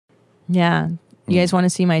Yeah. You guys want to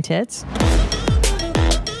see my tits?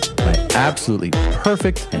 My absolutely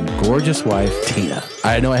perfect and gorgeous wife, Tina.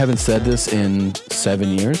 I know I haven't said this in 7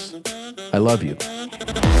 years. I love you.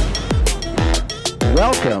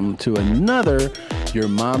 Welcome to another Your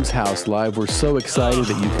Mom's House Live. We're so excited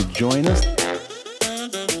that you could join us.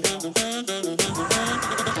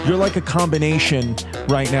 You're like a combination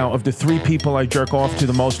right now of the three people I jerk off to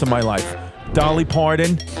the most of my life. Dolly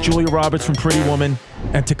Parton, Julia Roberts from Pretty Woman,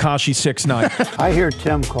 and Tekashi 6ix9ine. I hear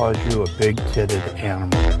Tim calls you a big-titted animal.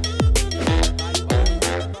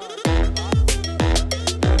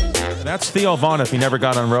 That's Theo Vaughn if he never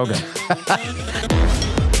got on Rogan.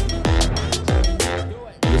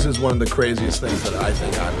 This is one of the craziest things that I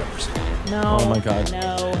think I've ever seen. No. Oh my God.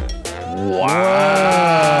 No.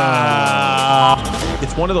 Wow.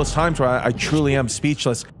 It's one of those times where I truly am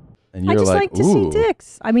speechless. And you're I just like to see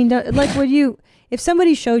dicks. I mean, like, if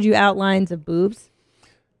somebody showed you outlines of boobs,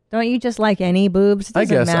 don't you just like any boobs? It I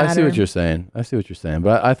doesn't guess matter. I see what you're saying.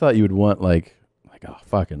 But I thought you would want like a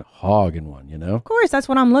fucking hog in one, you know? Of course, that's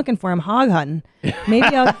what I'm looking for. I'm hog hunting.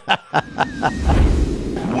 Maybe I'll.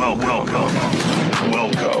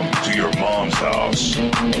 Welcome to your mom's house.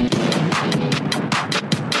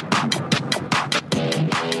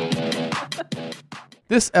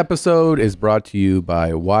 This episode is brought to you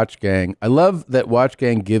by Watch Gang. I love that Watch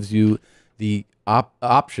Gang gives you the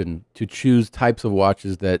option to choose types of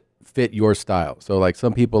watches that fit your style. So like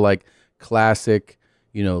some people like classic,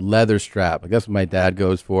 leather strap. Like that's what my dad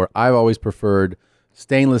goes for. I've always preferred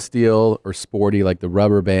stainless steel or sporty, like the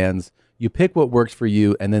rubber bands. You pick what works for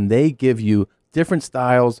you, and then they give you different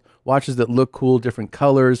styles, watches that look cool, different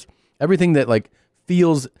colors, everything that like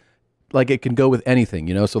feels like it can go with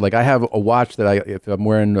anything, So like I have a watch that if I'm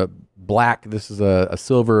wearing a black, this is a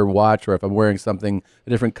silver watch, or if I'm wearing something a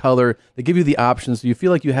different color, they give you the options. So you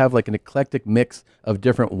feel like you have like an eclectic mix of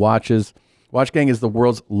different watches. Watch Gang is the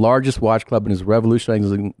world's largest watch club and is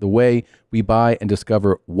revolutionizing the way we buy and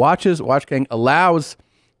discover watches. Watch Gang allows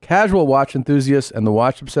casual watch enthusiasts and the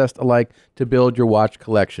watch obsessed alike to build your watch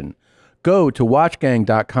collection. Go to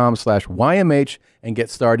watchgang.com/YMH and get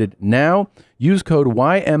started now. Use code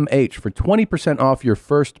YMH for 20% off your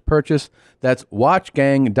first purchase. That's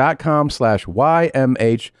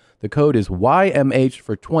watchgang.com/YMH. The code is YMH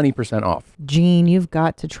for 20% off. Gene, you've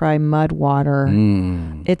got to try mud water.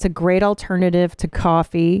 It's a great alternative to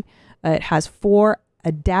coffee. It has 4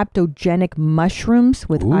 adaptogenic mushrooms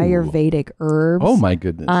with Ayurvedic herbs. Oh my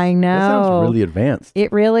goodness. I know. That sounds really advanced.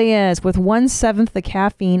 It really is. With 1/7 the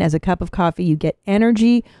caffeine as a cup of coffee, you get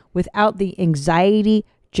energy without the anxiety,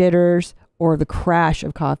 jitters, or the crash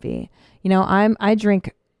of coffee. I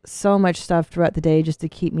drink so much stuff throughout the day just to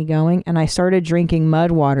keep me going, and I started drinking mud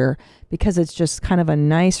water because it's just kind of a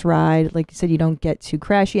nice ride. Like you said, you don't get too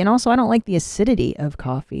crashy, and also I don't like the acidity of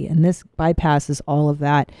coffee, and this bypasses all of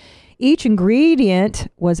that. Each ingredient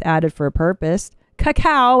was added for a purpose.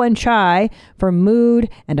 Cacao and chai for mood,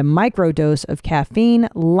 and a microdose of caffeine.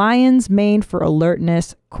 Lion's mane for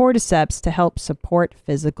alertness. Cordyceps to help support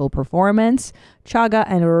physical performance. Chaga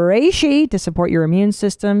and reishi to support your immune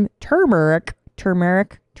system. Turmeric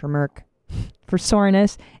for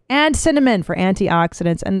soreness. And cinnamon for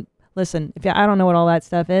antioxidants. And listen, I don't know what all that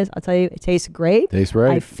stuff is, I'll tell you, it tastes great. Tastes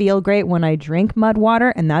right. I feel great when I drink mud water,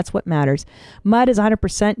 and that's what matters. Mud is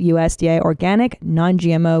 100% USDA organic,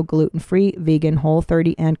 non-GMO, gluten-free, vegan,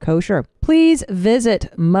 Whole30, and kosher. Please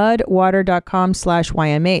visit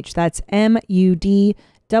mudwater.com/YMH. That's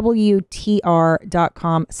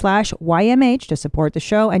MUDWTR.com/YMH to support the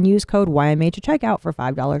show, and use code YMH at checkout for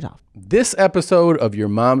 $5 off. This episode of Your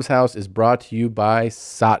Mom's House is brought to you by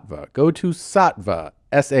Saatva. Go to Saatva,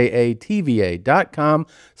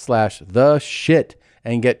 SAATVA.com/theshit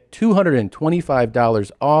and get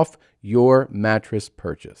 $225 off your mattress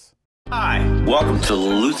purchase. Hi, welcome to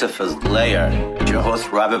Lucifer's Lair. Your host,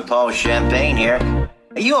 Robert Paul Champagne here.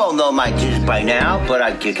 You all know my digits by now, but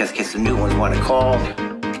I guess the new ones want to call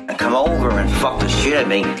and come over and fuck the shit at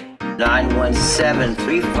me.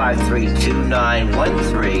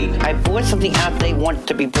 917-353-2913. I bought something out they wanted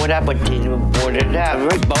to be bought out, but didn't bought it out.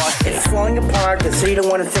 Very bossy. It's falling apart. The city don't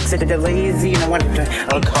want to fix it. They're lazy. You don't want to.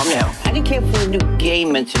 Oh, calm down. I didn't care for the new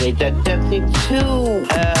game today. That thing too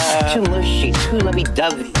mushy, too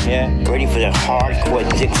lovey-dovey. Yeah, ready for that hardcore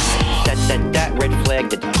dick. That red flag.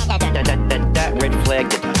 That red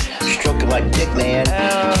flag. Stroke it like dick, man.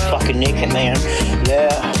 Fucking naked, man. Yeah.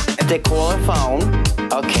 If they call a phone,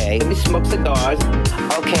 okay. Let me smoke cigars,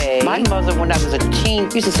 okay. My mother, when I was a teen,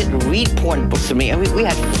 used to sit and read porn books with me, and we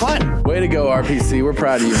had fun. Way to go, RPC. We're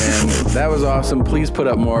proud of you, man. That was awesome. Please put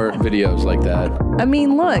up more videos like that. I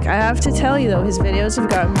mean, look, I have to tell you, though, his videos have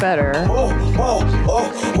gotten better.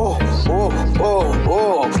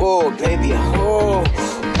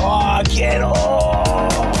 Get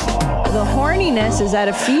off. The horniness is at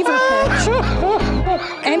a fever pitch,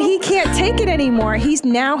 and he can't take it anymore. He's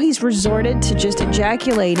resorted to just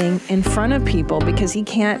ejaculating in front of people because he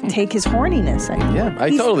can't take his horniness anymore. Yeah, I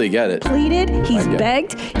totally get it. Pleaded, he's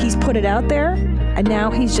begged, he's put it out there, and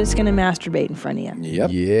now he's just going to masturbate in front of you. Yep.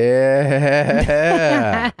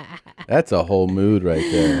 Yeah. That's a whole mood right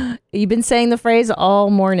there. You've been saying the phrase all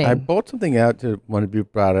morning. I brought something out to want to be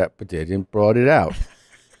brought up, but didn't brought it out.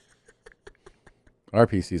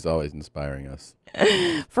 RPC is always inspiring us.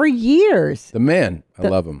 For years. The man. I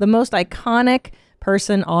love him. The most iconic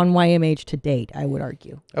person on YMH to date, I would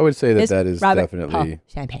argue. I would say that is Robert definitely. Paul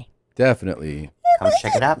Champagne. Definitely. Come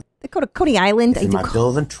check it out. They go to Coney Island. It's in my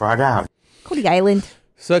building. Try it out. Coney Island.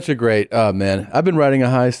 Such a great, oh man. I've been riding a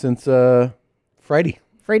high since Friday.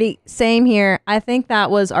 Freddie, same here. I think that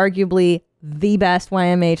was arguably the best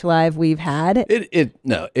YMH live we've had.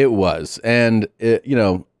 It was. And,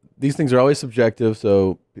 these things are always subjective,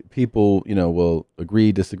 so people, will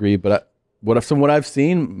agree, disagree. But from what I've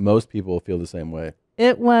seen, most people feel the same way.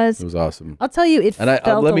 It was awesome. I'll tell you, it felt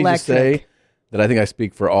electric. Let me just say that I think I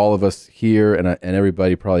speak for all of us here and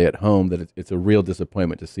everybody probably at home that it's a real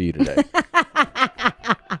disappointment to see you today.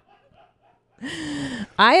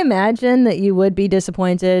 I imagine that you would be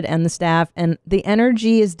disappointed, and the staff, and the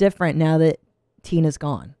energy is different now that Tina's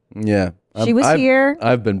gone. Yeah. She was here.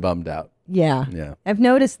 I've been bummed out. Yeah. Yeah. I've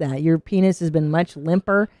noticed that. Your penis has been much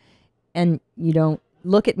limper, and you don't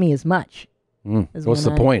look at me as much. What's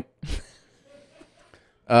the point?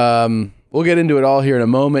 We'll get into it all here in a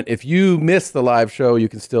moment. If you missed the live show, you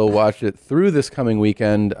can still watch it through this coming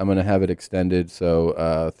weekend. I'm going to have it extended.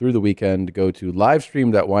 So through the weekend, go to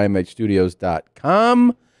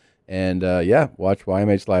livestream.ymhstudios.com and watch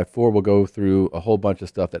YMH Live 4. We'll go through a whole bunch of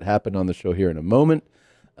stuff that happened on the show here in a moment.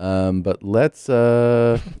 But let's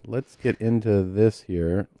get into this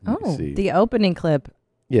here. Let me see. The opening clip.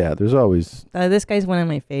 Yeah, there's always. This guy's one of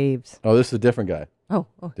my faves. Oh, this is a different guy. Oh.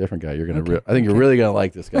 Different guy. You're gonna. I think you're really gonna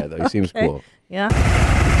like this guy, though. He seems cool. Yeah.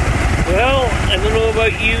 Well, I don't know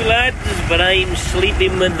about you lads, but I'm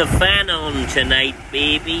sleeping with the fan on tonight,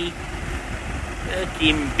 baby.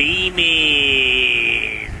 Fucking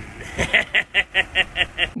beaming.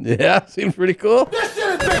 Yeah, seems pretty cool. This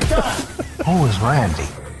shit is big time. Who is Randy?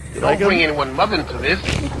 Don't bring anyone mother into this.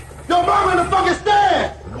 Your mom in the fucking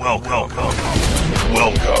stand. Welcome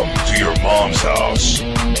to your mom's house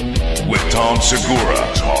with Tom Segura.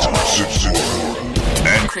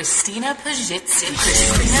 And Christina Pajitsin.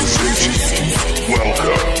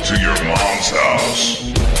 welcome to your mom's house.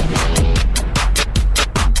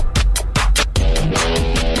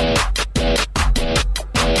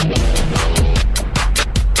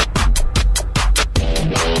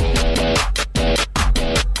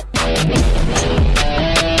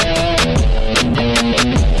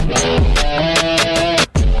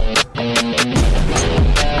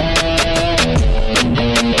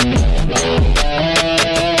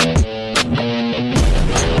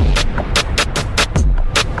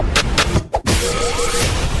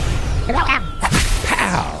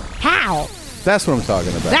 That's what I'm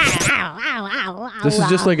talking about. This is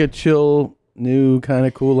just like a chill, new kind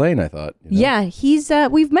of cool lane, I thought. Yeah, he's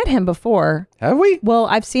we've met him before. Have we? Well,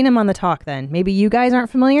 I've seen him on the talk then. Maybe you guys aren't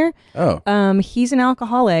familiar. Oh. He's an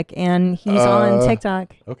alcoholic and he's on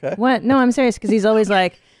TikTok. Okay. What? No, I'm serious because he's always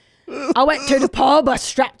like, I went to the pub, I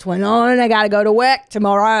strapped one on, I gotta go to work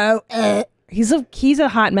tomorrow. He's a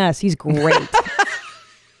hot mess. He's great.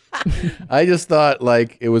 I just thought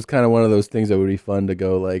like it was kind of one of those things that would be fun to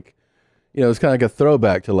go like, it's kind of like a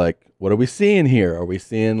throwback to like, what are we seeing here? Are we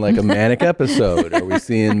seeing like a manic episode? Are we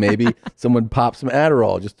seeing maybe someone pop some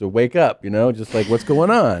Adderall just to wake up, just like what's going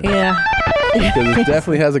on? Yeah. Because it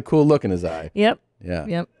definitely has a cool look in his eye. Yep. Yeah.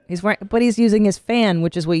 Yep. But he's using his fan,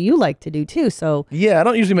 which is what you like to do too. So yeah, I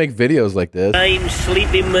don't usually make videos like this. I'm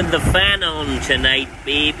sleeping with the fan on tonight,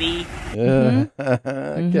 baby.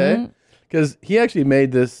 Okay. Because he actually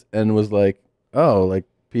made this and was like, oh, like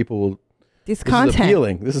people will. This content is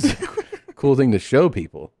appealing. This is a cool thing to show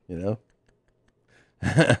people,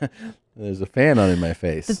 There's a fan on in my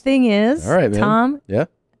face. The thing is, all right, man. Tom. Yeah.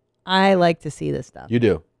 I like to see this stuff. You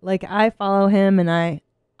do. Like I follow him, and I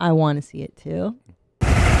want to see it too.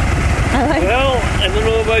 Well, I don't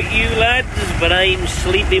know about you lads, but I'm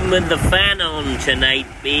sleeping with the fan on tonight,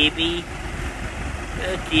 baby.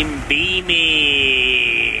 Fucking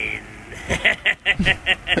beaming.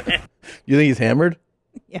 You think he's hammered?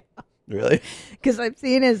 Yeah. Really? Because I've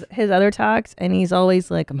seen his other talks, and he's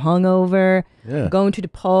always like, I'm hungover. Yeah. I'm going to the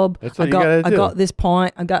pub. That's what you gotta do. I got this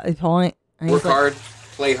point. I got this point. And Work he's like, hard,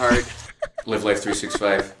 play hard, live life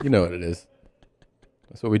 365. You know what it is.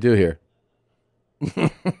 That's what we do here.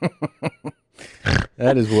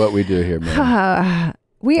 That is what we do here, man.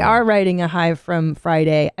 We are riding a high from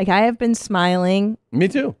Friday. Like, I have been smiling. Me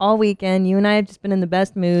too. All weekend. You and I have just been in the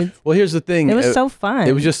best moods. Well, here's the thing. It was so fun.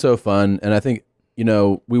 It was just so fun. And I think,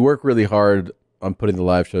 we work really hard on putting the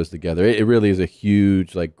live shows together. It really is a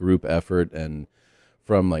huge like group effort, and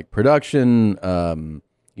from like production,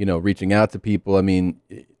 reaching out to people. I mean,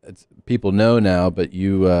 people know now, but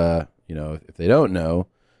if they don't know,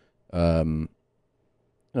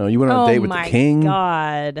 you went on a date with the king. Oh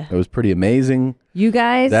my God. It was pretty amazing. You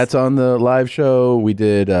guys? That's on the live show. We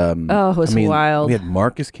did. It was wild. We had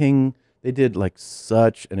Marcus King. They did like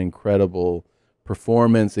such an incredible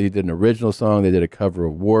performance. They did an original song. They did a cover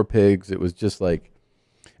of War Pigs. It was just like,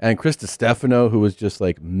 and Chris Stefano, who was just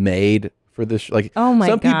like made for this. Like, oh my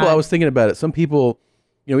some God. people, I was thinking about it. Some people,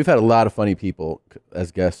 we've had a lot of funny people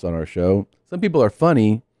as guests on our show. Some people are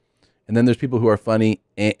funny, and then there's people who are funny,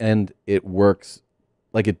 and it works.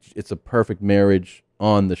 Like it's a perfect marriage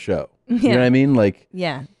on the show. Yeah. You know what I mean? Like,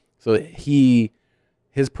 yeah. So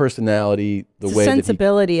his personality, the way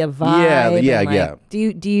sensibility of vibe. Yeah.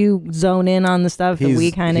 Do you zone in on the stuff that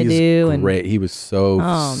we kind of do? And great. He was so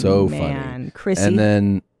funny. Chrissy. And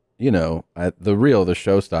then the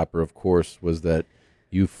showstopper, of course, was that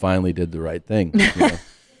you finally did the right thing,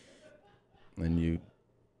 and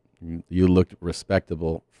you looked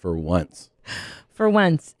respectable for once. For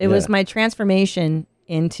once, it was my transformation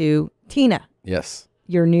into Tina. Yes.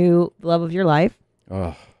 Your new love of your life.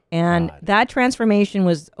 Oh. And God. that transformation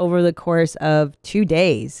was over the course of 2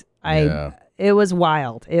 days. It was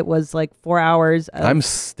wild. It was like 4 hours of I'm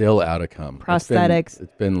still out of cum. Prosthetics.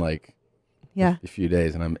 It's been like a few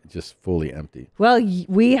days, and I'm just fully empty. Well,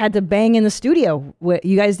 we had to bang in the studio.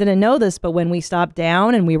 You guys didn't know this, but when we stopped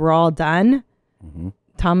down and we were all done,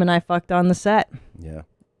 Tom and I fucked on the set. Yeah.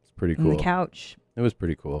 It's pretty cool. On the couch. It was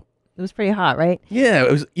pretty cool. It was pretty hot, right? Yeah.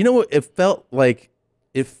 It was. You know what? It felt like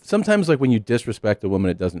sometimes like when you disrespect a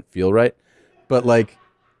woman, it doesn't feel right, but like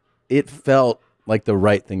it felt like the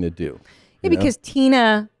right thing to do. Yeah, because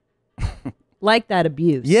Tina liked that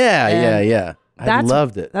abuse. Yeah. I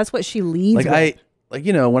loved it. That's what she leads with.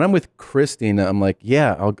 When I'm with Christina, I'm like,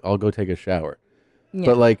 I'll go take a shower. Yeah.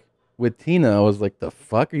 But like with Tina, I was like, the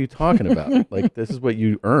fuck are you talking about? Like, this is what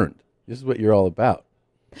you earned. This is what you're all about.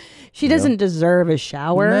 She doesn't deserve a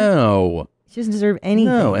shower. No. She doesn't deserve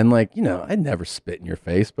anything. No, and like, I'd never spit in your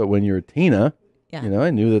face, but when you're Tina,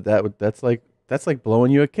 I knew that's like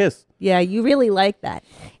blowing you a kiss. Yeah, you really like that.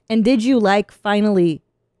 And did you like finally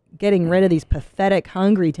getting rid of these pathetic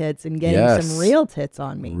hungry tits and getting some real tits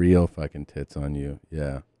on me? Real fucking tits on you,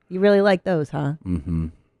 yeah. You really like those, huh? Mm-hmm.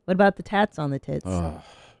 What about the tats on the tits? Oh,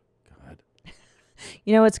 God.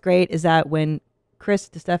 You know what's great is that when Chris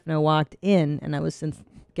Stefano walked in, and I was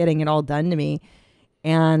getting it all done to me,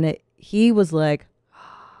 and he was like,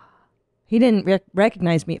 he didn't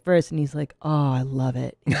recognize me at first, and he's like, oh, I love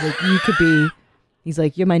it. He's like, you could be, he's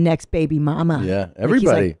like, you're my next baby mama. Yeah,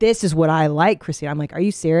 everybody. He's like, this is what I like, Christine. I'm like, are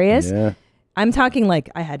you serious? Yeah. I'm talking like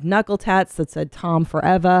I had knuckle tats that said Tom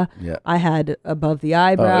Forever. Yeah. I had above the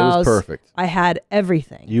eyebrows. Oh, it was perfect. I had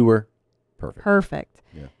everything. You were perfect. Perfect.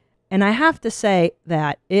 Yeah. And I have to say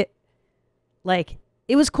that it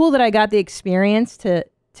was cool that I got the experience to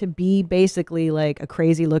be basically like a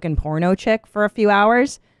crazy looking porno chick for a few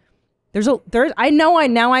hours. I know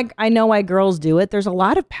why girls do it. There's a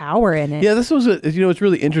lot of power in it. Yeah, this was it's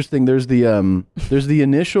really interesting. There's the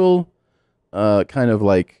initial kind of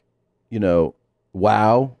like,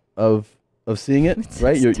 wow of seeing it,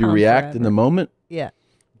 right? You react in the moment. Yeah.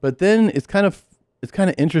 But then it's kind of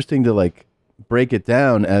interesting to like break it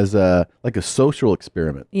down as like a social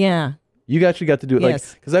experiment. Yeah. You actually got to do it, like,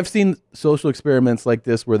 because I've seen social experiments like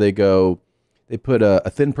this where they put a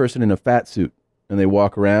thin person in a fat suit and they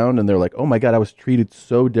walk around and they're like, oh my God, I was treated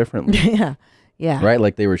so differently. Yeah. Right?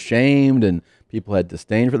 Like they were shamed and people had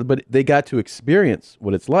disdain for them, but they got to experience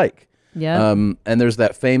what it's like. Yeah. And there's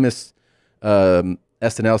that famous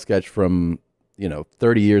SNL sketch from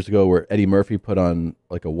 30 years ago where Eddie Murphy put on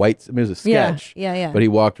like it was a sketch. Yeah. But he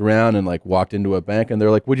walked around and like walked into a bank and they're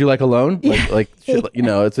like, would you like a loan? Like shit,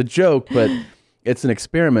 it's a joke, but it's an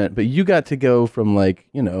experiment. But you got to go from like,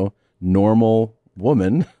 normal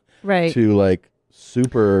woman to like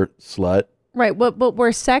super slut. Right. But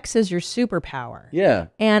where sex is your superpower. Yeah.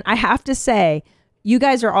 And I have to say, you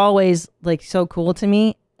guys are always like so cool to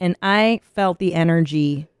me. And I felt the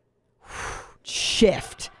energy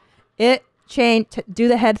shift. It changed. Do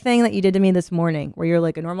the head thing that you did to me this morning, where you're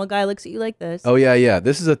like a normal guy looks at you like this. Oh yeah.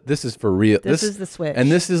 This is for real. This is the switch.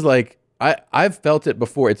 And this is like I've felt it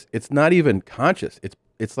before. It's not even conscious.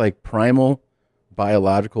 It's like primal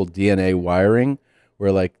biological DNA wiring,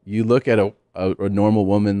 where like you look at a normal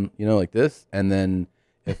woman, you know, like this, and then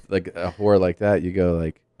if like a whore like that, you go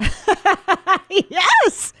like,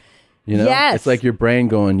 yes, you know, yes. It's like your brain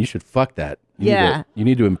going, you should fuck that. You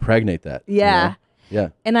need to impregnate that. Yeah, you know? Yeah.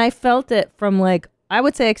 And I felt it from like I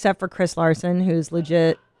would say, except for Chris Larson, who's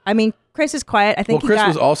legit. I mean, Chris is quiet. I think Chris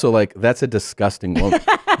was also like, that's a disgusting woman.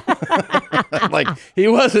 Like he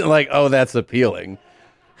wasn't like, oh, that's appealing.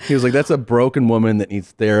 He was like, that's a broken woman that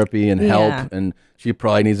needs therapy and help, and she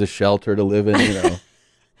probably needs a shelter to live in. You know.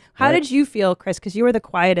 How did you feel, Chris? Because you were the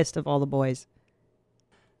quietest of all the boys.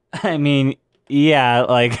 I mean, yeah,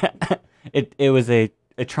 like it was a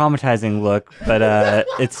traumatizing look, but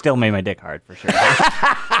it still made my dick hard for sure.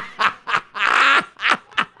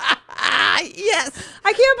 Yes.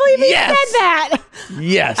 I can't believe he said that.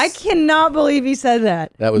 Yes. I cannot believe he said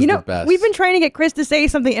that. That was the best. We've been trying to get Chris to say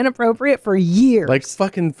something inappropriate for years. Like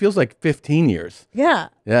fucking feels like 15 years. Yeah.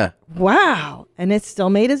 Yeah. Wow. And it still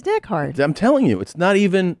made his dick hard. I'm telling you, it's not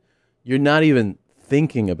even, you're not even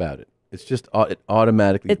thinking about it. It's just it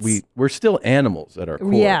automatically, we're still animals at our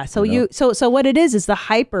core. Yeah. So so what it is the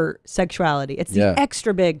hypersexuality. It's the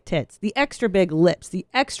extra big tits, the extra big lips, the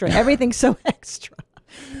extra, everything's so extra.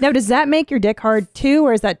 Now, does that make your dick hard too,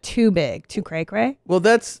 or is that too big, too cray-cray? Well,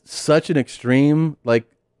 that's such an extreme, like,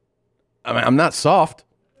 I mean, I'm not soft.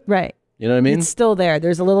 Right. You know what I mean? It's still there.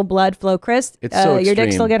 There's a little blood flow. Chris, it's so your dick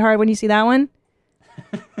extreme. still get hard when you see that one?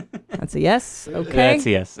 That's a yes? Okay. That's a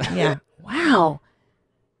yes. Yeah. Wow.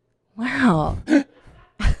 Wow.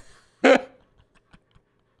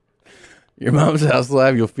 Your mom's house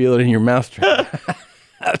live, you'll feel it in your mousetrap.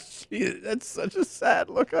 That's such a sad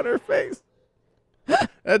look on her face.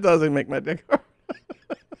 That doesn't make my dick hard.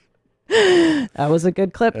 That was a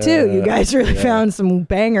good clip too. You guys really found some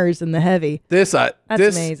bangers in the heavy. That's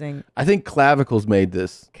amazing. I think Clavicles made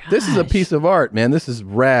this. This is a piece of art, man. This is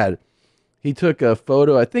rad. He took a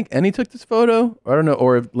photo. I think Annie took this photo. I don't know,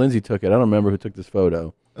 or if Lindsay took it. I don't remember who took this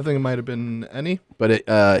photo. I think it might have been Annie.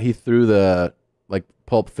 But he threw the like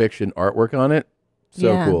Pulp Fiction artwork on it.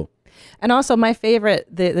 So cool. And also my favorite,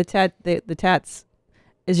 the tats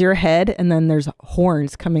is your head, and then there's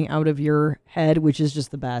horns coming out of your head, which is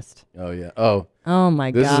just the best. Oh yeah. Oh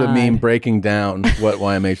my god. This is a meme breaking down what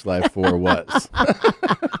YMH Live 4 was.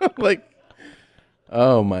 Like,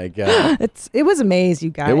 oh my god. It was amazing,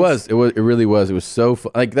 you guys. It really was. It was so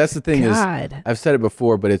fun. Like that's the thing is, I've said it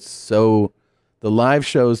before, but it's so, the live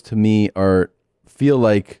shows to me feel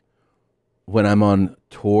like when I'm on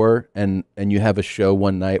tour and you have a show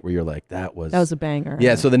one night where you're like, that was a banger.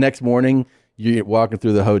 Yeah. So the next morning you're walking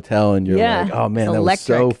through the hotel and you're like, oh man, that was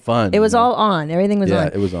so fun. It was all on. Everything was on.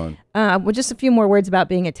 Yeah, it was on. Well, just a few more words about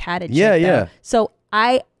being a tatted chick, Yeah, though. yeah. So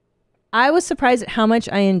I was surprised at how much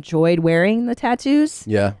I enjoyed wearing the tattoos.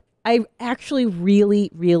 Yeah. I actually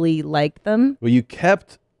really, really liked them. Well, you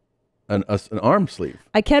kept an arm sleeve.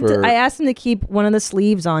 I asked him to keep one of the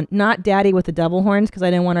sleeves on, not daddy with the double horns, because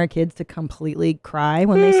I didn't want our kids to completely cry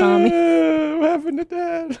when they saw me. What happened to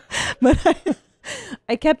dad? But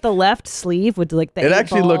I kept the left sleeve with like the It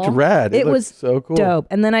actually looked rad. It was so cool. Dope.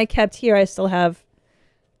 And then I kept here, I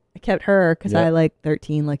kept her because I like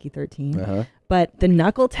 13, lucky 13. Uh-huh. But the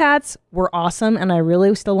knuckle tats were awesome, and I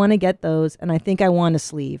really still want to get those, and I think I want a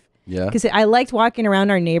sleeve. Yeah. Because I liked walking around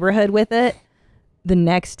our neighborhood with it the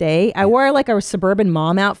next day. I wore like a suburban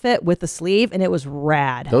mom outfit with a sleeve, and it was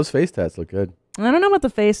rad. Those face tats look good. I don't know about the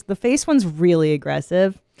face. The face one's really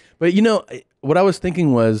aggressive. But you know, what I was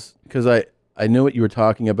thinking was, because I know what you were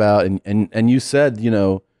talking about, and you said, you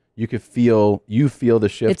know, you feel the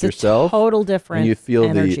shift It's yourself. a total different and you feel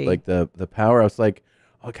energy. the power. I was like,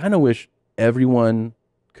 I kind of wish everyone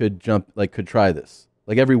could try this.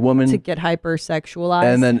 Like every woman to get hypersexualized.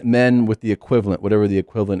 and then men with the equivalent, whatever the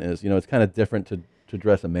equivalent is. You know, it's kind of different to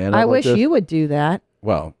dress a man up I like wish this. you would do that.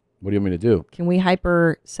 Well, what do you want me to do? Can we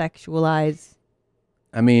hypersexualize?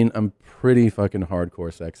 I mean, I'm pretty fucking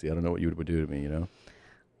hardcore sexy. I don't know what you would do to me, you know?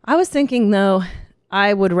 I was thinking, though,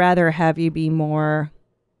 I would rather have you be more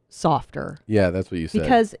softer. Yeah, that's what you said.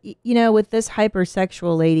 Because, you know, with this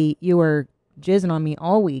hypersexual lady, you were jizzing on me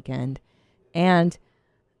all weekend. And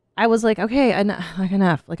I was like, okay,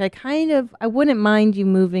 enough. Like, I wouldn't mind you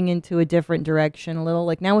moving into a different direction a little.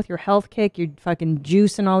 Like, now with your health kick, you're fucking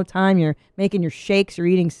juicing all the time. You're making your shakes. You're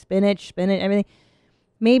eating spinach, everything.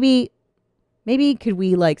 Maybe could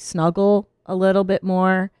we, like, snuggle a little bit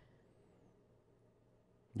more?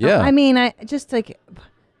 Yeah. I mean, I just like,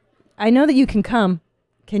 I know that you can come.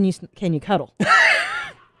 Can you cuddle?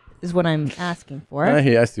 Is what I'm asking for.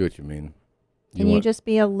 I see what you mean. Can you just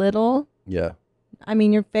be a little? Yeah. I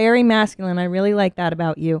mean, you're very masculine. I really like that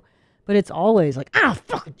about you, but it's always like, ah,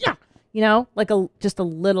 fuck yeah, you know, like just a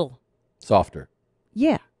little softer.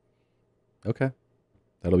 Yeah. Okay.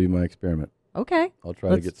 That'll be my experiment. Okay. I'll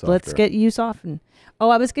try to get softer. Let's get you softened. Oh,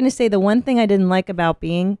 I was going to say the one thing I didn't like about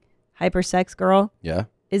being hyper sex girl. Yeah.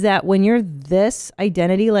 Is that when you're this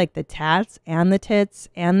identity, like the tats and the tits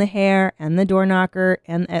and the hair and the door knocker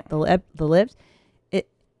and at the lips,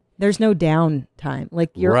 there's no downtime.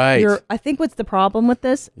 Like you're, I think what's the problem with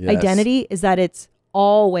this identity is that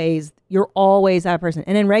you're always that person.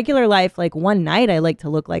 And in regular life, like one night I like to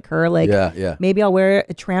look like her. Like maybe I'll wear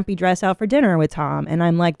a trampy dress out for dinner with Tom and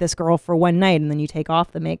I'm like this girl for one night and then you take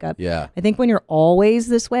off the makeup. Yeah. I think when you're always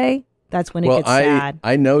this way, that's when it gets sad.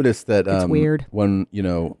 I noticed that it's weird. when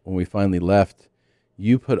we finally left,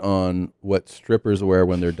 you put on what strippers wear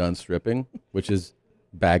when they're done stripping, which is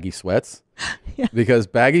baggy sweats. Because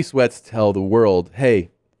baggy sweats tell the world, hey,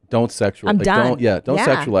 don't sexualize. I'm done. Don't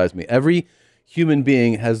sexualize me. Every human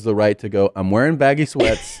being has the right to go, I'm wearing baggy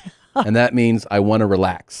sweats, and that means I want to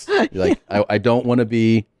relax. Like I don't want to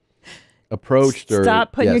be approached or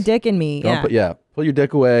stop putting your dick in me. Pull your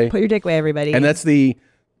dick away. Put your dick away, everybody. And that's the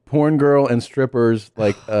porn girl and strippers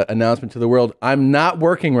announcement to the world. I'm not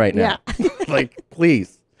working right now. Like,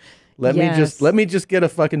 please. Let me just get a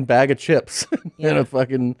fucking bag of chips and a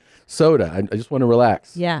fucking soda. I just want to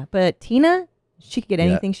relax. Yeah, but Tina, she could get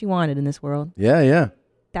anything she wanted in this world. Yeah.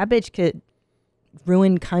 That bitch could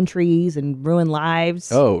ruin countries and ruin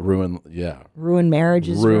lives. Oh, ruin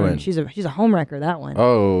marriages. She's a homewrecker, that one.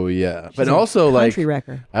 Oh yeah, She's but a also country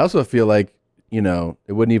wrecker. I also feel like it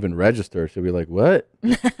wouldn't even register. She'd be like, what?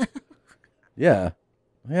 Yeah,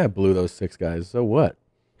 I blew those 6 guys. So what?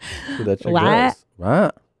 So that chick does.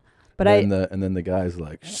 What? But and then the guy's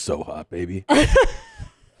like, so hot, baby.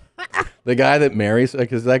 The guy that marries,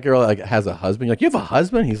 because that girl has a husband. You're like, you have a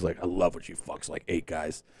husband? He's like, I love when she fucks like 8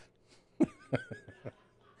 guys.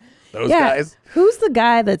 Those guys. Who's the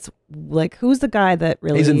guy that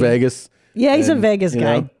really? He's in Vegas. Yeah, he's a Vegas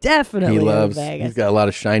guy. Definitely. He loves. Vegas. He's got a lot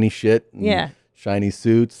of shiny shit. Shiny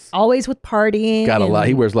suits. Always with partying. Got a lot.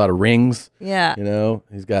 He wears a lot of rings. Yeah.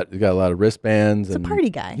 He's got a lot of wristbands. He's a party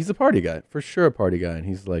guy. He's a party guy for sure. A party guy, and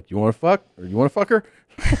he's like, "You want to fuck? Or you want to fuck her?"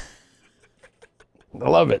 I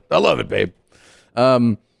love it. I love it, babe.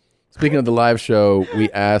 Speaking of the live show, we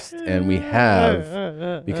asked and we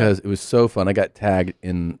have because it was so fun. I got tagged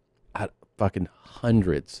in fucking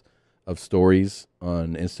hundreds of stories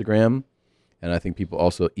on Instagram, and I think people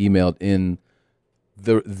also emailed in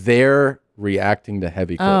their reacting to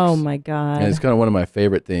heavy clips. Oh my god! And it's kind of one of my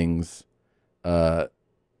favorite things to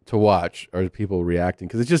watch are people reacting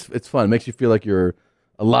because it's fun. It makes you feel like you're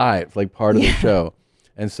alive, like part of the show.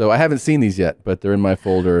 And so I haven't seen these yet, but they're in my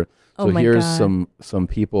folder. So here's some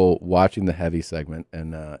people watching the heavy segment,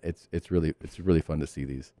 and it's really fun to see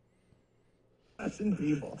these.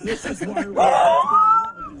 People. This is why we're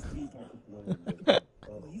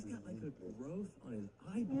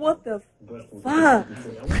what the fuck?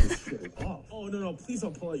 Oh no! Please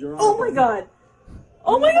don't pull out your arm. Oh my god!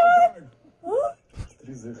 Oh my god!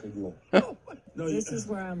 No, this is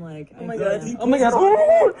where I'm like, oh my god! Oh my god! Oh my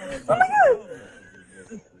god!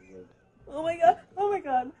 Oh my god! Oh my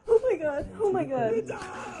god! Oh my god! Oh my god!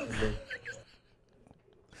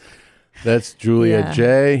 That's Julia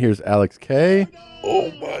J. Here's Alex K.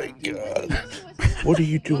 Oh my god! What are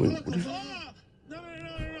you doing? No,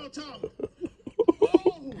 Tom.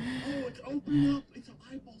 Oh, it's opening up. It's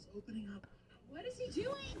eyeballs opening up. What is he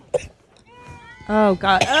doing? Oh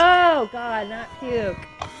god! Oh god! Not puke.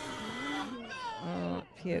 Oh,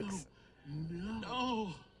 pukes.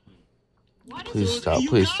 No. Please stop,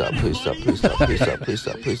 please stop, please stop, please stop, please stop, please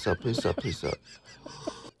stop, please stop, please stop, please stop.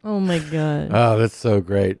 Oh my god. Oh, that's so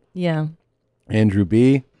great. Yeah. Andrew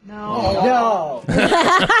B. No.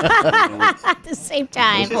 At the same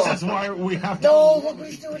time. This is why we have to. No, look what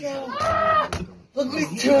he's doing now. Look what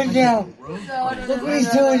he's doing now. Look what he's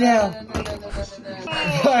doing now.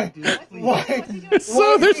 Why? There's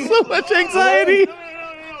so much anxiety.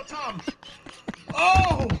 Tom.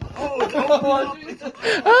 Oh! What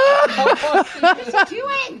is he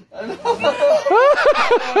doing?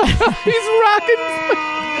 He's rocking.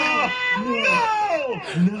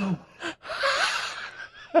 No!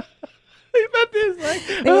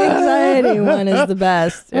 The anxiety one is the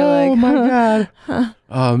best. You're my god!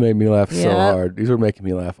 Oh, it made me laugh so hard. These were making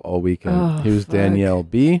me laugh all weekend. Oh, Here's Danielle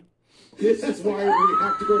B. This is why we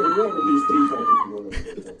have to go to war with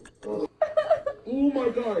these people. Oh my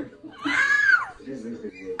god!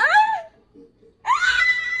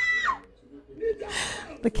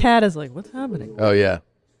 The cat is like, what's happening? Oh yeah.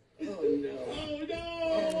 Oh no!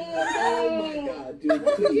 Oh my god, dude!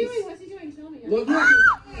 What's he doing? What's he doing? Tell me. Look! No,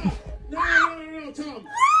 Tom!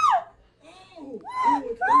 Oh,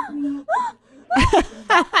 it's opening up.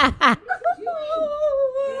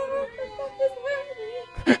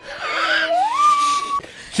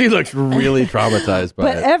 She looks really traumatized by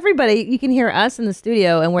But it. everybody, you can hear us in the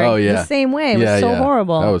studio, and we're the same way. It was so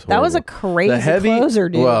horrible. That was a crazy closer,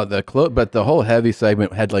 dude. Well, but the whole heavy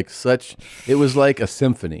segment had like such. It was like a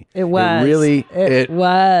symphony. It was. It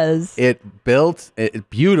was. It built it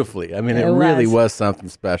beautifully. I mean, it really was something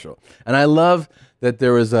special. And I love that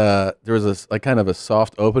there was a like kind of a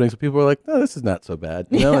soft opening, so people were like, "No, this is not so bad."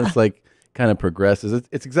 You know, and it's like kind of progresses.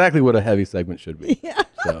 It's exactly what a heavy segment should be. Yeah.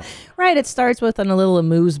 So. Right. It starts with a little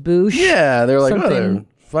amuse-bouche. Yeah, they're like, oh, they're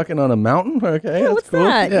fucking on a mountain. Okay, what's cool.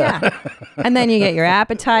 that? Yeah. And then you get your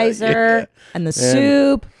appetizer and the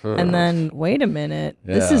soup, and then wait a minute,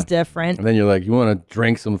 this is different. And then you're like, you want to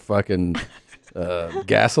drink some fucking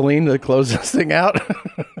gasoline to close this thing out?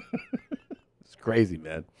 It's crazy,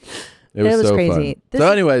 man. It was so crazy. Fun.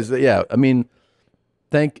 So, anyways, yeah, I mean.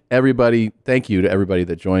 Thank everybody. Thank you to everybody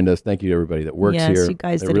that joined us. Thank you to everybody that works here. Yes, you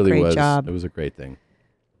guys did a great job. It was a great thing.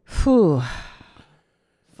 Whew.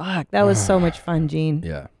 Fuck, that was so much fun, Gene.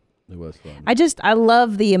 Yeah, it was fun. I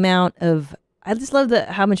love the amount of, I just love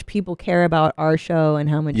how much people care about our show and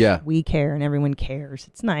how much we care and everyone cares.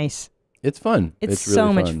 It's nice. It's fun. It's really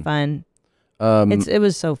so much fun. It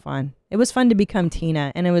was so fun. It was fun to become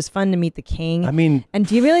Tina, and it was fun to meet the king. I mean, and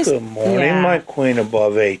do you realize? Good morning, my queen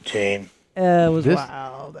above 18. It was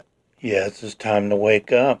wild. Yes, it's time to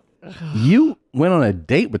wake up. You went on a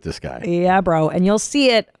date with this guy. Yeah, bro. And you'll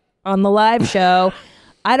see it on the live show.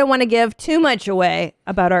 I don't want to give too much away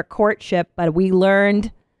about our courtship, but we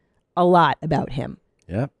learned a lot about him.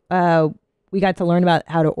 Yeah. We got to learn about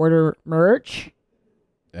how to order merch.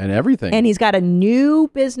 And everything. And he's got a new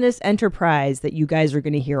business enterprise that you guys are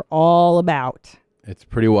going to hear all about. It's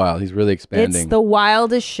pretty wild. He's really expanding. It's the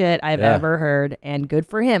wildest shit I've ever heard, and good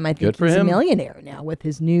for him. I think he's a millionaire now with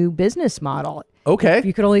his new business model. Okay. If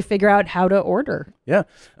you could only figure out how to order. Yeah.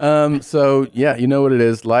 So, yeah, you know what it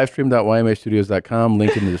is. Livestream.ymstudios.com.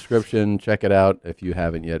 Link in the description. Check it out if you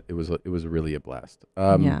haven't yet. It was really a blast.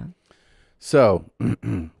 Yeah. So,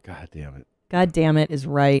 God damn it. God damn it is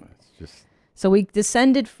right. It's just... So we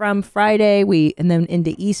descended from Friday, and then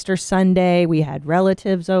into Easter Sunday. We had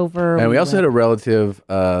relatives over. And we also had a relative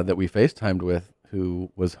that we FaceTimed with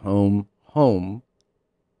who was home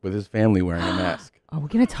with his family wearing a mask. Oh, we're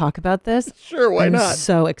going to talk about this? Sure, why I'm not?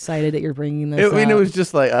 So excited that you're bringing this up. I mean, it was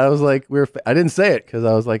just like, I was like, I didn't say it because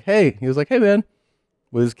I was like, hey. He was like, hey, man,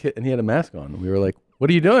 with his kid, and he had a mask on. And we were like,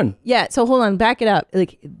 what are you doing? Yeah, so hold on, back it up.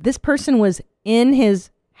 Like, this person was in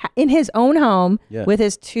his own home with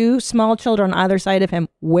his two small children on either side of him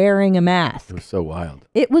wearing a mask. It was so wild.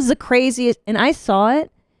 It was the craziest. And I saw it,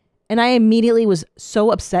 and I immediately was so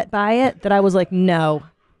upset by it that I was like, no.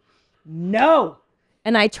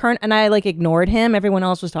 And I turned, and I like ignored him. Everyone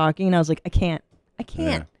else was talking, and I was like, I can't.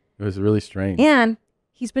 Yeah, it was really strange. And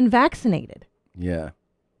he's been vaccinated. Yeah.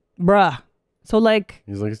 Bruh. So like,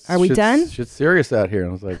 he's like, are we done? Shit's serious out here. And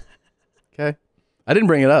I was like, okay. I didn't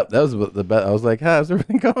bring it up. That was the best. I was like, how's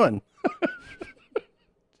everything going?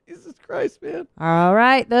 Jesus Christ, man. All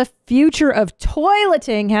right. The future of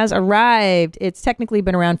toileting has arrived. It's technically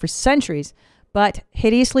been around for centuries, but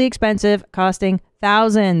hideously expensive, costing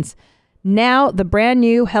thousands. Now, the brand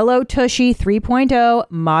new Hello Tushy 3.0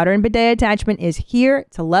 modern bidet attachment is here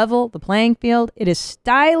to level the playing field. It is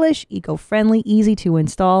stylish, eco-friendly, easy to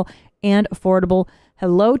install, and affordable.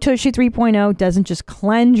 Hello Tushy 3.0 doesn't just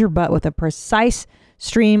cleanse your butt with a precise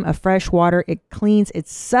stream of fresh water. It cleans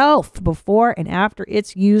itself before and after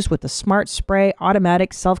it's used with the Smart Spray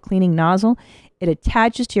automatic self-cleaning nozzle. It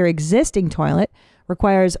attaches to your existing toilet,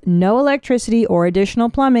 requires no electricity or additional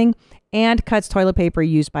plumbing, and cuts toilet paper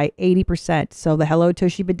use by 80%. So the Hello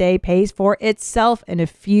Tushy bidet pays for itself in a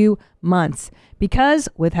few months. Because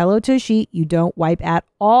with Hello Tushy, you don't wipe at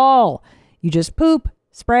all. You just poop,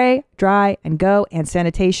 spray, dry, and go, and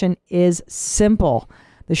sanitation is simple.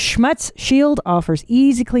 The Schmutz Shield offers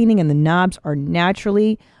easy cleaning, and the knobs are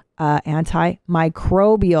naturally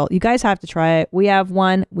antimicrobial. You guys have to try it. We have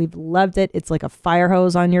one. We've loved it. It's like a fire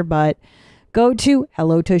hose on your butt. Go to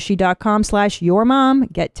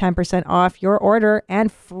hellotushy.com/yourmom. Get 10% off your order and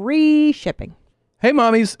free shipping. Hey,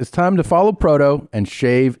 mommies, it's time to follow Proto and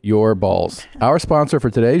shave your balls. Our sponsor for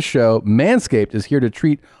today's show, Manscaped, is here to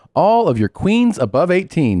treat all of your queens above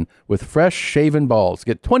 18 with fresh shaven balls.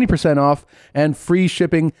 Get 20% off and free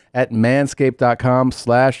shipping at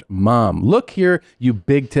manscaped.com/mom. Look here, you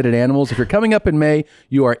big-titted animals. If you're coming up in May,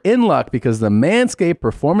 you are in luck because the Manscaped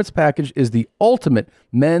Performance Package is the ultimate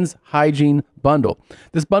men's hygiene bundle.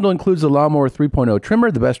 This bundle includes the Lawnmower 3.0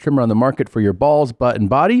 trimmer, the best trimmer on the market for your balls, butt, and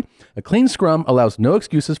body. A clean scrum allows no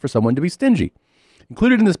excuses for someone to be stingy.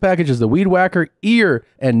 Included in this package is the Weed Whacker ear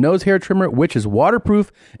and nose hair trimmer, which is waterproof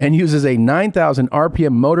and uses a 9,000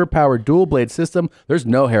 RPM motor-powered dual-blade system. There's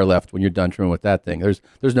no hair left when you're done trimming with that thing. There's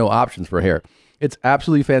no options for hair. It's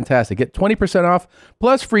absolutely fantastic. Get 20% off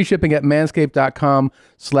plus free shipping at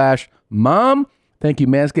manscaped.com/mom. Thank you,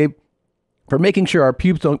 Manscaped, for making sure our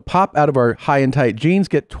pubes don't pop out of our high and tight jeans.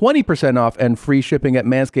 Get 20% off and free shipping at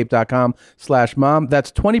manscaped.com/mom.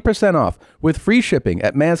 That's 20% off with free shipping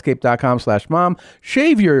at manscaped.com/mom.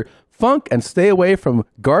 Shave your funk and stay away from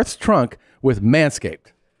Garth's trunk with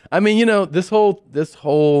Manscaped. I mean, you know, this whole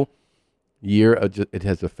year, it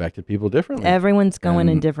has affected people differently. Everyone's going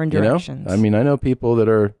in different directions. I mean, I know people that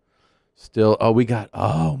are still, oh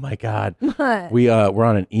my God. What? We're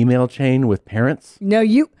on an email chain with parents. No,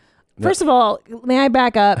 first of all, may I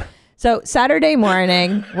back up? So Saturday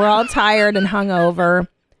morning, we're all tired and hungover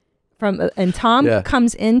and Tom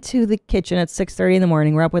comes into the kitchen at 6:30 in the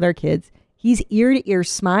morning. We're up with our kids. He's ear to ear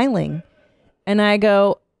smiling. And I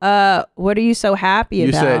go, what are you so happy about?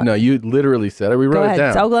 You said, no, you literally said it. We wrote it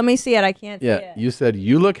down. So let me see it. I can't see it. Yeah, you said,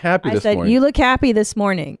 you look happy this morning. I said, you look happy this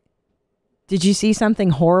morning. Did you see something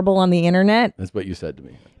horrible on the internet? That's what you said to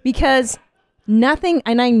me. Because nothing,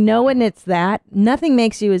 and I know when it's that, nothing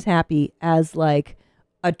makes you as happy as like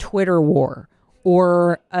a Twitter war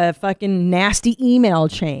or a fucking nasty email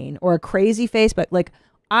chain or a crazy Facebook.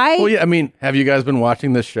 Well, yeah, I mean, have you guys been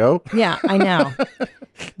watching this show? Yeah, I know.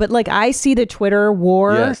 But like, I see the Twitter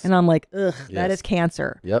war and I'm like, ugh, that is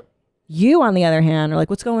cancer. Yep. You, on the other hand, are like,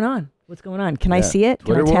 what's going on? What's going on? Can I see it?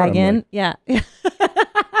 Twitter Can I tag war, in? like, Yeah.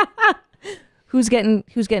 Who's getting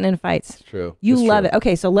in fights? It's true. You It's love true. it.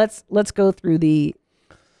 Okay, so let's go through the.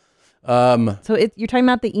 So you're talking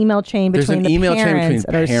about the email chain There's between an email chain parents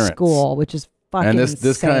between at our parents. school, which is fucking And this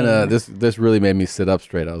insane. this really made me sit up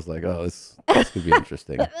straight. I was like, oh, this could be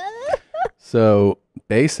interesting. So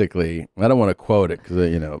basically, I don't want to quote it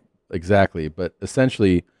because exactly, but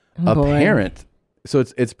essentially, a parent. So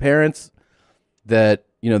it's parents that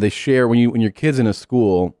they share when your kid's in a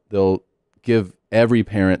school, they'll give every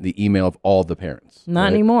parent the email of all the parents. Not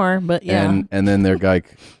right? anymore, but yeah. And then they're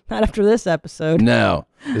like, not after this episode. No,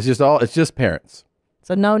 it's just parents.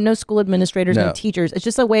 So no school administrators, no No. teachers. It's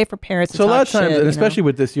just a way for parents to So a talk lot of times, shit, and especially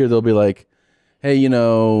with this year, they'll be like, hey,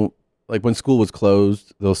 like when school was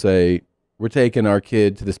closed, they'll say, we're taking our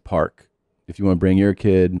kid to this park. If you want to bring your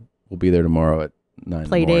kid, we'll be there tomorrow at 9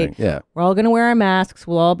 play in the morning. date. Yeah. We're all going to wear our masks.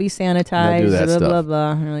 We'll all be sanitized. They'll do that blah, stuff. blah,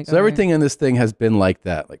 blah. And you're like, So everything in this thing has been like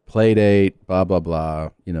that, like play date, blah, blah, blah,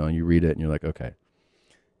 and you read it and you're like, okay.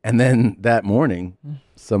 And then that morning,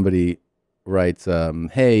 somebody writes,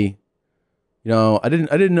 hey, I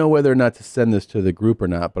didn't know whether or not to send this to the group or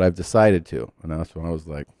not, but I've decided to. And that's when I was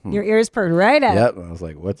like, your ears perked right up. Yep. And I was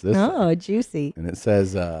like, what's this? Oh, juicy. And it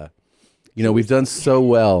says, we've done so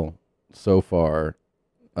well so far,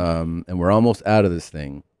 and we're almost out of this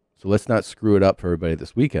thing. So let's not screw it up for everybody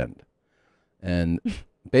this weekend. And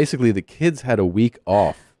basically, the kids had a week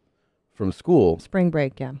off from school. Spring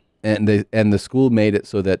break, yeah. And the school made it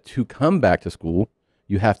so that to come back to school,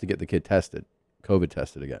 you have to get the kid tested, COVID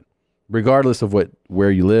tested again, regardless of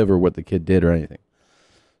where you live or what the kid did or anything.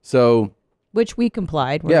 So, which we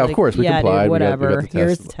complied. We're yeah, like, of course we complied. Dude, whatever. We got the test.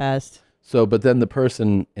 Here's the test. So, but then the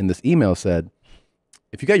person in this email said,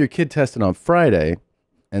 if you got your kid tested on Friday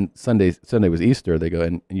and Sunday was Easter, they go,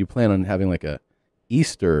 and you plan on having like a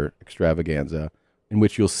Easter extravaganza in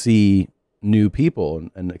which you'll see new people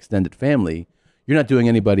and extended family, you're not doing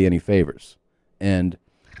anybody any favors. And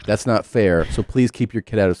that's not fair. So please keep your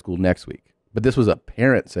kid out of school next week. But this was a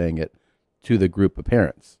parent saying it to the group of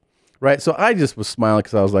parents. Right? So I just was smiling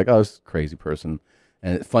because I was like, oh, this is a crazy person.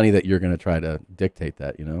 And it's funny that you're going to try to dictate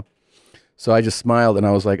that, So I just smiled and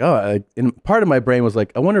I was like, oh, and part of my brain was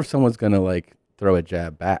like, I wonder if someone's going to like throw a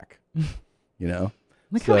jab back,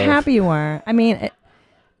 Look how happy you are. I mean,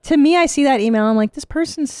 to me, I see that email. I'm like, this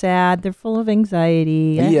person's sad. They're full of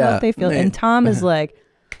anxiety. I hope they feel. And Tom is like,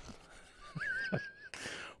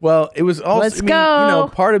 well, it was also, let's go.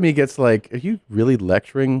 Part of me gets like, are you really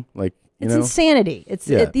lecturing? Like, it's insanity.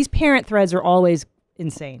 These parent threads are always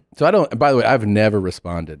insane. So by the way, I've never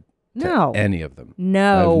responded to any of them.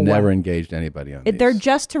 No. I've never engaged anybody on these. They're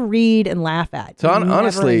just to read and laugh at. So Never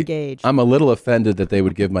honestly, engage. I'm a little offended that they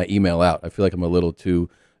would give my email out. I feel like I'm a little too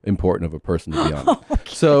important of a person to be on.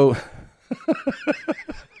 Okay.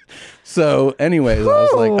 So anyways, I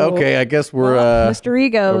was like, okay, I guess we're Mr.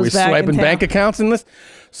 Ego. Are we swiping bank accounts in this?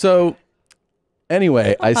 So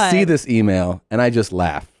anyway, I see this email and I just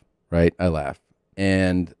laugh. Right? I laugh.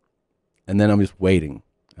 And then I'm just waiting.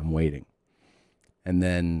 I'm waiting. And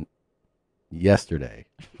then yesterday,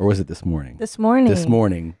 or was it this morning? This morning. This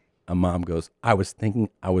morning, a mom goes, I was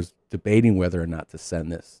debating whether or not to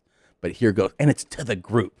send this, but here goes, and it's to the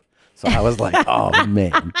group. So I was like, oh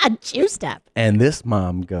man. Juiced up. And this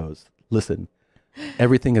mom goes, listen,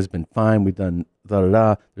 everything has been fine. We've done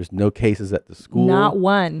da-da-da. There's no cases at the school. Not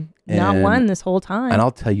one. Not one this whole time. And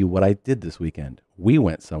I'll tell you what I did this weekend. We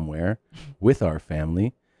went somewhere with our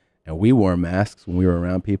family, and we wore masks when we were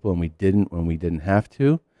around people, and we didn't when we didn't have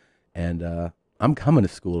to. And I'm coming to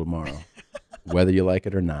school tomorrow, whether you like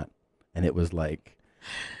it or not. And it was like,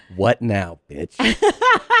 what now, bitch?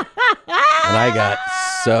 And I got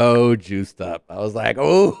so juiced up. I was like,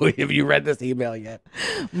 oh, have you read this email yet?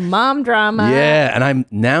 Mom drama. Yeah. And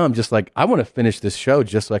I'm just like, I want to finish this show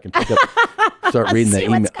just so I can pick up, start reading the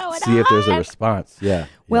email, see if there's a response. Yeah.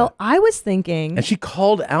 Well, I was thinking. And she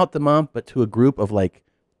called out the mom, but to a group of like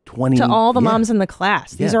 20. To all the moms in the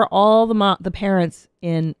class. These are all the parents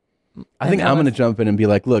in. I think I'm going to jump in and be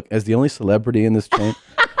like, look, as the only celebrity in this chain,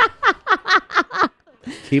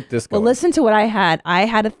 keep this going. Well, listen to what I had. I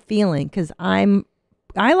had a feeling because I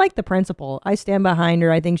like the principal. I stand behind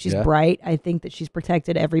her. I think she's bright. I think that she's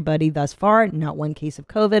protected everybody thus far. Not one case of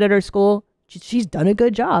COVID at her school. She's done a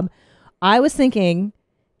good job. I was thinking,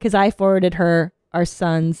 because I forwarded her our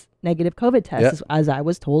son's negative COVID test, as I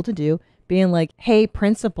was told to do, being like, hey,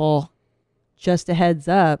 principal, just a heads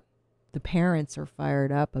up, the parents are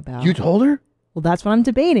fired up about You told her? Well, that's what I'm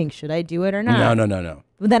debating. Should I do it or not? No.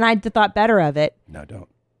 But then I thought better of it. No, don't.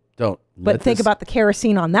 But think about the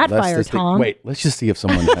kerosene on that fire, Tom. Wait, let's just see if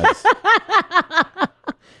someone has.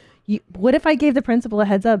 What if I gave the principal a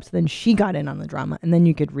heads up so then she got in on the drama and then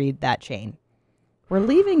you could read that chain? We're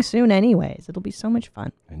leaving soon anyways. It'll be so much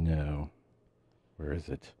fun. I know. Where is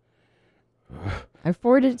it? I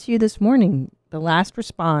forwarded it to you this morning, the last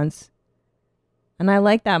response. And I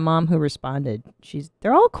like that mom who responded.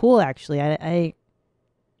 They're all cool, actually. I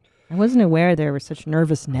wasn't aware there were such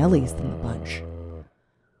nervous Nellies in the bunch.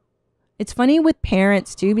 It's funny with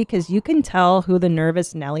parents, too, because you can tell who the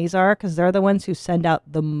nervous Nellies are because they're the ones who send out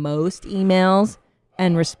the most emails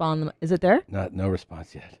and respond. Is it there? No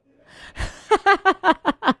response yet.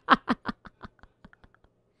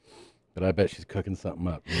 But I bet she's cooking something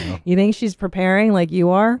up, you know? You think she's preparing like you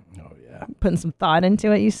are? Oh, yeah. Putting some thought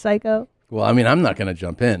into it, you psycho? Well, I mean, I'm not going to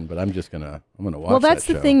jump in, but I'm going to watch Well, that's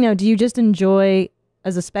that the show. thing now. Do you just enjoy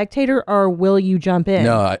as a spectator or will you jump in?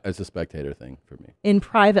 No, it's a spectator thing for me. In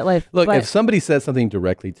private life. Look, if somebody says something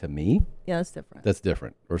directly to me, yeah, that's different. That's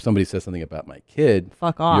different. Or if somebody says something about my kid,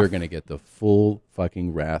 fuck off. You're going to get the full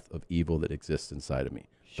fucking wrath of evil that exists inside of me.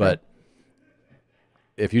 Sure. But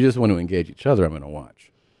if you just want to engage each other, I'm going to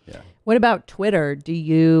watch. Yeah. What about Twitter? Do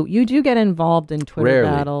you do get involved in Twitter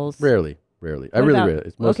battles? Rarely. What I really about- rarely.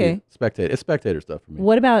 It's mostly okay. spectator. It's spectator stuff for me.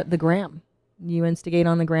 What about the gram? You instigate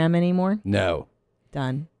on the gram anymore? No.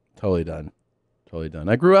 Done. Totally done.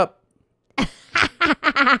 I grew up.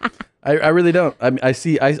 I really don't. I mean, I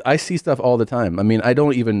see stuff all the time. I mean, I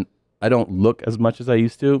don't look as much as I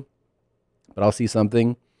used to, but I'll see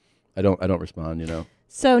something. I don't respond, you know.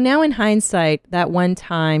 So now in hindsight, that one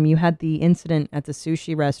time you had the incident at the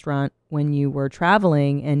sushi restaurant when you were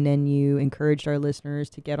traveling and then you encouraged our listeners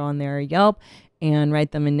to get on their Yelp and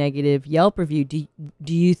write them a negative Yelp review. Do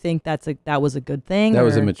you think that was a good thing? That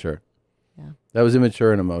was immature. Yeah. That was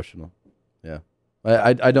immature and emotional. Yeah.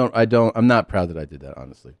 I'm not proud that I did that,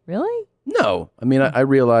 honestly. Really? No. I mean, I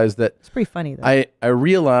realized that. It's pretty funny, though. I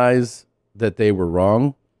realize that they were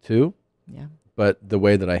wrong, too. Yeah. But the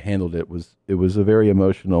way that I handled it was a very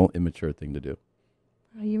emotional, immature thing to do.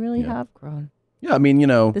 Oh, you really have grown. Yeah, I mean, you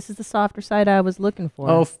know. This is the softer side I was looking for.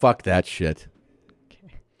 Oh, fuck that shit.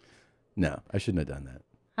 Okay. No, I shouldn't have done that.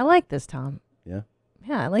 I like this, Tom. Yeah?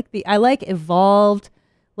 Yeah, I like evolved.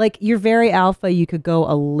 Like, you're very alpha, you could go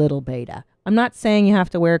a little beta. I'm not saying you have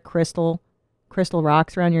to wear crystal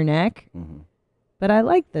rocks around your neck, but I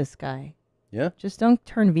like this guy. Yeah? Just don't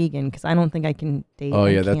turn vegan, because I don't think I can date. Oh,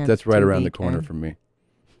 yeah, that's right around the corner from me.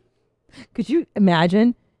 Could you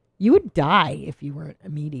imagine? You would die if you weren't a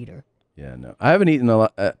meat eater. Yeah, no. I haven't eaten a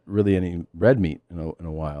lot, really any red meat in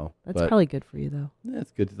a while. That's probably good for you, though. Yeah,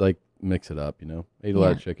 it's good to, like, mix it up, you know? I ate a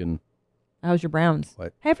lot of chicken. How's your browns?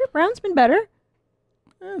 What? Have your browns been better?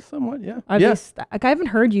 Somewhat, yeah. I haven't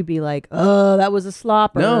heard you be like, oh, that was a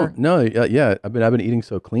slopper. No, yeah. I've been eating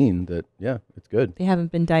so clean that, yeah, it's good. They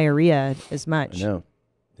haven't been diarrhea as much. I know.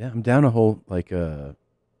 Yeah, I'm down a whole, like,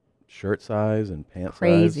 shirt size and pant size.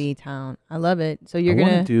 Crazy town. I love it. So you're I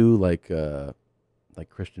going want to do, like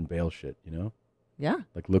Christian Bale shit, you know? Yeah.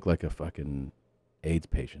 Like, look like a fucking AIDS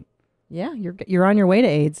patient. Yeah, you're on your way to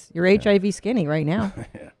AIDS. You're HIV skinny right now.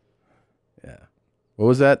 Yeah. What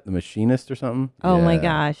was that? The Machinist or something? Oh my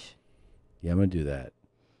gosh. Yeah, I'm gonna do that.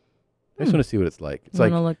 I just want to see what it's like. It's You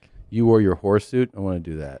like wanna look- you wore your horse suit. I want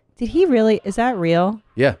to do that. Did he really? Is that real?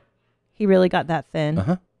 Yeah. He really got that thin?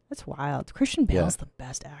 Uh-huh. That's wild. Christian Bale's the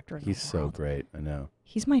best actor in the world. He's so great. I know.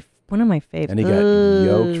 He's one of my favorites. And he got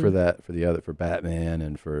yoked for that, for Batman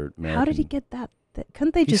and for American. How did he get that?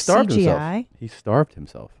 Couldn't they He just starved CGI? himself. He starved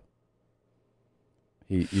himself.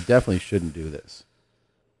 You definitely shouldn't do this.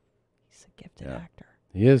 He's a gifted actor.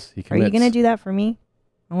 He is. He Are commits. you going to do that for me?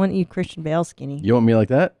 I want you Christian Bale skinny. You want me like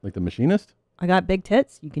that? Like the machinist? I got big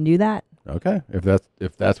tits. You can do that. Okay.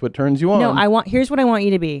 If that's what turns you on. No, here's what I want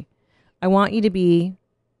you to be. I want you to be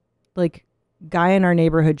like guy in our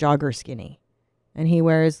neighborhood jogger skinny. And he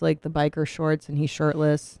wears like the biker shorts and he's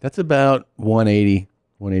shirtless. That's about 180,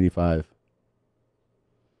 185.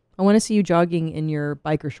 I want to see you jogging in your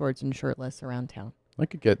biker shorts and shirtless around town.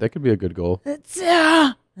 That could be a good goal.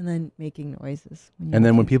 And then making noises. And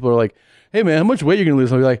then when people are like, hey man, how much weight are you going to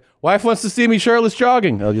lose? I'll be like, wife wants to see me shirtless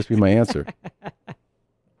jogging. That'll just be my answer.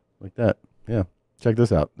 Like that. Yeah. Check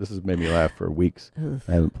this out. This has made me laugh for weeks.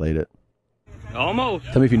 I haven't played it. Almost.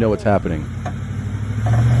 Tell me if you know what's happening.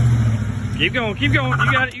 Keep going, keep going.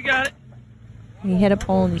 You got it, you got it. He hit a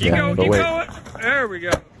pole and Keep going, keep going. There we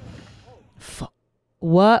go.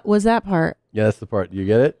 What was that part? Yeah, that's the part. You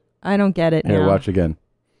get it? I don't get it. Here, now. watch again.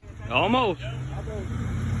 Almost.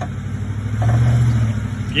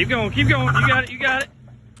 Keep going, keep going. You got it, you got it.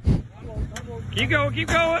 Keep going, keep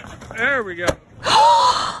going. There we go.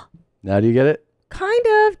 Now do you get it? Kind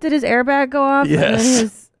of. Did his airbag go off? Yes. And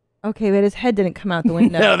then okay, but his head didn't come out the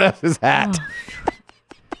window. No, that's his hat.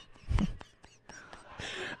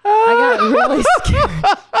 I got really scared.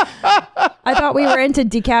 I thought we were into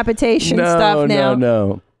decapitation stuff now.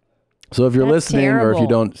 No. So if you're That's listening, or if you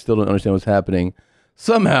terrible. still don't understand what's happening,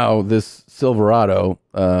 somehow this Silverado,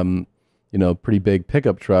 pretty big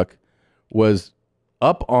pickup truck, was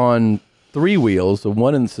up on 3 wheels, the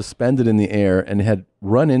one suspended in the air, and had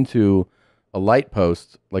run into a light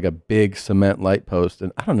post, like a big cement light post.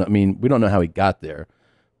 And I don't know. I mean, we don't know how he got there,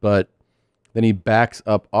 but then he backs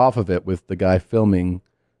up off of it with the guy filming.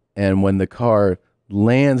 And when the car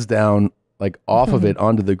lands down, like off of it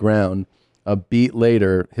onto the ground, a beat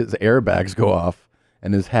later, his airbags go off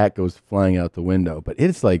and his hat goes flying out the window. But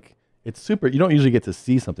it's super. You don't usually get to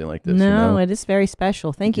see something like this. No, it is very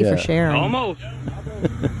special. Thank you for sharing. Almost.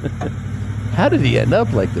 How did he end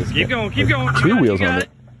up like this? Keep going, keep going. 2 wheels you on got it.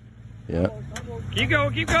 Yeah. Keep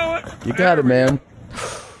going, keep going. You got it, man.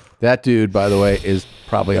 That dude, by the way, is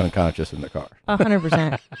probably unconscious in the car.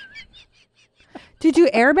 100%. Do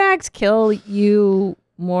airbags kill you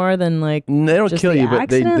more than like? They don't just kill the you, but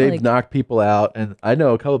accident? they've Like- knocked people out. And I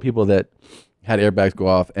know a couple of people that had airbags go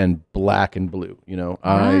off and black and blue,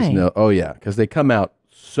 eyes, Right. no. Oh yeah. Cause they come out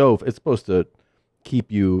it's supposed to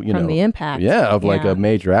keep you, From the impact. Yeah. Of like Yeah. a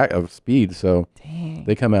major act of speed. So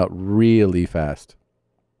they come out really fast.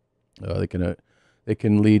 They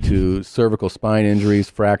can lead to cervical spine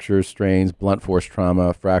injuries, fractures, strains, blunt force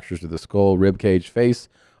trauma, fractures to the skull, rib cage, face,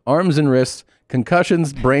 arms and wrists,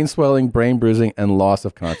 concussions, brain swelling, brain bruising, and loss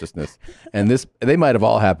of consciousness. And they might have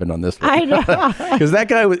all happened on this one. I know. Because that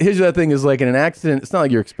guy, here's the other thing, is like in an accident, it's not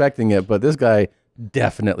like you're expecting it, but this guy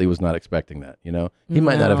definitely was not expecting that, He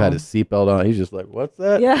might not have had his seatbelt on. He's just like, what's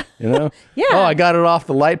that? Yeah. Yeah. Oh, I got it off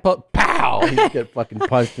the light post. Pow! He just get fucking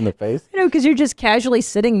punched in the face. Because you're just casually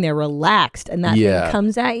sitting there relaxed and that thing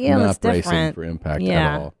comes at you. Not It's bracing different. for impact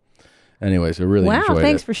Yeah. at all. Anyways, I really Wow, enjoyed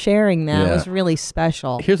thanks it. for sharing that. It Yeah. was really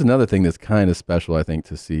special. Here's another thing that's kind of special, I think,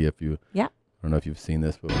 to see if you. Yeah. I don't know if you've seen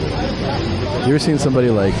this before. You ever seen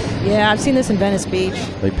somebody like Yeah, I've seen this in Venice Beach.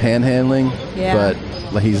 panhandling? Yeah.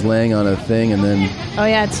 But like he's laying on a thing and then. Oh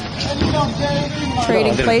yeah, it's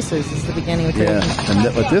trading places. Is the beginning of trading. Yeah.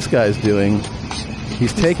 And what this guy's doing,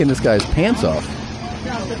 he's taking this guy's pants off,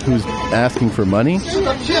 who's asking for money,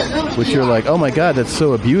 which you're like, oh my God, that's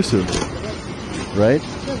so abusive, right?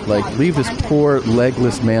 Like, leave this poor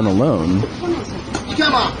legless man alone.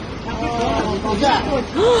 Come on.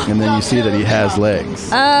 And then you see that he has legs.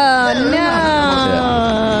 Oh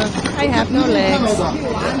no! I have no legs.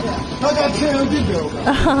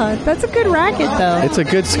 That's a good racket, though. It's a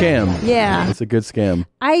good scam. Yeah. It's a good scam.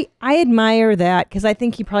 I admire that because I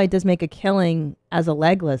think he probably does make a killing as a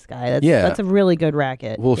legless guy. Yeah. That's a really good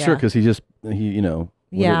racket. Well, yeah. sure, because he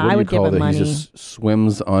Yeah, I would give him money. He just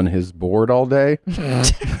swims on his board all day,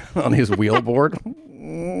 on his wheel board.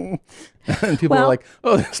 And people are like,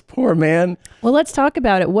 oh, this poor man. Well, let's talk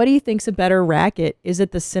about it. What do you think's a better racket? Is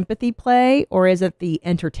it the sympathy play or is it the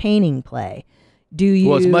entertaining play?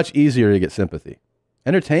 Well, it's much easier to get sympathy.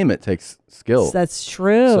 Entertainment takes skill. That's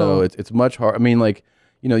true. So it's much hard. I mean, like,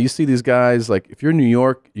 you know, you see these guys, like if you're in New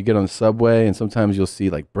York, you get on the subway and sometimes you'll see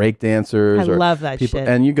like break dancers. I love that people, shit.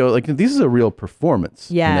 and you go like, this is a real performance.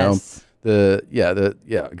 Yes. You know?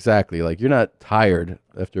 Yeah, exactly. Like you're not tired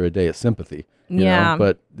after a day of sympathy. You know?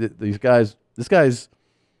 But this guy's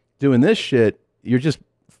doing this shit. You're just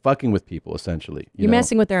fucking with people essentially. You're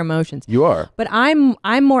messing with their emotions. You are. But I'm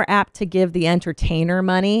more apt to give the entertainer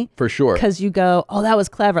money for sure. Because you go, oh, that was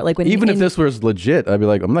clever. Like when even if this was legit, I'd be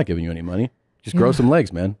like, I'm not giving you any money. Just grow some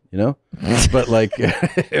legs, man. You know. But like,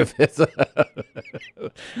 if it's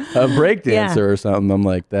a break dancer or something, I'm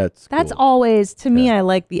like, that's cool. Always to me. I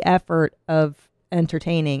like the effort of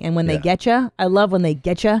entertaining, and when they get you, I love when they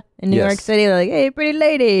get you in New York City. They're like, "Hey, pretty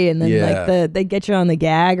lady," and then they get you on the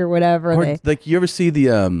gag or whatever. Or like you ever see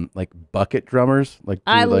the like bucket drummers? Like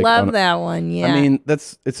I love that one. Yeah, I mean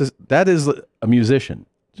that is a musician,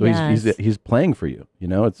 so he's playing for you. You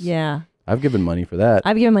know, it's I've given money for that.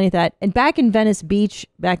 I've given money for that. And back in Venice Beach,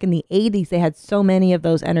 back in the 80s, they had so many of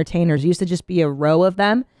those entertainers. It used to just be a row of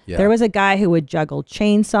them. Yeah. There was a guy who would juggle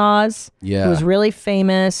chainsaws. Yeah, who was really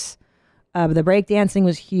famous. The breakdancing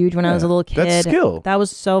was huge when I was a little kid. That's skill. That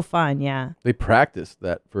was so fun, yeah. They practiced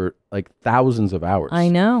that for like thousands of hours. I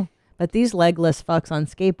know. But these legless fucks on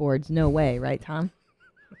skateboards, no way, right, Tom?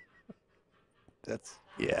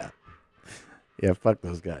 Yeah, fuck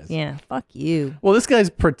those guys. Yeah, fuck you. Well, this guy's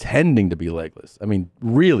pretending to be legless. I mean,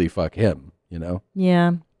 really fuck him, you know?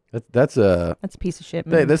 Yeah. That's a piece of shit,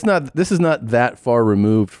 man. This is not that far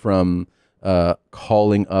removed from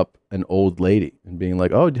calling up an old lady and being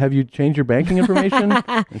like, "Oh, have you changed your banking information?"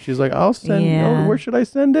 And she's like, "I'll send. Oh, where should I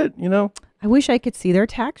send it?" You know. I wish I could see their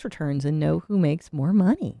tax returns and know who makes more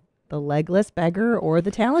money, the legless beggar or the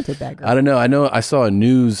talented beggar. I don't know. I saw a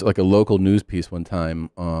local news piece one time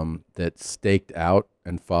that staked out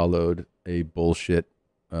and followed a bullshit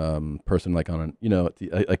person like on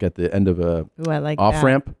at the end of a off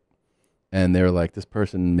ramp, and they're like, this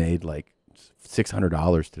person made like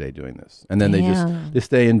 $600 today doing this, and then they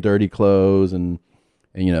stay in dirty clothes and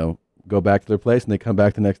you know go back to their place, and they come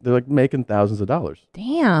back they're like making thousands of dollars.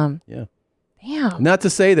 Damn. Yeah. Damn. Not to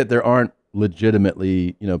say that there aren't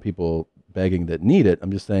legitimately people begging that need it.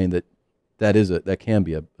 I'm just saying that can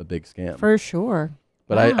be a big scam for sure.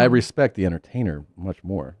 But I respect the entertainer much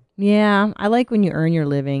more. Yeah, I like when you earn your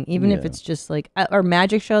living, even if it's just like or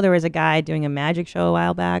magic show. There was a guy doing a magic show a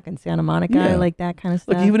while back in Santa Monica. I like that kind of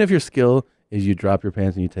stuff. Look, even if your skill is you drop your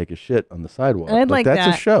pants and you take a shit on the sidewalk, I'd like that's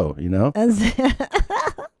that. a show, you know.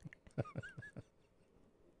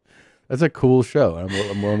 That's a cool show.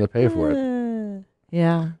 I'm willing to pay for it.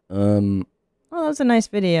 Yeah. Well, that was a nice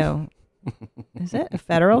video. Is it a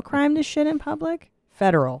federal crime to shit in public?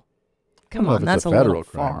 Federal. Come on, that's a little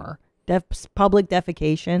far. Public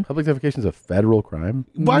defecation. Public defecation is a federal crime?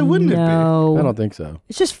 Why wouldn't it be? I don't think so.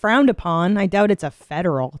 It's just frowned upon. I doubt it's a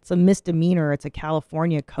federal. It's a misdemeanor. It's a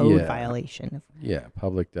California code violation. Yeah,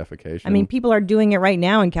 public defecation. I mean, people are doing it right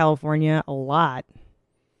now in California a lot.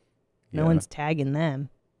 No one's tagging them.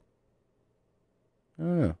 I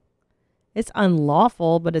don't know. It's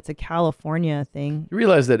unlawful, but it's a California thing. You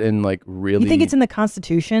realize that in like really... You think it's in the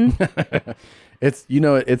Constitution? It's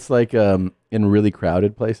it's like in really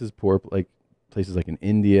crowded places, poor like places like in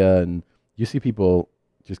India, and you see people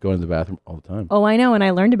just going to the bathroom all the time. Oh, I know, and I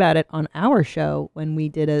learned about it on our show when we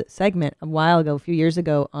did a segment a while ago, a few years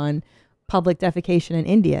ago, on public defecation in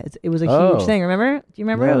India. It was a huge thing. Remember? Do you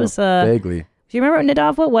remember? No, it was vaguely. Do you remember,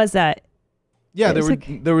 Nadav? What was that? Yeah,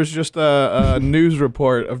 there was just a news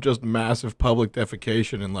report of just massive public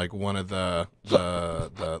defecation in like one of the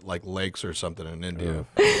like lakes or something in India.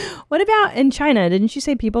 What about in China? Didn't you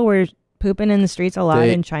say people were pooping in the streets a lot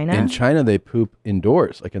in China? In China, they poop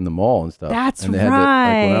indoors, like in the mall and stuff. That's and they right.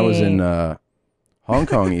 Had like when I was in Hong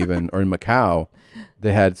Kong, even or in Macau,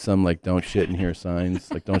 they had some like "Don't shit in here" signs,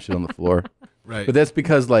 like "Don't shit on the floor." Right. But that's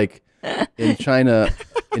because like in China,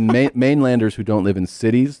 in mainlanders who don't live in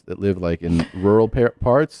cities, that live like in rural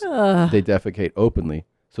parts, they defecate openly.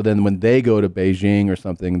 So then when they go to Beijing or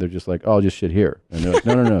something, they're just like, "Oh, I'll just shit here," and they're like,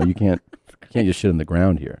 "No, you can't just shit on the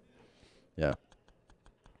ground here." Yeah,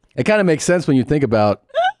 it kind of makes sense when you think about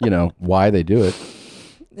why they do it.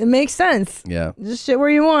 It makes sense. Yeah, just shit where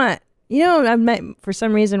you want. For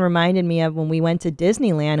some reason reminded me of when we went to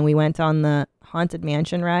Disneyland and we went on the Haunted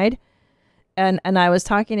Mansion ride, and I was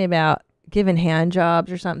talking about giving hand jobs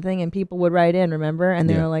or something, and people would write in, remember? And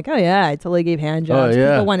they were like, "Oh yeah, I totally gave hand jobs."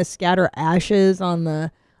 People want to scatter ashes on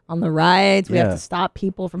the rides. We have to stop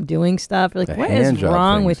people from doing stuff. We're like, what is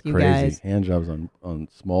wrong with you guys? Hand jobs on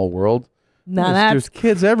Small World. No, there's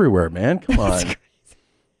kids everywhere, man. Come on.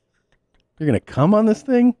 You're gonna come on this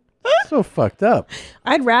thing? So fucked up.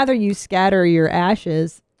 I'd rather you scatter your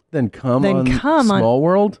ashes Than come on Small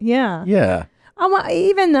World? Yeah. Yeah.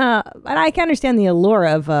 Even, but I can understand the allure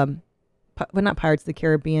of, well, not Pirates of the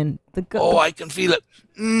Caribbean. Oh, I can feel it.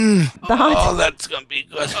 Oh, that's going to be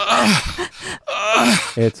good.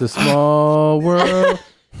 It's a small world.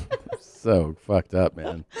 So fucked up,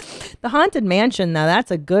 man. The Haunted Mansion, now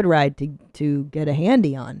that's a good ride to get a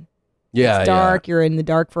handy on. Yeah, it's dark. You're in the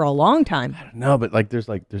dark for a long time. No, but there's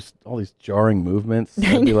all these jarring movements.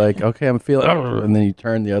 I'd be like, okay, I'm feeling, and then you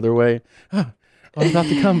turn the other way. I was about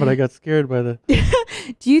to come, but I got scared by the.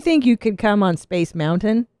 Do you think you could come on Space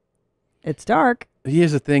Mountain? It's dark.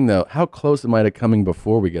 Here's the thing, though. How close am I to coming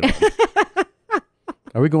before we get on?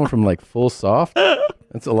 Are we going from full soft?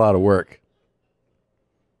 That's a lot of work.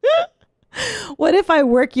 What if I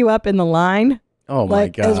work you up in the line? Oh my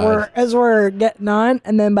God. As we're getting on,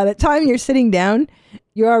 and then by the time you're sitting down,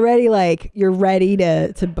 you're already you're ready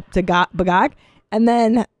to bagog, and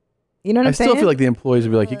then you know what I'm saying? I still feel like the employees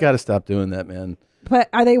would be like, you got to stop doing that, man. But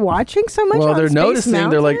are they watching so much? Well, on they're Space noticing. Mountain?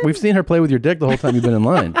 They're like, we've seen her play with your dick the whole time you've been in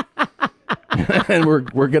line, and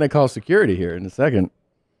we're gonna call security here in a second.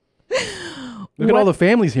 Look at all the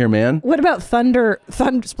families here, man. What about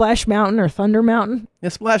Splash Mountain or Thunder Mountain? Yeah,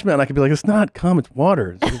 Splash Mountain. I could be like, it's not cum, it's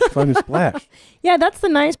water. It's fucking splash. Yeah, that's the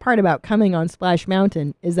nice part about coming on Splash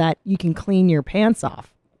Mountain is that you can clean your pants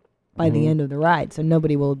off by the end of the ride, so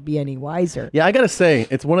nobody will be any wiser. Yeah, I gotta say,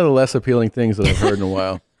 it's one of the less appealing things that I've heard in a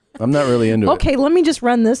while. I'm not really into it. Okay, let me just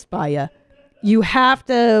run this by you. You have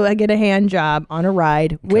to get a hand job on a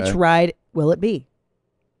ride. Okay. Which ride will it be?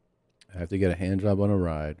 I have to get a hand job on a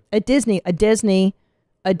ride. At Disney.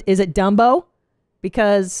 Is it Dumbo?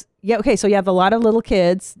 Because, yeah, okay, so you have a lot of little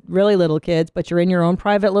kids, really little kids, but you're in your own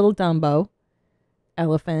private little Dumbo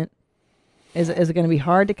elephant. Is it going to be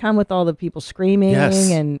hard to come with all the people screaming?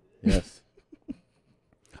 Yes. Yes.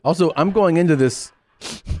 Also, I'm going into this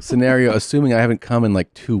scenario assuming I haven't come in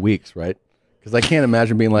 2 weeks, right? Because I can't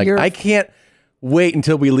imagine being like, I can't wait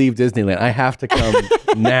until we leave Disneyland. I have to come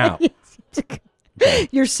now. Okay.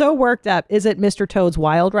 You're so worked up. Is it Mr. Toad's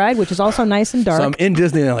Wild Ride, which is also nice and dark? So I'm in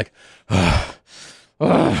Disney and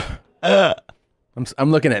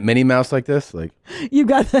I'm looking at Minnie Mouse like this. You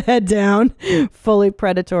got the head down, fully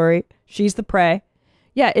predatory. She's the prey.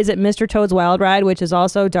 Yeah, is it Mr. Toad's Wild Ride, which is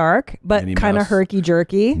also dark, but kind of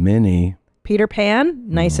herky-jerky? Minnie. Peter Pan,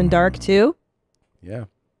 nice and dark too. Yeah.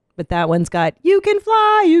 But that one's got, you can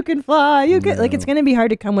fly, you can fly, you can... It's going to be hard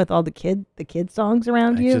to come with all the kid songs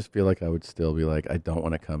around you. I just feel like I would still be like, I don't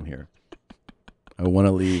want to come here. I want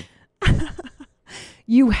to leave.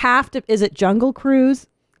 You have to... Is it Jungle Cruise?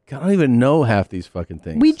 I don't even know half these fucking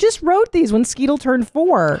things. We just wrote these when Skeetle turned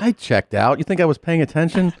 4. I checked out. You think I was paying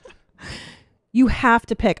attention? You have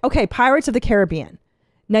to pick. Okay, Pirates of the Caribbean.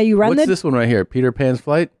 Now you run What's this one right here? Peter Pan's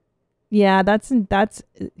Flight? Yeah, that's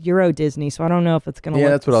Euro Disney, so I don't know if it's going to Yeah,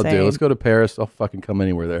 look that's what the I'll same. do. Let's go to Paris. I'll fucking come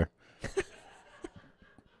anywhere there.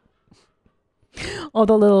 All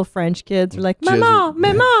the little French kids are like, Mama,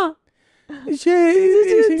 Mama.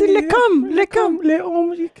 Le com,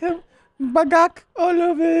 bagak, all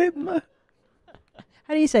of it.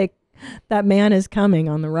 How do you say, that man is coming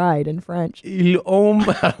on the ride in French? I don't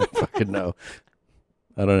fucking know.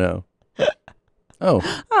 I don't know.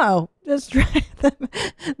 Oh, that's right.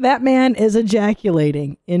 That man is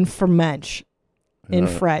ejaculating in French. In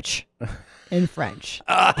French. In French.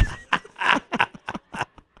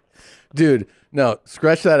 Dude, no,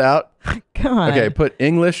 scratch that out. God. Okay, put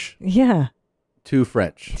English. Yeah. To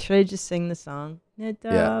French. Should I just sing the song?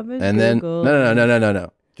 Yeah. And then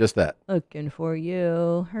no. Just that. Looking for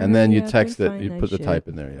you. And then you text it. You put the type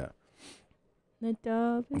in there. Yeah.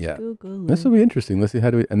 Yeah. This will be interesting. Let's see how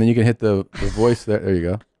do we. And then you can hit the voice there. There you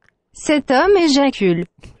go. Cet homme éjacule.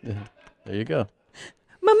 Yeah. There you go.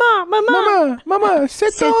 Mama.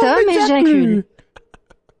 Cet homme éjacule.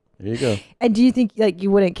 There you go. And do you think you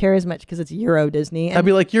wouldn't care as much because it's Euro Disney? I'd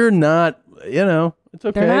be like, you're not. It's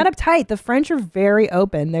okay. They're not uptight. The French are very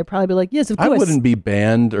open. They'd probably be like, yes, of course. I wouldn't be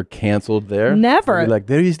banned or canceled there. Never. I'd be like,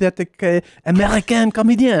 there is that American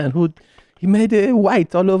comedian who he made it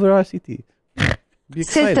white all over our city.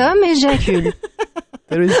 Cet homme éjacule.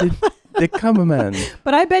 There is the cameraman.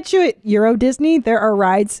 But I bet you at Euro Disney, there are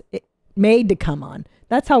rides made to come on.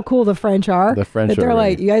 That's how cool the French are. The French they're are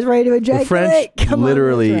like, you guys ready to ejaculate? The French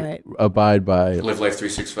literally abide by... Live life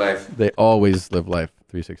 365. They always live life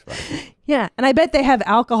 365. Yeah, and I bet they have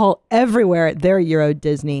alcohol everywhere at their Euro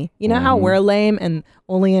Disney. You know how we're lame and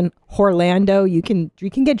only in Orlando you can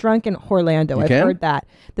get drunk in Orlando. I've heard that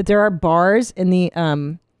there are bars in the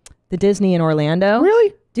Disney in Orlando.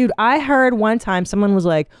 Really? Dude, I heard one time someone was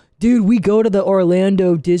like, dude, we go to the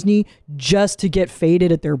Orlando Disney just to get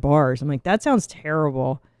faded at their bars. I'm like, that sounds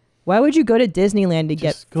terrible. Why would you go to Disneyland to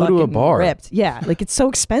get go to a fucking bar. ripped? Yeah, like it's so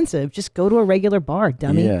expensive. Just go to a regular bar,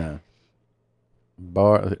 dummy. Yeah.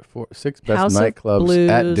 6 best House of nightclubs Blues.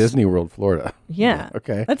 at Disney World, Florida. Yeah.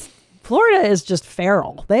 Okay. Florida is just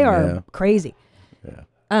feral. They are crazy.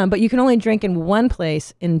 Yeah. But you can only drink in one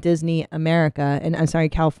place in Disney America, and I'm sorry,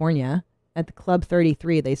 California, at the Club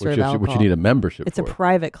 33. They serve alcohol. Which you need a membership It's for. a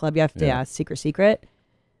private club. You have to, secret.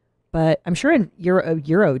 But I'm sure in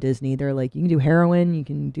Euro Disney, they're like, you can do heroin, you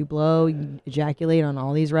can do blow, you can ejaculate on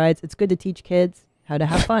all these rides. It's good to teach kids how to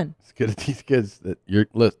have fun. It's good to teach kids that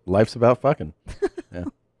life's about fucking. Yeah.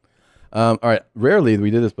 All right. Rarely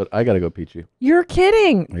we do this, but I got to go pee. You're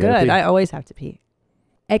kidding. I gotta Good. pee. I always have to pee.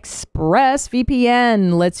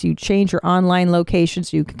 ExpressVPN lets you change your online location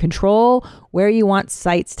so you can control where you want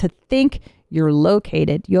sites to think you're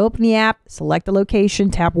located. You open the app, select the location,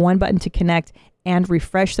 tap one button to connect, and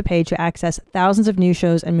refresh the page to access thousands of new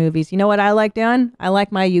shows and movies. You know what I like, Dan? I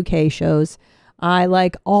like my UK shows. I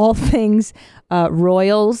like all things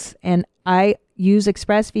royals, and I use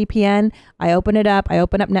ExpressVPN. I open it up. I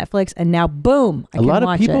open up Netflix, and now, boom, I A can lot of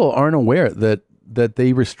watch people it. aren't aware that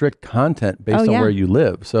they restrict content based on yeah. where you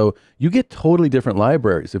live. So you get totally different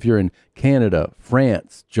libraries if you're in Canada,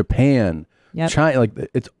 France, Japan, China. Like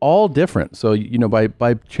it's all different. So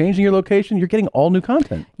by changing your location, you're getting all new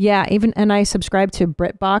content. Yeah, and I subscribe to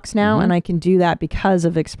BritBox now, and I can do that because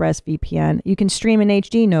of ExpressVPN. You can stream in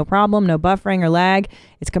HD, no problem, no buffering or lag.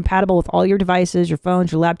 It's compatible with all your devices, your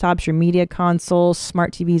phones, your laptops, your media consoles,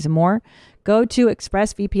 smart TVs, and more. Go to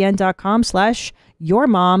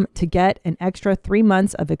expressvpn.com/yourmom to get an extra 3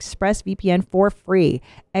 months of ExpressVPN for free.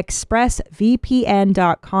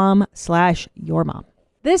 expressvpn.com/yourmom.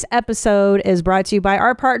 This episode is brought to you by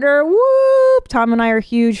our partner, Whoop. Tom and I are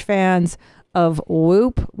huge fans of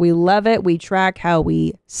Whoop. We love it. We track how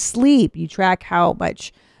we sleep. You track how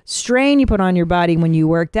much strain you put on your body when you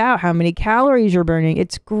worked out, how many calories you're burning.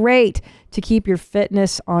 It's great to keep your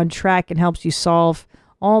fitness on track and helps you solve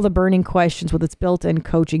all the burning questions with its built-in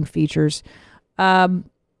coaching features.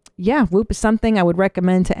 Whoop is something I would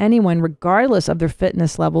recommend to anyone regardless of their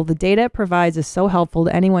fitness level. The data it provides is so helpful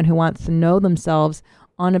to anyone who wants to know themselves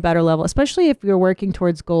on a better level, especially if you're working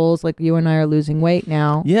towards goals like you and I are losing weight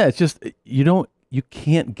now. Yeah, it's just you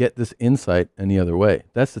can't get this insight any other way.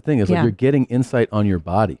 That's the thing, is like you're getting insight on your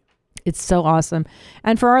body. It's so awesome.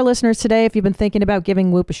 And for our listeners today, if you've been thinking about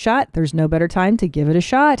giving Whoop a shot, there's no better time to give it a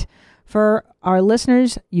shot. For our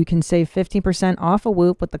listeners, you can save 15% off a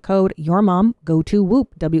Whoop with the code YourMom. Go to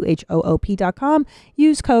Whoop, WHOOP.com.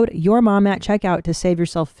 Use code YourMom at checkout to save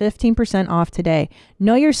yourself 15% off today.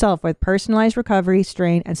 Know yourself with personalized recovery,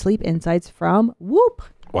 strain, and sleep insights from Whoop.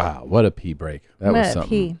 Wow, what a pee break. That was something.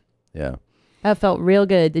 Pee. Yeah. That felt real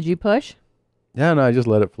good. Did you push? Yeah, no, I just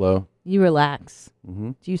let it flow. You relax.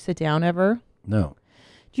 Mm-hmm. Do you sit down ever? No.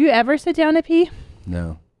 Do you ever sit down to pee?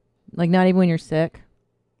 No. Like not even when you're sick?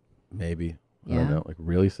 Maybe. I Yeah. don't know. Like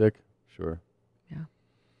really sick? Sure. Yeah.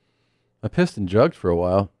 I pissed and jugged for a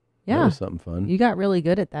while. Yeah. That was something fun. You got really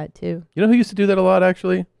good at that too. You know who used to do that a lot,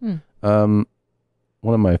 actually? Hmm. One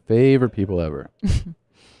of my favorite people ever.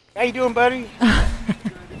 How you doing, buddy?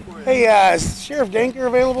 Hey, is Sheriff Danker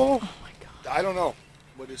available? Oh my God. I don't know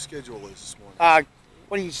what his schedule is this morning.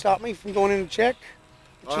 What do you stop me from going in to check?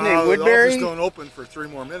 What's your The name, Woodbury? office don't open for 3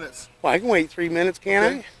 more minutes. Well, I can wait 3 minutes,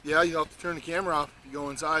 can't Okay. Yeah, you have to turn the camera off if you go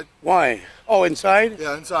inside. I? Why? Oh, inside?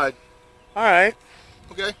 Yeah, inside. All right.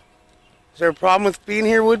 Okay. Is there a problem with being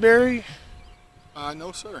here, Woodbury?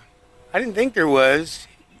 No, sir. I didn't think there was.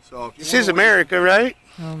 So if you This is America, right?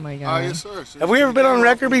 Oh my God. yes, sir. Have we ever been on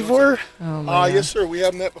record before? Oh my God. Yes, sir. We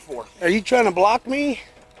have met before. Are you trying to block me?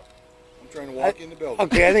 I'm trying to walk in the building.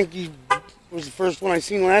 Okay, I think you was the first one I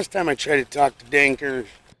seen last time I tried to talk to Danker.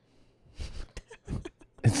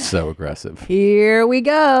 It's so aggressive. Here we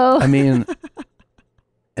go. I mean,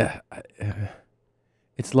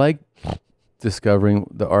 it's like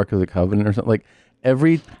discovering the Ark of the Covenant or something. Like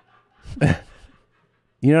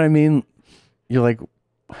you know what I mean? You're like,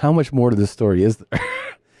 how much more to this story is there?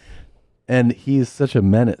 And he's such a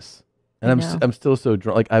menace. And I'm still so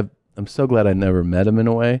drunk. Like I'm so glad I never met him in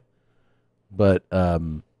a way. But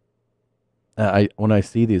when I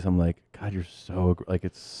see these, I'm like, God, you're so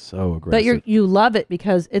it's so aggressive. But you love it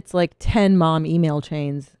because it's like 10 mom email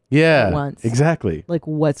chains at once. Exactly. Like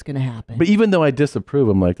what's going to happen? But even though I disapprove,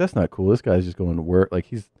 I'm like, that's not cool. This guy's just going to work. Like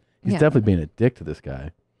he's definitely being a dick to this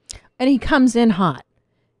guy. And he comes in hot.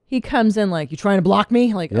 He comes in like, you trying to block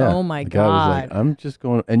me? Like, Yeah. oh my The guy was God. like, I'm just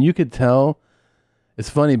going, and you could tell. It's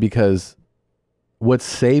funny because what's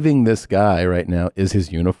saving this guy right now is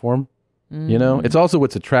his uniform. You know, it's also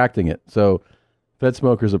what's attracting it. So, Fed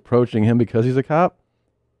smokers approaching him because he's a cop.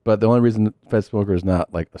 But the only reason Fed Smoker is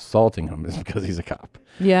not like assaulting him is because he's a cop.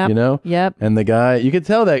 Yeah. You know? Yep. And the guy, you could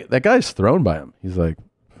tell that guy's thrown by him. He's like,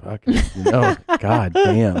 fuck, god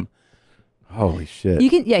damn. Holy shit.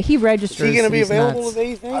 He registers. Is he going to be He's available nuts. today,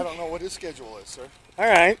 you think? I don't know what his schedule is, sir. All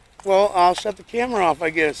right. Well, I'll shut the camera off, I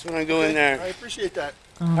guess, when I go in there. I appreciate that.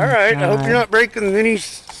 Oh, All right. I hope God. you're not breaking any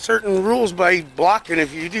certain rules by blocking.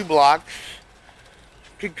 If you do block,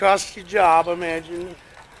 could cost you a job, I imagine.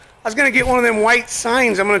 I was going to get one of them white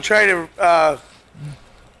signs. I'm going to try to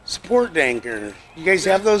support Danker. You guys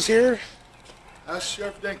have those here? That's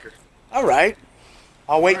Sheriff Denker. All right.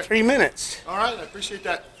 I'll wait 3 minutes. All right, I appreciate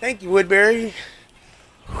that. Thank you, Woodbury.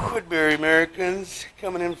 Woodbury Americans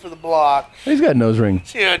coming in for the block. He's got a nose ring.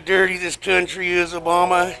 See how dirty this country is,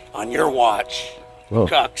 Obama? On your watch. Whoa.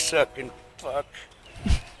 Cocksucking fuck.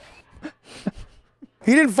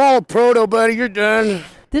 He didn't follow Proto, buddy. You're done.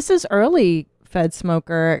 This is early Fed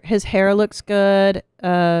Smoker. His hair looks good.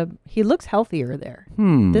 He looks healthier there.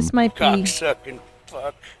 This might be. Cocksucking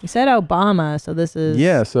fuck. You said Obama, so this is.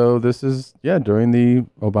 Yeah, so this is during the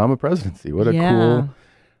Obama presidency. What a cool.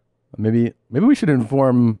 Maybe we should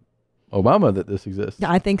inform Obama that this exists.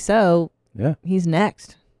 I think so. Yeah. He's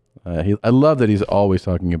next. I love that he's always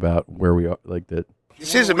talking about where we are, like that.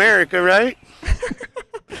 This is America, right?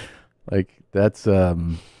 Like that's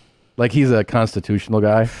like he's a constitutional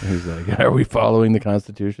guy. He's like, are we following the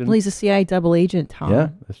Constitution? Well, he's a CIA double agent, Tom. Yeah,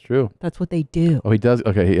 that's true. That's what they do. Oh, he does.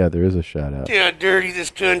 Okay, yeah, there is a shout out. See how dirty this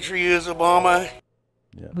country is, Obama?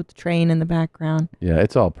 With the train in the background. Yeah,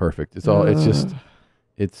 it's all perfect.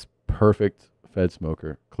 It's perfect Fed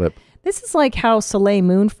Smoker clip. This is like how Soleil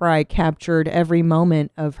Moonfry captured every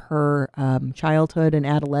moment of her childhood and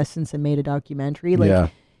adolescence and made a documentary.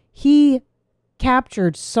 Like he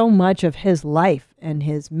captured so much of his life and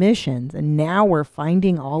his missions, and now we're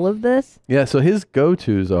finding all of this. Yeah, so his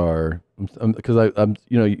go-tos are because I'm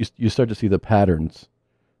you start to see the patterns.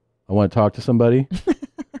 I want to talk to somebody.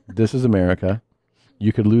 This is America.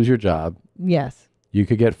 You could lose your job. Yes. You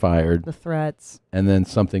could get fired. The threats. And then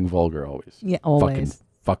something vulgar always. Yeah, always. Fucking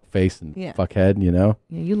fuck face and fuckhead, you know?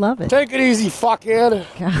 Yeah, you love it. Take it easy, fuckhead.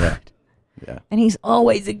 God. Yeah. And he's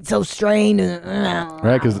always so strained.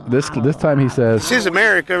 Right, because this time he says... This is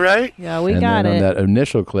America, right? Yeah, we and got then it. on that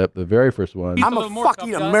initial clip, the very first one... I'm a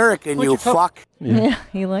fucking American, you fuck. Yeah,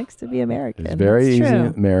 he likes to be American. It's very That's easy true. in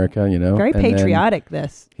America, you know? Very And then patriotic,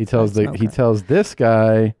 this. He tells this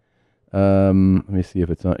guy... let me see if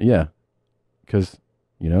it's on... Yeah. Because,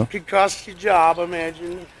 you know... Could cost you a job, I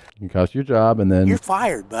imagine. It can cost you a job, and then... You're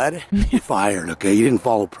fired, bud. You're fired, okay? You didn't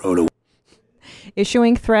follow Proto.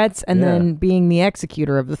 Issuing threats and then being the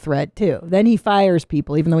executor of the threat, too. Then he fires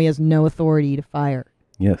people, even though he has no authority to fire.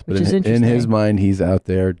 Yes, but which is in interesting. his mind, he's out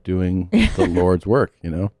there doing the Lord's work, you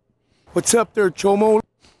know? What's up there, Chomo?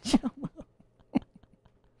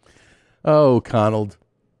 Oh, Conald.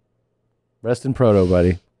 Rest in Proto,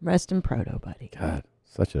 buddy. Rest in Proto, buddy. God,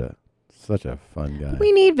 such a fun guy.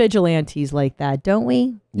 We need vigilantes like that, don't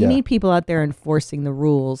we? Yeah. We need people out there enforcing the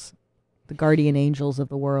rules, the guardian angels of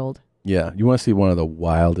the world. Yeah, you want to see one of the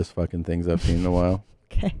wildest fucking things I've seen in a while?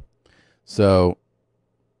 Okay. So,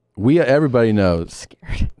 everybody knows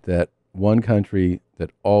that one country that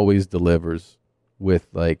always delivers with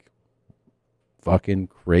like fucking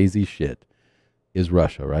crazy shit is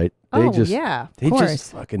Russia, right? Yeah, of they course.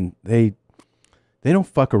 just fucking they don't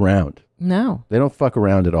fuck around. No. They don't fuck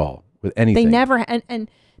around at all with anything. They never and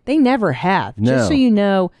they never have. No. Just so you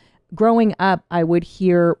know, growing up, I would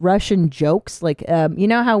hear Russian jokes, like you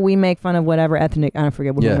know how we make fun of whatever ethnic, I don't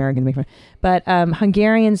forget what Americans make fun of, but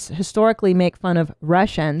Hungarians historically make fun of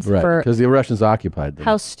Russians Right, for because the Russians occupied them.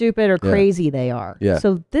 how stupid or crazy they are. Yeah.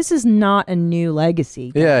 So this is not a new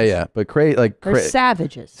legacy. Yeah, but They're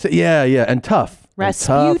savages. Yeah, and tough.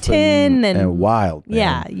 Rasputin and wild.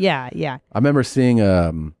 Man. Yeah. I remember seeing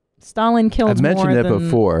Stalin killed I've mentioned more it than,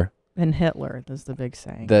 before. than Hitler. That's the big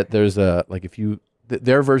saying. That there's a like if you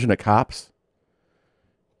their version of Cops,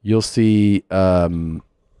 you'll see in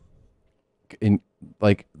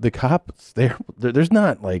like the cops there's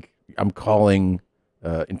not like I'm calling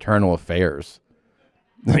internal affairs.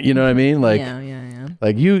 You know what I mean? Like yeah.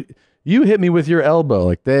 Like you hit me with your elbow,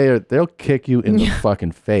 like they'll kick you in the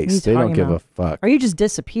fucking face. They don't give a fuck. Or you just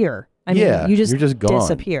disappear. I mean, Yeah, you're just gone.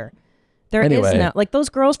 disappear. There is Anyway. no, like those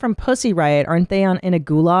girls from Pussy Riot, aren't they in a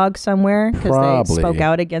gulag somewhere because they Probably. spoke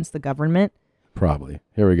out against the government? Probably.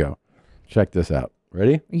 Here we go. Check this out.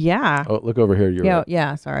 Ready? Yeah. Oh, look over here. You're right.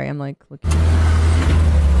 Yeah. Sorry, I'm like looking.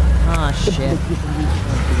 Ah, shit.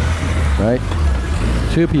 Right?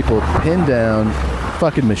 Two people pinned down,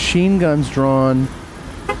 fucking machine guns drawn.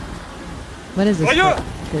 What is this?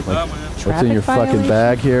 What's in your fucking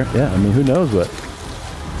bag here? Yeah, I mean, who knows what?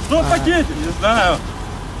 Не знаю. Что это? Не знаю.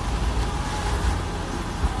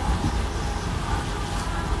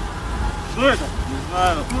 Что это? Не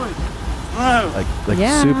знаю. Like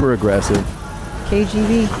Yeah. super aggressive.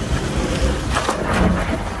 KGB.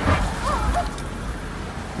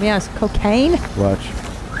 Yes, cocaine. Watch.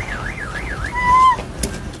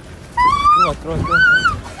 Открой.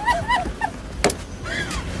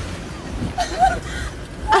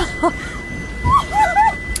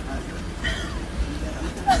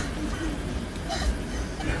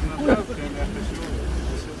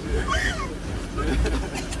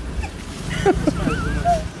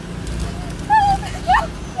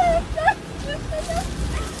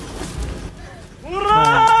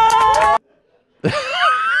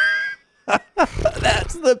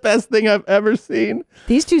 That's the best thing I've ever seen.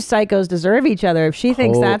 These two psychos deserve each other. If she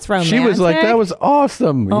thinks that's romantic, She was like, that was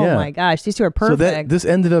awesome. Oh Yeah. my gosh, these two are perfect. So this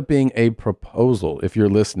ended up being a proposal. If you're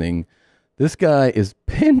listening, this guy is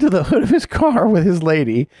pinned to the hood of his car with his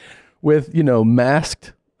lady, with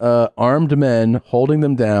masked, armed men holding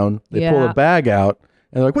them down. They pull Yeah. a bag out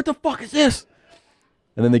and they're like, "What the fuck is this?"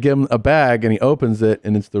 And then they give him a bag and he opens it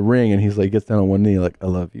and it's the ring and he's like, gets down on one knee like, "I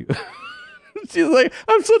love you." She's like,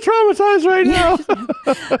 "I'm so traumatized right now."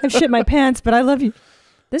 I've shit my pants, but I love you.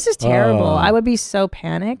 This is terrible. Oh. I would be so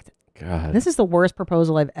panicked. God. This is the worst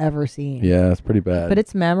proposal I've ever seen. Yeah, it's pretty bad. But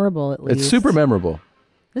it's memorable at least. It's super memorable.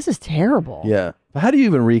 This is terrible. Yeah. But how do you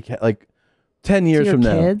even recap, like 10 years your from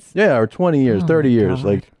now? kids? Yeah, or 20 years, Oh 30 my years. God.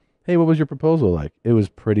 Like, hey, what was your proposal like? It was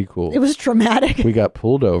pretty cool. It was traumatic. We got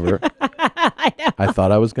pulled over. I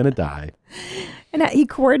thought I was going to die. And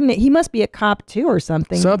he must be a cop too or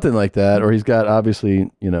something. Something like that. Or he's got obviously,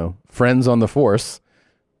 friends on the force.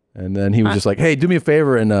 And then he was just like, hey, do me a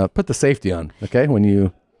favor and put the safety on, okay? When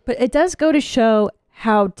you... But it does go to show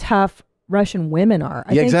how tough Russian women are.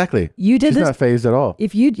 I yeah, think exactly. You did She's this. not phased at all.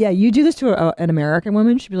 If you do this to an American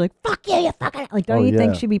woman, she'd be like, "Fuck yeah, you fucking." Like, don't you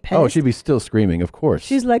think she'd be pissed? Oh, she'd be still screaming, of course.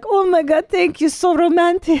 She's like, "Oh my god, thank you, so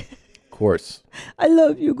romantic. Of course. I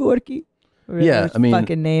love you, Gorky." Whatever Yeah, his I mean...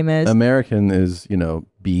 fucking name is. American is,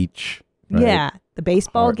 beach. Right? Yeah, the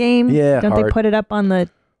baseball game. Yeah, don't they put it up on the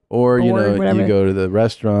Or board, whatever? you go to the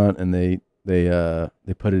restaurant and they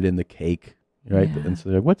put it in the cake, right? Yeah. And so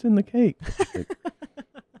they're like, "What's in the cake?" Like,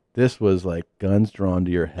 this was like guns drawn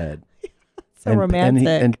to your head, So and, romantic.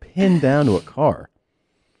 and pinned down to a car.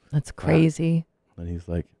 That's crazy. And he's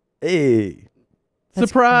like, "Hey, That's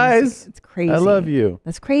surprise! crazy. It's crazy. I love you."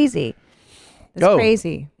 That's crazy. That's Oh,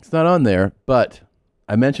 crazy. It's not on there, but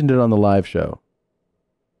I mentioned it on the live show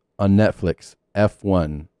on Netflix.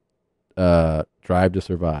 F1, Drive to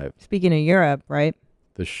Survive. Speaking of Europe, right?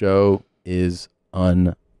 The show is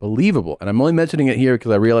unbelievable. And I'm only mentioning it here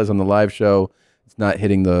because I realize on the live show, it's not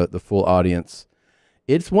hitting the full audience.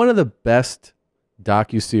 It's one of the best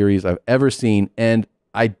docuseries I've ever seen. And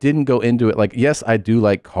I didn't go into it like, yes, I do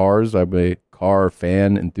like cars. I'm a car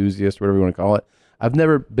fan, enthusiast, whatever you want to call it. I've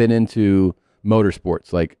never been into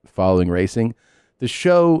motorsports, like following racing. The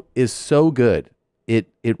show is so good.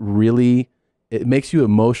 It really makes you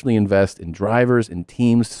emotionally invest in drivers, in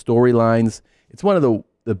teams, storylines. It's one of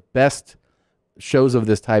the best shows of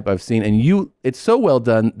this type I've seen. And it's so well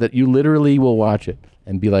done that you literally will watch it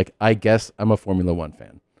and be like, I guess I'm a Formula One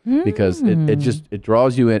fan. Because it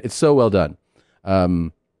draws you in. It's so well done.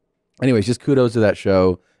 Anyways, just kudos to that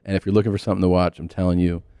show. And if you're looking for something to watch, I'm telling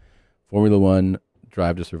you, Formula One,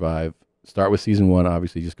 Drive to Survive. Start with season 1.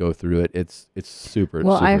 Obviously, just go through it. It's super.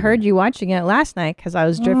 Well, super I heard you watching it last night because I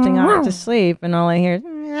was drifting off to sleep, and all I hear is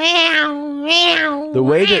the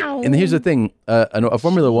way that, and here's the thing: a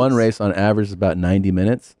Formula One race on average is about 90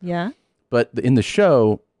 minutes. Yeah. But in the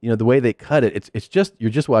show, the way they cut it, it's just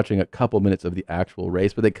you're just watching a couple minutes of the actual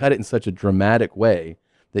race, but they cut it in such a dramatic way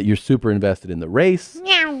that you're super invested in the race,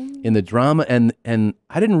 in the drama, and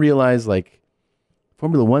I didn't realize like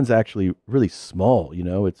Formula One's actually really small.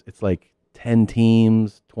 It's like 10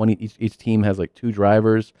 teams, 20. Each team has like 2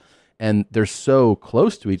 drivers, and they're so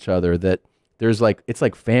close to each other that there's like it's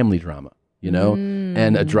like family drama,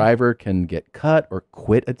 And a driver can get cut or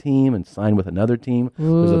quit a team and sign with another team.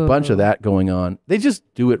 There's a bunch of that going on. They just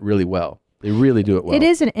do it really well. They really do it well. It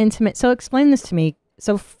is an intimate. So explain this to me.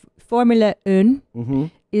 So Formula One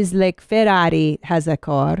is like Ferrari has a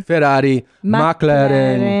car. Ferrari,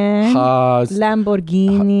 McLaren, Haas,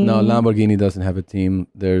 Lamborghini. No, Lamborghini doesn't have a team.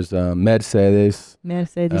 There's Mercedes.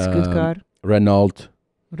 Mercedes, good car. Renault.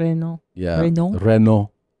 Yeah.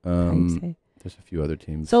 Renault. say? There's a few other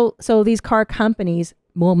teams. So these car companies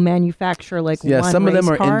will manufacture like one some of them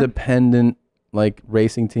are car? independent, like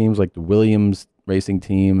racing teams, like the Williams racing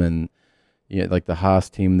team and like the Haas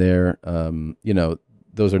team there.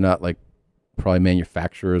 Those are not like probably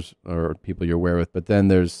manufacturers or people you're aware with. But then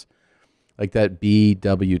there's like that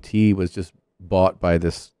BWT was just bought by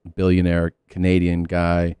this billionaire Canadian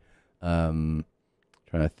guy.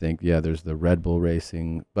 Trying to think. Yeah, there's the Red Bull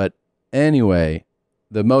Racing. But anyway,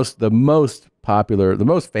 the most popular, the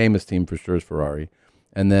most famous team for sure is Ferrari.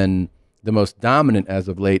 And then the most dominant as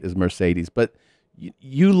of late is Mercedes. But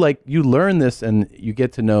you learn this and you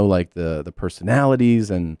get to know like the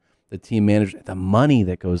personalities and the team manager. The money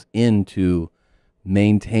that goes into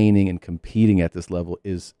maintaining and competing at this level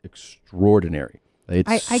is extraordinary.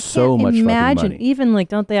 It's I so can't much imagine. fucking money. Even like,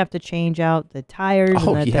 don't they have to change out the tires?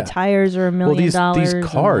 Oh, and the yeah. tires are $1 million. Well, these and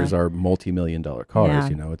cars the- are multi-million-dollar cars. Yeah.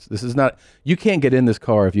 You know, this is not. You can't get in this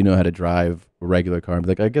car if you know how to drive a regular car and be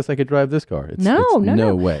like, I guess I could drive this car. It's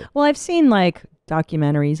no way. Well, I've seen like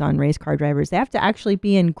documentaries on race car drivers. They have to actually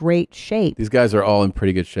be in great shape. These guys are all in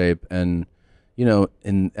pretty good shape, and you know,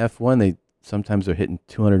 in F1, they sometimes are hitting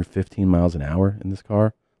 215 miles an hour in this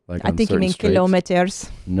car. Like I on think you certain mean straights. kilometers.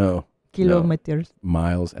 No. Kilometers. No,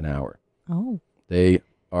 miles an hour. Oh. They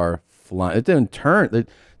are flying. It didn't turn. They're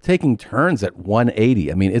taking turns at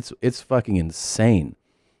 180. I mean, it's fucking insane.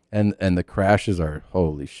 And the crashes are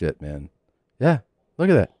holy shit, man. Yeah, look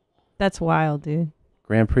at that. That's wild, dude.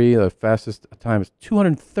 Grand Prix, the fastest time is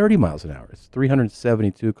 230 miles an hour. It's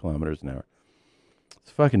 372 kilometers an hour.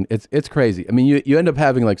 It's fucking. It's crazy. I mean, you end up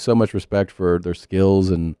having like so much respect for their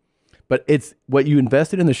skills but it's what you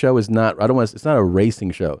invested in the show is not. It's not a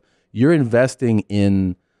racing show. You're investing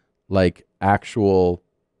in like actual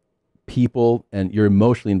people, and you're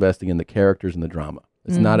emotionally investing in the characters and the drama.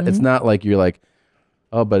 It's not. It's not like you're like,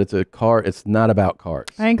 oh, but it's a car. It's not about cars.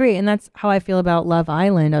 I agree, and that's how I feel about Love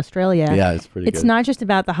Island, Australia. Yeah, it's pretty. It's good. not just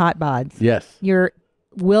about the hot bods. Yes.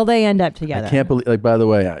 Will they end up together? I can't believe. Like, by the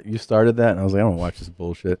way, you started that, and I was like, I don't watch this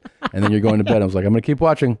bullshit. And then you're going to bed. I was like, I'm gonna keep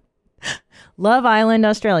watching. Love Island,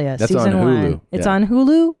 Australia. That's season on Hulu. 1. It's Yeah. on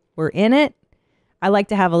Hulu. We're in it. I like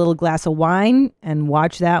to have a little glass of wine and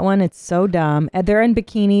watch that one. It's so dumb. And they're in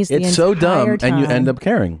bikinis the It's so dumb, entire and you time. end up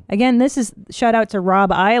caring. Again, this is shout out to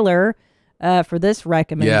Rob Eiler for this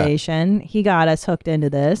recommendation. He got us hooked into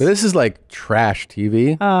this. But this is like trash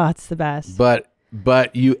TV. Oh, it's the best.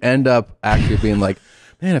 But you end up actually being like,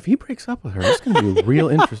 man, if he breaks up with her, it's going to be real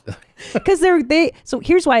interesting. Because so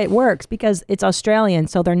here's why it works, because it's Australian,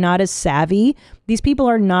 so they're not as savvy. These people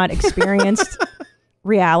are not experienced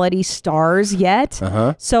reality stars yet.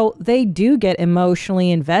 Uh-huh. So they do get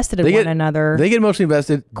emotionally invested in one another. They get emotionally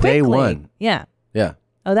invested day quickly. one. Yeah. Yeah.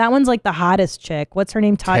 Oh, that one's like the hottest chick. What's her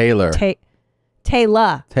name? Taylor.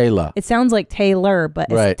 Taylor. Taylor. It sounds like Taylor, but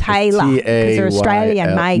it's Right. Taylor. Because they're Australian,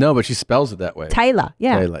 T-A-Y-L. mate. No, but she spells it that way. Taylor,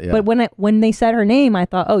 yeah. Taylor, yeah. But when they said her name, I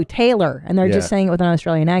thought, oh, Taylor, and they're Yeah. just saying it with an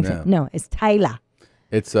Australian accent. Yeah. No, it's Taylor.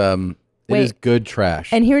 It's it is good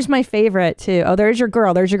trash. And here's my favorite too. Oh, there's your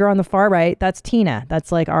girl. There's your girl on the far right. That's Tina.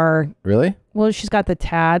 That's like our. Really? Well, she's got the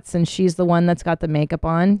tats, and she's the one that's got the makeup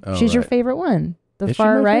on. Oh, she's your right. favorite one. The Is she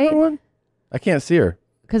far my right. favorite one? I can't see her.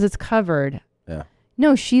 Because it's covered. Yeah.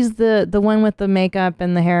 No, she's the one with the makeup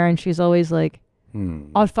and the hair, and she's always like,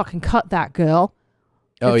 "I'd fucking cut that girl."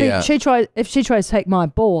 Oh, if yeah. If she tries to take my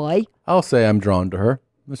boy. I'll say I'm drawn to her.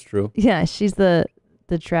 That's true. Yeah, she's the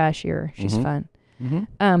trashier. She's Mhm. fun.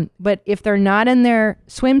 Mhm. But if they're not in their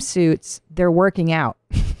swimsuits, they're working out,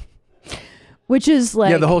 which is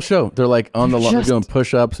like Yeah, the whole show. They're like on the lawn, they're just- doing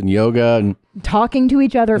push-ups and yoga, and talking to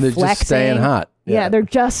each other, And they're just flexing. staying hot. Yeah. Yeah. They're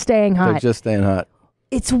just staying hot. they're just staying hot.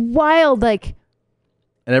 It's wild. Like,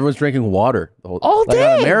 And everyone's drinking water the whole All like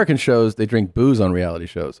day. on American shows, they drink booze on reality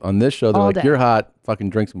shows. On this show, they're All like, day. "You're hot,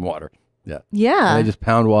 fucking drink some water." Yeah. Yeah. And they just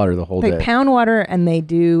pound water the whole they day. pound water and they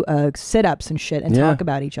do sit-ups and shit and Yeah. talk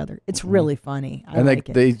about each other. It's really funny. I and like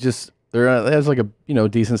it. they just they have like a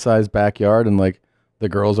decent sized backyard, and like the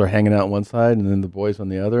girls are hanging out on one side and then the boys on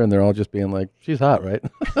the other, and they're all just being like, "She's hot, right?"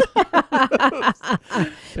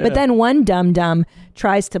 But then one dum-dum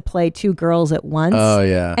tries to play two girls at once. Oh,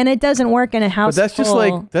 yeah. And it doesn't work in a house But that's just full.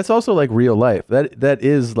 like that's also like real life. That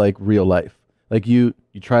is like real life. Like you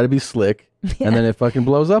try to be slick, and then it fucking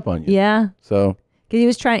blows up on you. Yeah. So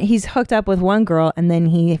 'Cause he's hooked up with one girl and then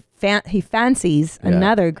he fancies yeah.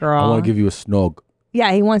 another girl. I want to give you a snog.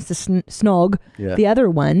 Yeah, he wants to snog Yeah. the other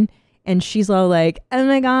one. And she's all like, oh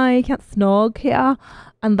my God, you can't snog here.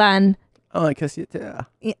 And then Oh, I guess you do.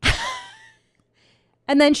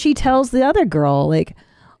 and then she tells the other girl, like,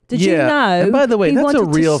 did you know? And by the way, he that's a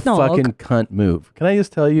wanted to real snog? fucking cunt move. Can I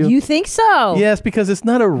just tell you? You think so? Yes, because it's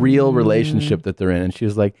not a real relationship that they're in. And she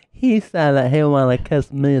was like, he said that he wanted to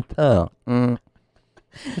kiss me too.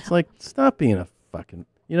 It's like, stop being a fucking,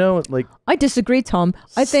 like I disagree, Tom.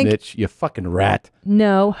 I think snitch, you fucking rat.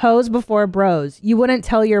 no, hoes before bros. You wouldn't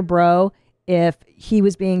tell your bro if he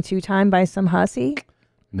was being two-timed by some hussy.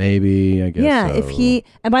 Maybe, I guess. Yeah, so. if he,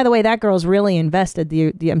 and by the way, that girl's really invested.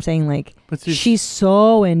 I'm saying, like, But see, she's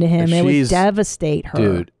so into him. It would she's- devastate her.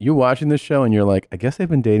 Dude, you're watching this show and you're like, I guess they've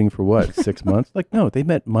been dating for what, 6 months? Like, no, they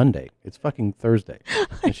met Monday. It's fucking Thursday.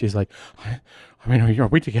 And she's like, I mean, are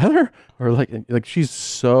we together? Or like she's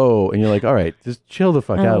so, and you're like, all right, just chill the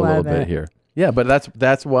fuck I out a little love bit it. here. Yeah, but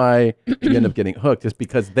that's why you end up getting hooked, just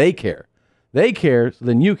because they care. They care, so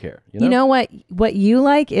then you care. You know, what you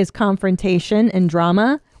like is confrontation and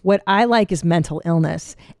drama. What I like is mental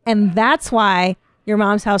illness. And that's why Your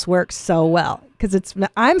Mom's House works so well. Because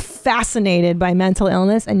I'm fascinated by mental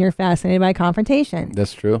illness and you're fascinated by confrontation.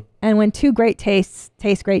 That's true. And when two great tastes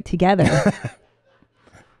taste great together,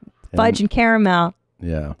 fudge and caramel,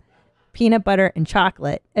 yeah, peanut butter and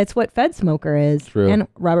chocolate, it's what Fed Smoker is. True. And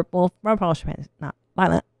Robert Paul Chapin is not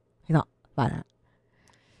violent. He's not violent.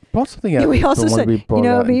 Brought something out. We also the one said, we brought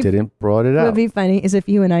out and didn't brought it What out. would be funny is if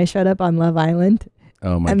you and I showed up on Love Island.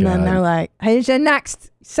 Oh my and God. then they're like, "Who's your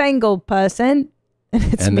next single person?" And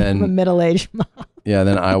it's And me, then- I'm a middle-aged mom. Yeah,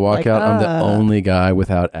 then I walk Like, out. I'm the only guy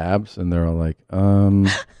without abs, and they're all like, and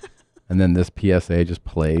then this PSA just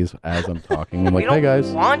plays as I'm talking. I'm like, hey guys.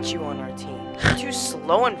 We don't want you on our team. You're too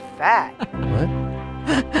slow and fat.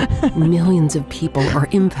 What? Millions of people are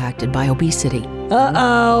impacted by obesity.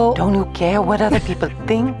 Uh-oh. Don't you care what other people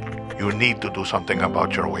think? You need to do something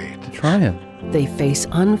about your weight. Trying. They face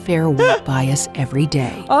unfair weight bias every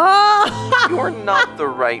day. Oh! You're not the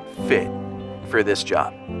right fit for this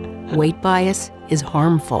job. Weight bias is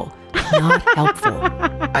harmful, not helpful.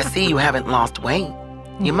 I see you haven't lost weight.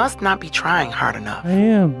 You must not be trying hard enough. I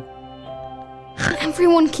am.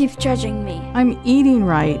 Everyone keeps judging me. I'm eating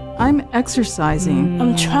right. I'm exercising.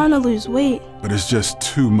 I'm trying to lose weight. But it's just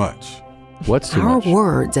too much. What's too Our much?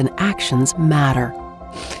 words and actions matter.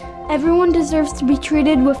 Everyone deserves to be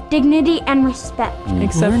treated with dignity and respect.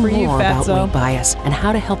 Except Learn for you, more about fatso. weight bias and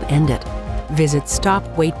how to help end it. Visit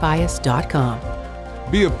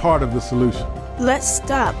stopweightbias.com. Be a part of the solution. Let's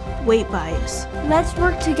stop weight bias. Let's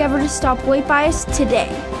work together to stop weight bias today.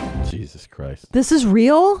 Jesus Christ. This is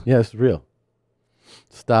real? Yeah, it's real.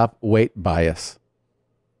 Stop weight bias.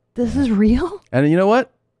 This is real? And you know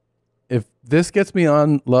what? If this gets me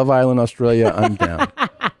on Love Island Australia, I'm down.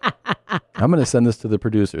 I'm going to send this to the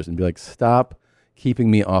producers and be like, stop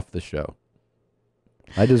keeping me off the show.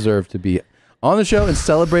 I deserve to be on the show and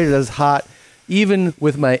celebrated as hot, even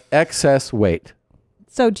with my excess weight.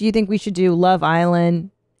 So do you think we should do Love Island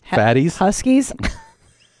Fatties? Huskies?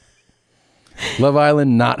 Love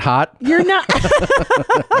Island not hot? You're not.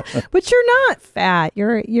 But you're not fat.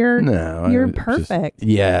 You're No. you're it's just- perfect.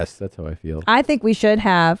 yes, that's how I feel. I think we should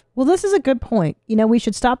have, well, this is a good point. You know, we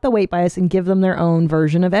should stop the weight bias and give them their own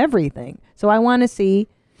version of everything. So I want to see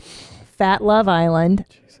Fat Love Island.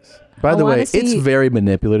 By the I way, wanna it's see very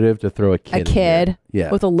manipulative to throw a kid in kid there.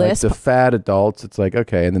 Yeah, with a like lisp. the fat adults, it's like,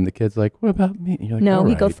 okay. And then the kid's like, what about me? And you're like, No, all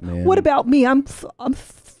he right, goes, man. "What about me? I'm so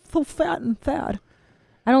fat and fat."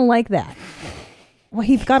 I don't like that. Well,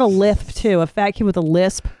 he's got a lisp too. A fat kid with a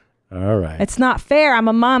lisp. All right. It's not fair. I'm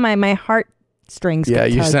a mom. My heartstrings. Yeah,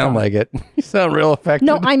 get you tugged sound on. like it. You sound real affected.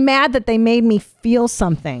 No, I'm mad that they made me feel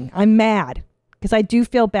something. I'm mad because I do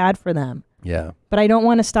feel bad for them. Yeah. But I don't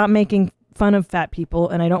want to stop making fun of fat people,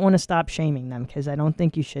 and I don't want to stop shaming them because I don't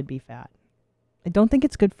think you should be fat. I don't think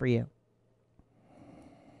it's good for you.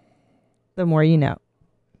 The more you know.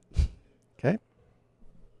 Okay.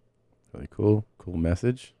 Really cool. Cool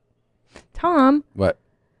message. Tom, What?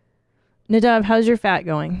 Nadav, how's your fat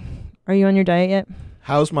going? Are you on your diet yet?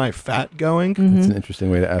 How's my fat going? That's an interesting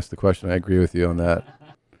way to ask the question. I agree with you on that.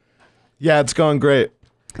 Yeah, it's going great.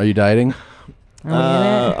 Are you dieting?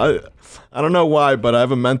 I don't know why, but I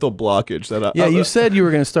have a mental blockage that Yeah, you said you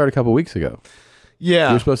were going to start a couple weeks ago.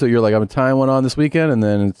 Yeah. You're supposed to, you're like, I'm tying one on this weekend, and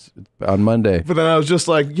then it's on Monday. But then I was just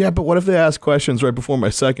like, yeah, but what if they ask questions right before my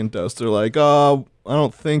second dose? They're like, oh, I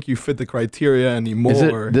don't think you fit the criteria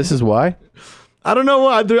anymore. This is why? I don't know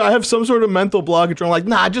why. I have some sort of mental blockage where I'm like,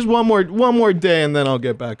 nah, just one more day and then I'll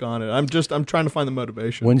get back on it. I'm trying to find the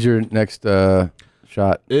motivation. When's your next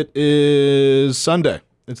shot? It is Sunday.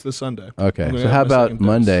 It's this Sunday. Okay. I'm gonna So have how my about second dose.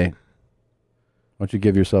 Monday? Why don't you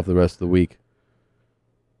give yourself the rest of the week?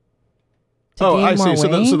 Oh, I see.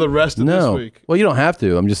 So the rest of this week. Well, you don't have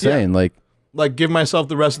to. I'm just saying, like give myself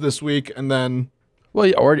the rest of this week and then. Well,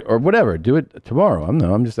 or whatever. Do it tomorrow.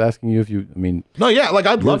 I'm just asking you if you. I mean. No, yeah. Like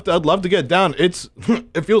I'd love to get down. It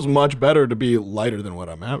feels much better to be lighter than what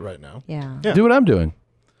I'm at right now. Yeah. Do what I'm doing.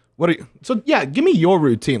 What are you? So yeah, give me your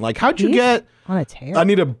routine. Like how'd you get on a tear? I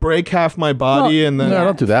need to break half my body and then. No,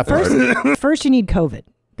 don't do that part. First you need COVID.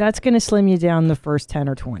 That's going to slim you down the first 10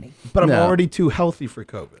 or 20. But I'm No. already too healthy for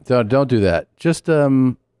COVID. Don't do that. Just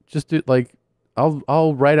do like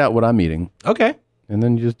I'll write out what I'm eating. Okay. And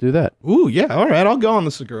then you just do that. Ooh, yeah. All right. I'll go on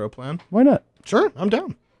the Seguro plan. Why not? Sure. I'm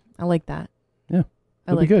down. I like that. Yeah.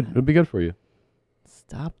 I It'll like be good. that. It'll be good for you.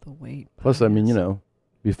 Stop the weight. Plus, I mean, it'd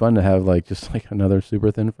be fun to have just like another super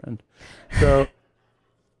thin friend. So,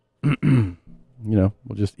 we'll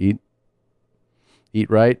just eat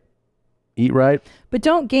right, But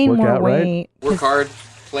don't gain Work more out, right? weight. Work hard,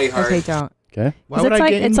 play hard. Okay, don't. Okay. Why would I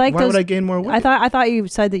gain? Why would I gain more weight? I thought you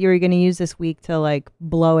said that you were going to use this week to like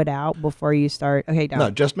blow it out before you start. Okay, don't. No,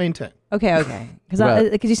 just maintain. Okay. Because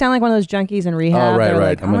Right. you sound like one of those junkies in rehab. Oh, right, They're right.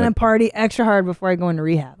 Like, I'm I'm going to gonna- party extra hard before I go into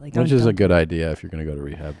rehab. Like, which is a don't. good idea if you're going to go to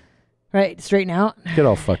rehab. Right, straighten out. Get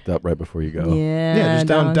all fucked up right before you go. Yeah, just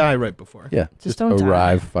don't die right before. Yeah, Just don't die.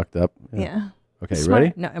 arrive fucked up. Yeah. Okay, you Smart.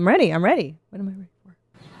 ready? No, I'm ready. What am I ready for?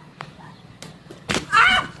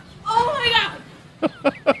 Oh my god!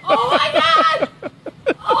 Oh my god!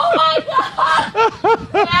 Oh my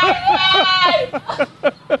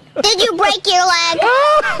god! Did you break your leg?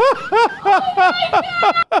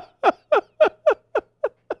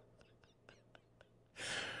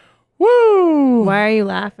 Woo! Why are you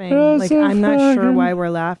laughing? That's Like, so I'm not sure fucking- why we're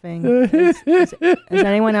laughing. Is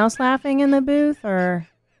anyone else laughing in the booth or?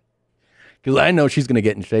 Because I know she's going to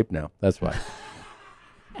get in shape now. That's why.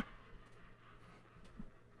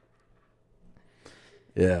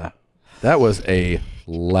 Yeah. That was a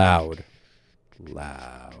loud.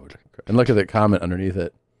 And look at the comment underneath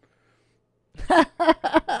it.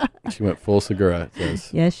 She went full Segura, it says.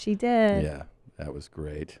 Yes, she did. Yeah, that was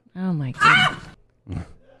great. Oh my god.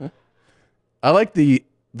 I like the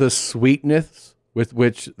sweetness with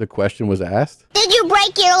which the question was asked. Did you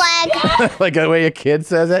break your leg? Like the way a kid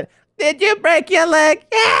says it. Did you break your leg?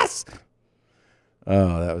 Yes!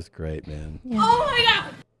 Oh, that was great, man. Oh my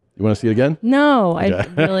god! You want to see it again? No, I Okay.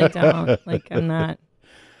 really don't. Like, I'm not.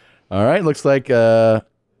 All right, looks like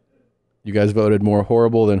you guys voted more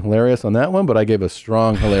horrible than hilarious on that one, but I gave a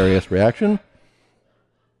strong hilarious reaction.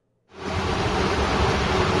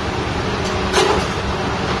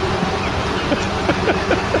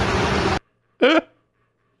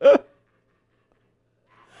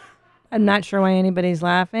 I'm not sure why anybody's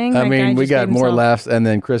laughing. I That guy mean, we just got gave more himself- laughs, and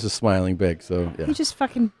then Chris is smiling big, so yeah. He just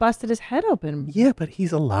fucking busted his head open. Yeah, but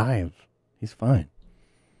he's alive. He's fine.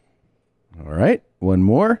 All right, one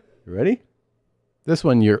more. You ready? This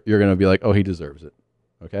one you're gonna be like, oh, he deserves it.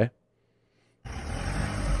 Okay.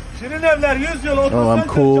 Oh, I'm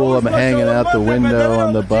cool. I'm hanging out the window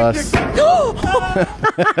on the bus.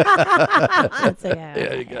 That's okay.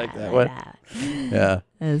 Yeah, you like that one? Yeah.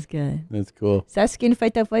 That's good. That's cool. Saskin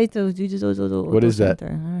fight. What is that? I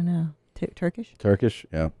don't know. Turkish? Turkish?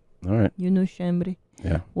 Yeah. All right. You know Shambri.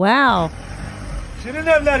 Yeah. Wow.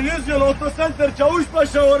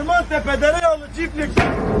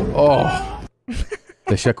 Oh.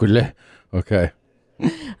 Teşekkürler. Okay.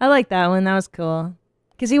 I like that one. That was cool.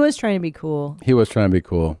 Because he was trying to be cool. He was trying to be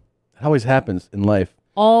cool. It always happens in life.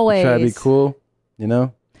 Always. You try to be cool, you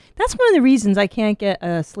know? That's one of the reasons I can't get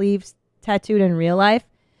a sleeve tattooed in real life.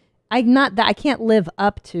 I can't live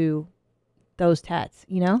up to those tats,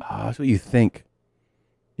 you know? Oh, that's what you think.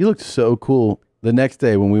 You looked so cool the next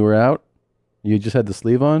day when we were out. You just had the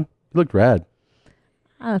sleeve on. You looked rad.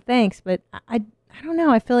 Oh, thanks, but I don't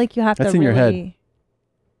know. I feel like you have That's to in your head. really-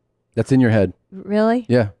 That's in your head. Really?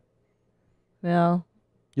 Yeah. Well,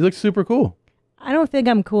 You look super cool. I don't think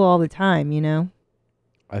I'm cool all the time, you know?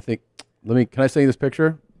 I think. Can I send you this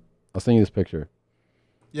picture? I'll send you this picture.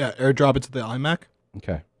 Yeah, airdrop it to the iMac.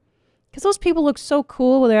 Okay. Because those people look so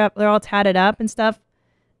cool. They're all tatted up and stuff.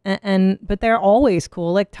 But they're always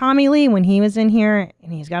cool. Like Tommy Lee, when he was in here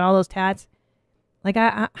and he's got all those tats. Like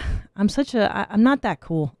I'm not that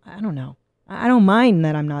cool. I don't know. I don't mind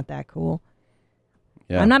that I'm not that cool.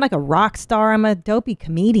 Yeah. I'm not like a rock star. I'm a dopey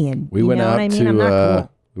comedian. We you went know out what I mean? to I'm not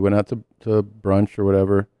cool. we went out to brunch or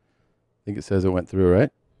whatever. I think it says it went through,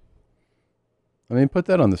 right? I mean, put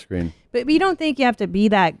that on the screen. But you don't think you have to be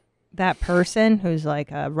that person who's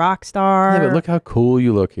like a rock star? Yeah, but look how cool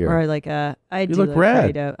you look here. Or like I You do look look rad.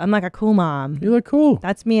 pretty dope. I'm like a cool mom. You look cool.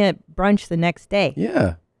 That's me at brunch the next day.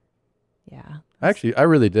 Yeah. Yeah. Actually, I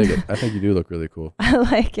really dig it. I think you do look really cool. I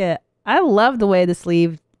like it. I love the way the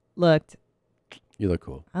sleeve looked. You look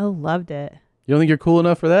cool. I loved it. You don't think you're cool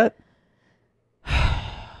enough for that?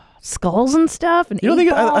 Skulls and stuff. And You don't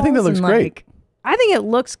think? I think that looks great. I think it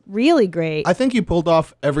looks really great. I think you pulled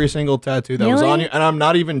off every single tattoo that was on Really? you, and I'm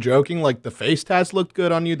not even joking. Like the face tats looked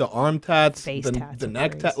good on you, the arm tats, Face the tats the are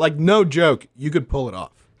neck great. tat. Like no joke, you could pull it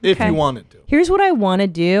off. If you wanted to. Here's what I want to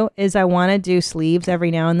do is I want to do sleeves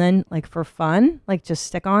every now and then, like for fun, like just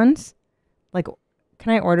stick-ons. Like,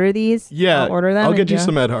 can I order these? Yeah. I'll order them. I'll and get you go.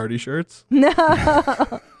 some Ed Hardy shirts. No.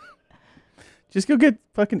 Just go get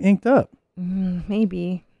fucking inked up.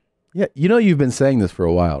 Maybe. Yeah, you know you've been saying this for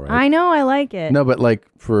a while, right? I know. I like it. No, but like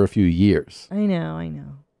for a few years. I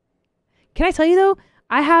know. Can I tell you though?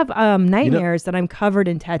 I have nightmares that I'm covered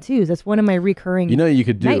in tattoos. That's one of my recurring. You know you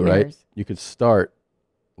could do, right? nightmares. You could start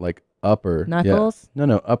like upper Knuckles? Yeah.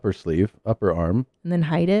 No, upper sleeve, upper arm. And then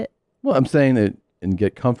hide it. Well, I'm saying that and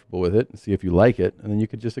get comfortable with it and see if you like it, and then you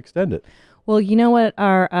could just extend it. Well, you know what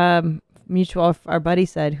our our buddy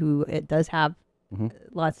said, who it does have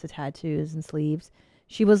lots of tattoos and sleeves.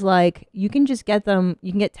 She was like, you can just get them.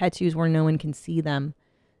 You can get tattoos where no one can see them.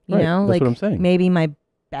 You Right, know, that's like what I'm saying. maybe my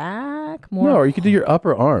back more. No, or you could do your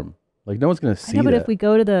upper arm. Like no one's gonna see I know, but that.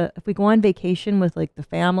 if we go on vacation with like the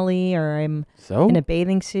family, or I'm So? in a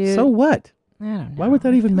bathing suit, So what? I don't know. Why would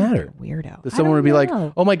that even matter? Weirdo. That someone would be like,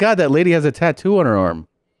 "Oh my god, that lady has a tattoo on her arm."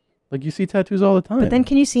 Like you see tattoos all the time. But then,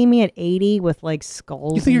 can you see me at 80 with like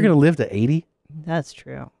skulls? You think you're gonna live to 80? That's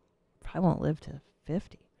true. I won't live to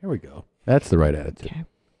 50. Here we go. That's the right attitude.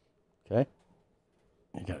 Okay.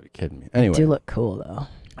 You gotta be kidding me. Anyway, You do look cool though.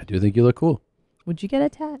 I do think you look cool. Would you get a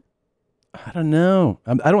tat? I don't know.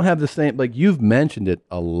 I don't have the same. Like you've mentioned it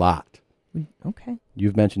a lot. Okay.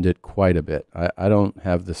 You've mentioned it quite a bit. I don't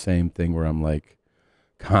have the same thing where I'm like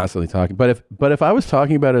constantly talking. But if I was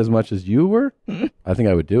talking about it as much as you were, I think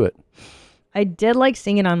I would do it. I did like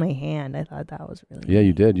seeing it on my hand. I thought that was really. Yeah,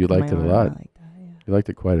 you did. You On liked my it a arm, lot. I liked that, yeah. You liked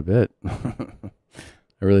it quite a bit.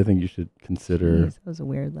 I really think you should consider. Jeez, that was a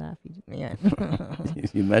weird laugh. Yeah.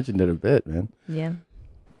 You mentioned it a bit, man. Yeah.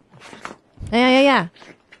 Yeah.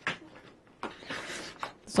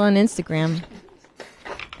 It's on Instagram.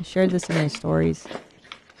 I shared this in my stories.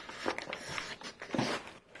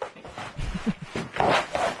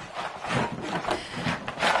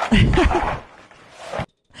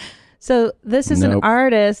 So this is an Nope.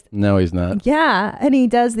 artist. No, he's not. Yeah, and he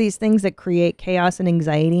does these things that create chaos and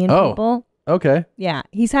anxiety in people. Okay. Yeah,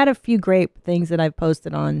 he's had a few great things that I've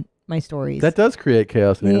posted on my stories. That does create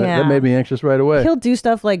chaos. That Yeah. made me anxious right away. He'll do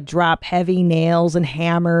stuff like drop heavy nails and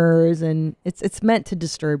hammers, and it's meant to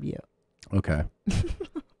disturb you. Okay.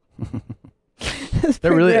 It's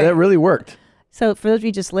That pretty great. really worked. So for those of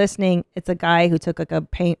you just listening, it's a guy who took like a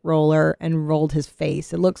paint roller and rolled his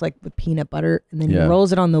face. It looks like with peanut butter, and then Yeah. he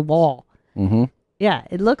rolls it on the wall. Mm-hmm. Yeah,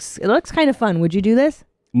 it looks kind of fun. Would you do this?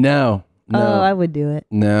 No. Oh, I would do it.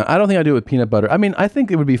 No, I don't think I'd do it with peanut butter. I mean, I think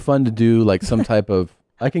it would be fun to do like some type of.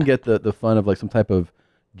 I can get the fun of like some type of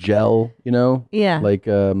gel, you know? Yeah. Like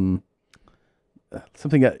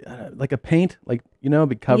something like a paint, like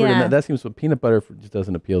be covered in Yeah. that. That seems what peanut butter just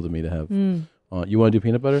doesn't appeal to me to have. Mm. You want to do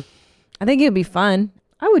peanut butter? I think it would be fun.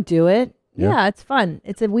 I would do it. Yeah. Yeah, it's fun.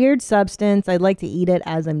 It's a weird substance. I'd like to eat it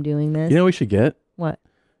as I'm doing this. You know what we should get? What?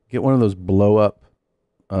 Get one of those blow up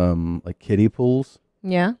like kiddie pools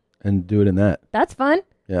Yeah, and do it in that. that's fun.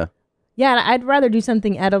 Yeah. Yeah, I'd rather do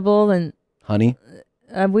something edible than Honey?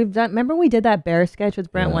 we've done. Remember we did that bear sketch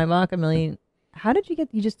with Brent Yeah. Weinbach a million. How did you get?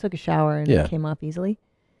 You just took a shower and Yeah. it came off easily.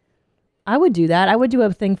 I would do that. I would do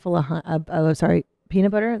a thing full of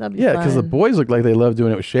peanut butter. That'd be Yeah, because the fun. boys look like they love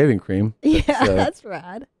doing it with shaving cream. Yeah, So, that's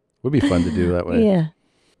rad. would be fun to do that way. Yeah.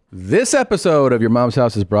 This episode of Your Mom's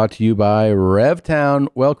House is brought to you by RevTown.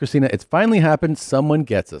 Well, Christina, it's finally happened. Someone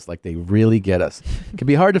gets us, like they really get us. It can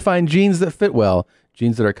be hard to find jeans that fit well.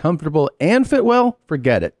 Jeans that are comfortable and fit well,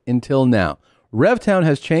 forget it. Until now. RevTown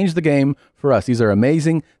has changed the game for us. These are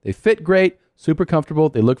amazing. They fit great, super comfortable.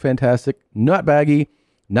 They look fantastic. Not baggy,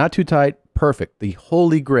 not too tight. Perfect. The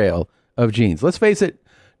holy grail of jeans. Let's face it,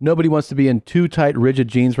 nobody wants to be in too tight, rigid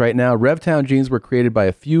jeans right now. RevTown jeans were created by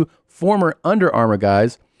a few former Under Armour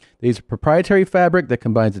guys. These are proprietary fabric that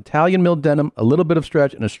combines Italian milled denim, a little bit of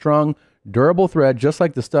stretch, and a strong, durable thread, just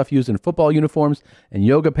like the stuff used in football uniforms and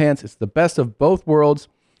yoga pants. It's the best of both worlds.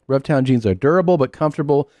 RevTown jeans are durable but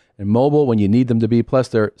comfortable and mobile when you need them to be. Plus,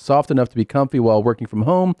 they're soft enough to be comfy while working from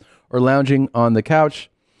home or lounging on the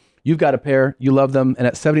couch. You've got a pair. You love them. And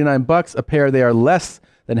at $79 a pair, they are less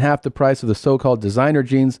than half the price of the so-called designer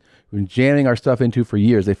jeans we've been jamming our stuff into for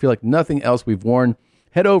years. They feel like nothing else we've worn.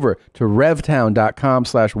 Head over to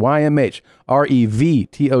revtown.com/YMH,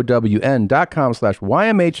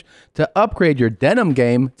 REVTOWN.com/YMH to upgrade your denim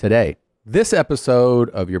game today. This episode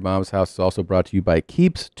of Your Mom's House is also brought to you by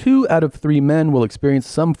Keeps. 2 out of 3 men will experience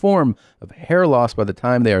some form of hair loss by the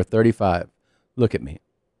time they are 35. Look at me.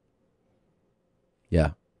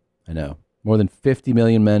 Yeah, I know. More than 50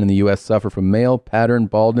 million men in the U.S. suffer from male pattern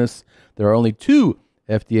baldness. There are only 2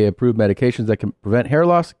 FDA-approved medications that can prevent hair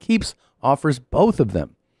loss. Keeps offers both of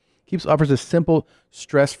them. Keeps offers a simple,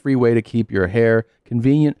 stress-free way to keep your hair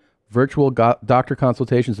convenient. Virtual doctor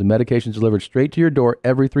consultations and medications delivered straight to your door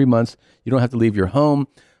every 3 months. You don't have to leave your home.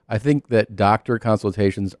 I think that doctor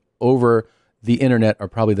consultations over the internet are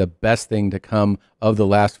probably the best thing to come of the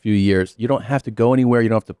last few years. You don't have to go anywhere. You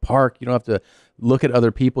don't have to park. You don't have to look at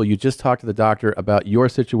other people. You just talk to the doctor about your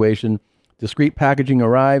situation. Discreet packaging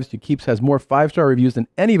arrives. Keeps has more 5-star reviews than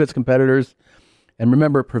any of its competitors. And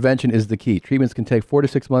remember, prevention is the key. Treatments can take 4 to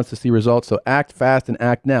 6 months to see results, so act fast and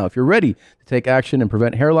act now. If you're ready to take action and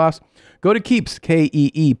prevent hair loss, go to Keeps,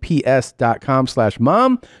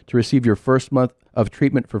 KEEPS.com/mom to receive your first month of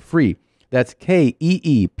treatment for free. That's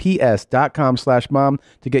KEEPS.com/mom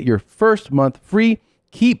to get your first month free.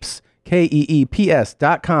 Keeps,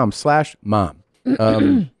 KEEPS.com/mom.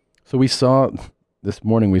 So this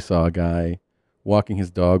morning we saw a guy walking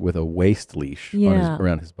his dog with a waist leash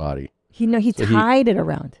around his body. He tied it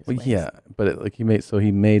around his waist. Yeah, but he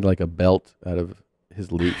made like a belt out of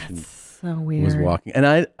his leash. That's so He weird. was walking, and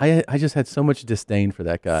I just had so much disdain for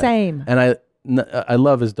that guy. Same. And I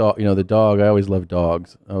love his dog. You know, the dog. I always love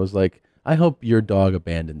dogs. I was like, I hope your dog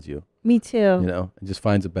abandons you. Me too. You know, and just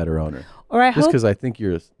finds a better owner. Or I just hope- because I think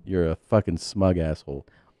you're a fucking smug asshole.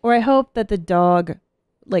 Or I hope that the dog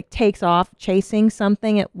like takes off chasing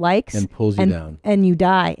something it likes And pulls you down. and you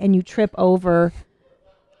die and you trip over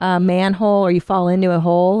a manhole or you fall into a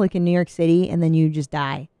hole like in New York City and then you just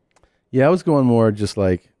die. Yeah, I was going more just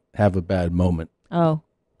like have a bad moment. Oh.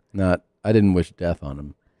 I didn't wish death on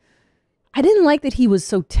him. I didn't like that he was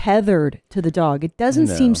so tethered to the dog. It doesn't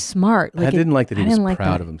No. seem smart. I didn't like that he was didn't like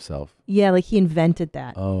proud that. of himself. Yeah, like he invented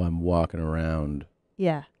that. Oh, I'm walking around.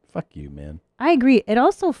 Yeah. Fuck you, man. I agree. It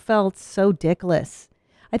also felt so dickless.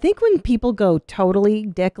 I think when people go totally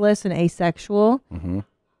dickless and asexual, Mhm.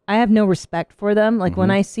 I have no respect for them. Like when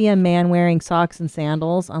Mhm. I see a man wearing socks and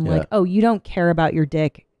sandals, I'm Yeah. like, oh, you don't care about your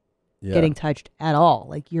dick Yeah. getting touched at all.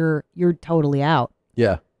 Like you're totally out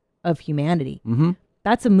Yeah. of humanity. Mm-hmm.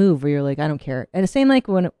 That's a move where you're like, I don't care. And the same like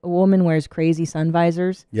when a woman wears crazy sun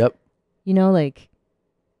visors. Yep. You know, like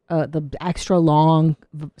the extra long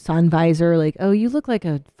sun visor. Like, oh, you look like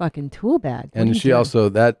a fucking tool bag. What are And you she doing? also,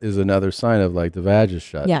 that is another sign of like the vag is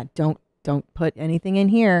shut. Yeah, don't put anything in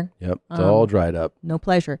here. Yep, it's all dried up. No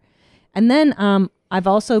pleasure. And then I've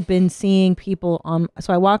also been seeing people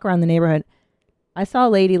so I walk around the neighborhood. I saw a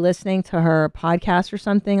lady listening to her podcast or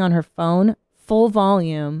something on her phone, full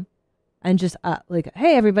volume, and just like,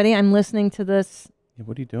 hey everybody, I'm listening to this. Yeah,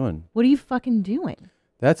 what are you doing? What are you fucking doing?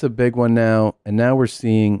 That's a big one now. And now we're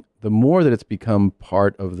seeing the more that it's become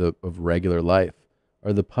part of regular life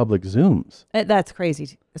are the public Zooms. That's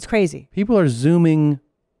crazy. It's crazy. People are Zooming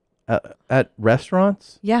at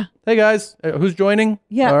restaurants. Yeah. Hey guys, who's joining?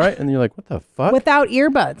 Yeah. All right. And you're like, what the fuck? Without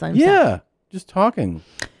earbuds, I'm saying. Yeah. Just talking.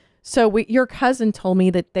 So your cousin told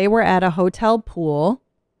me that they were at a hotel pool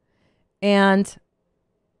and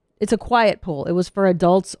it's a quiet pool. It was for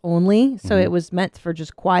adults only. So it was meant for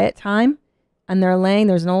just quiet time. And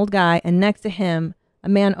there's an old guy, and next to him, a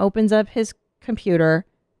man opens up his computer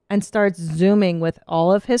and starts Zooming with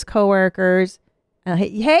all of his coworkers.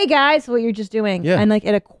 Hey guys, what you're just doing. Yeah. And like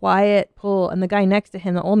at a quiet pool. And the guy next to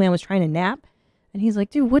him, the old man, was trying to nap. And he's like,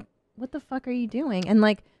 dude, what the fuck are you doing? And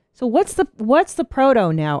like, so what's the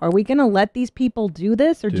proto now? Are we going to let these people do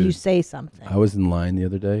this or do you Dude, say something? I was in line the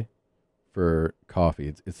other day for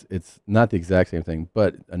coffee. It's not the exact same thing,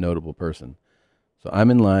 but a notable person. So I'm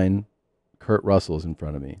in line. Kurt Russell's in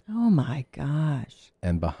front of me. Oh my gosh.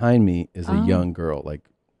 And behind me is a young girl, like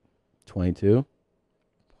 22.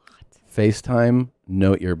 What? FaceTime,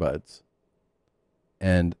 no earbuds.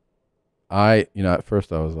 And at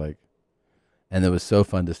first I was like, and it was so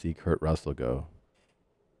fun to see Kurt Russell go.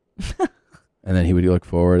 And then he would look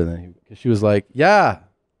forward, and then she was like, yeah,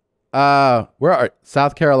 where are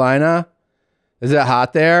South Carolina? Is it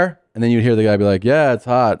hot there? And then you'd hear the guy be like, yeah, it's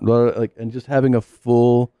hot. Like, and just having a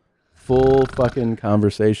full fucking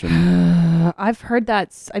conversation. I've heard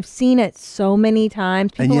that. I've seen it so many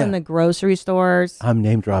times. People in the grocery stores. I'm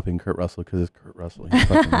name dropping Kurt Russell because it's Kurt Russell. He's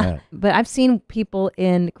fucking mad. But I've seen people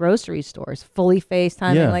in grocery stores fully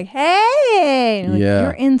FaceTiming, Yeah. like, hey, and like, Yeah.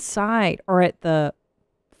 you're inside, or at the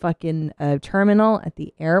fucking terminal at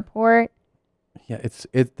the airport. Yeah, it's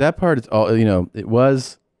that part. It's all it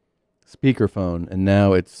was speakerphone, and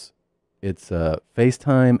now it's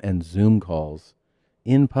FaceTime and Zoom calls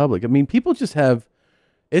in public. I mean, people just have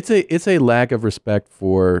it's a lack of respect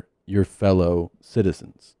for your fellow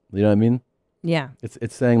citizens. You know what I mean? Yeah.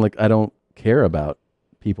 It's saying like I don't care about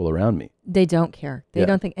people around me. They don't care. They Yeah.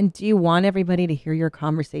 don't think. And do you want everybody to hear your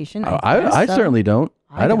conversation? I guess so. certainly don't.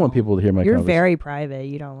 I don't want people to hear my You're conversation. very private.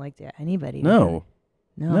 You don't like to anybody. To No.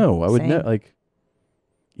 hear it. No, I would same. never like.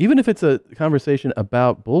 Even if it's a conversation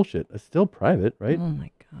about bullshit, it's still private, right? Oh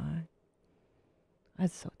my God.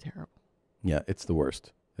 That's so terrible. Yeah, it's the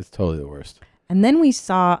worst. It's totally the worst. And then we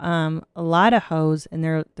saw a lot of hoes in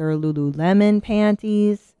their Lululemon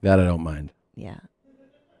panties. That I don't mind. Yeah.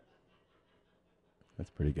 That's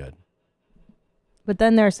pretty good. But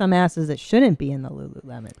then there are some asses that shouldn't be in the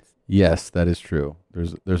Lululemons. Yes, that is true.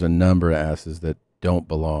 There's a number of asses that don't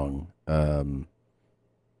belong in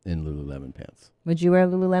Lululemon pants. Would you wear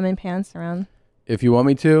Lululemon pants around? If you want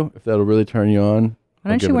me to, if that'll really turn you on, Why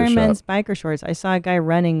I'll don't give you it a wear shot. men's biker shorts? I saw a guy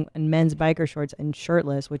running in men's biker shorts and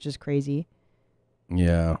shirtless, which is crazy.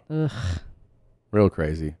 Yeah. Ugh. Real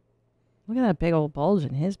crazy. Look at that big old bulge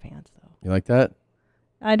in his pants, though. You like that?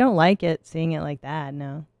 I don't like it, seeing it like that,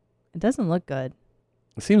 no. It doesn't look good.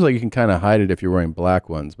 It seems like you can kind of hide it if you're wearing black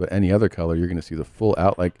ones, but any other color, you're going to see the full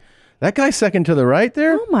out. Like that guy second to the right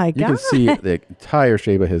there. Oh my You can see God. the entire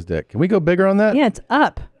shape of his dick. Can we go bigger on that? Yeah, it's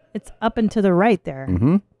up. It's up and to the right there.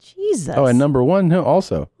 Mm-hmm. Jesus. Oh, and number one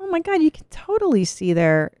also. Oh my God, you can totally see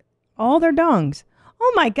all their dongs.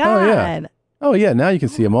 Oh my God. Oh yeah. Oh yeah. Now you can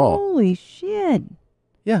see them all. Holy shit.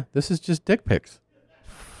 Yeah. This is just dick pics.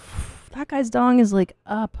 That guy's dong is like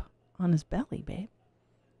up on his belly, babe.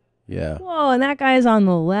 Yeah. Whoa, and that guy's on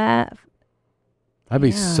the left. I'd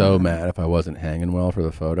be so mad if I wasn't hanging well for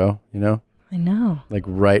the photo, you know? I know. Like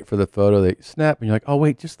right for the photo, they snap and you're like, oh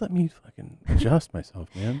wait, just let me fucking adjust myself,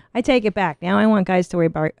 man. I take it back. Now I want guys to wear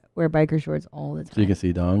biker shorts all the time. So you can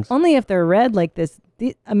see dongs. Only if they're red like this.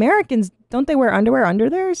 The Americans, don't they wear underwear under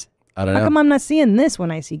theirs? I don't How know. come I'm not seeing this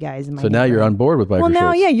when I see guys in my So now you're on board with biker Well,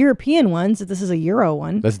 now, shorts. yeah, European ones. This is a Euro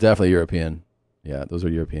one. That's definitely European. Yeah, those are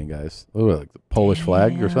European guys. Those are like the Polish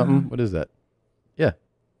flag or something. What is that? Yeah.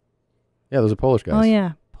 Yeah, those are Polish guys. Oh,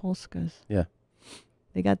 yeah. Polskas. Yeah.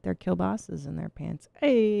 They got their kielbasas in their pants.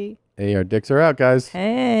 Hey. Hey, our dicks are out, guys.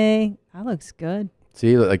 Hey. That looks good.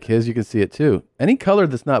 See, like his, you can see it too. Any color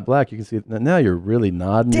that's not black, you can see it. Now you're really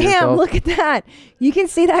nodding to Damn, yourself. look at that. You can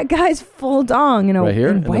see that guy's full dong in a Right here?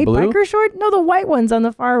 In the white blue? biker short. No, the white one's on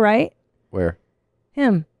the far right. Where?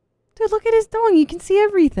 Him. Dude, look at his dong. You can see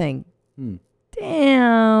everything. Hmm.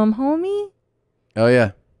 Damn, homie. Oh,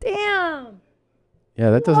 yeah. Damn. Yeah,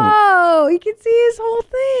 that doesn't. Whoa, you can see his whole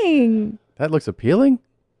thing. That looks appealing.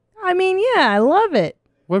 I mean, yeah, I love it.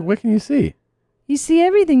 What can you see? You see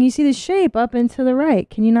everything. You see the shape up and to the right.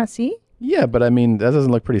 Can you not see? Yeah, but I mean, that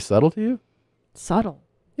doesn't look pretty subtle to you? Subtle.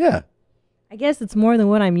 Yeah. I guess it's more than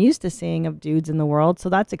what I'm used to seeing of dudes in the world, so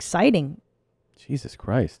that's exciting. Jesus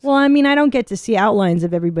Christ. Well, I mean, I don't get to see outlines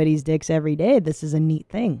of everybody's dicks every day. This is a neat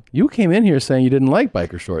thing. You came in here saying you didn't like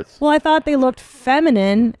biker shorts. Well, I thought they looked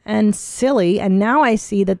feminine and silly, and now I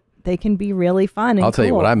see that they can be really fun and I'll tell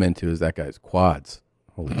you what cool. I'm into is that guy's quads.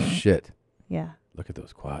 Holy shit. Yeah. Look at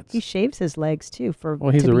those quads. He shaves his legs, too.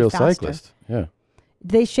 Well, he's to a be real faster. cyclist. Yeah.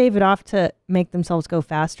 They shave it off to make themselves go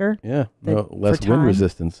faster? Yeah. The- No, less for wind time?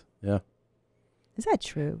 resistance. Yeah. Is that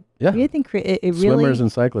true? Yeah. Do you think it really... Swimmers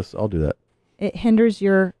and cyclists all do that. It hinders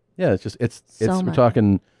your... Yeah, it's So we're much.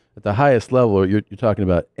 talking at the highest level, you're talking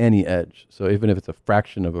about any edge. So even if it's a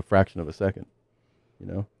fraction of a second, you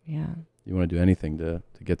know? Yeah. You want to do anything to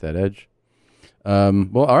get that edge.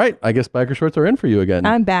 Well, all right. I guess biker shorts are in for you again.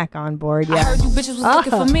 I'm back on board, yeah. I heard you bitches was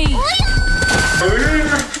looking for me.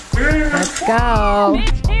 Let's go.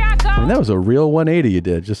 I mean, that was a real 180 you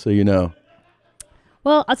did, just so you know.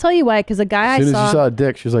 Well, I'll tell you why, because the guy As soon I as you saw a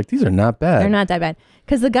dick, she was like, these are not bad. they're not that bad.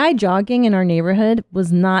 Because the guy jogging in our neighborhood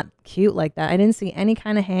was not cute like that. I didn't see any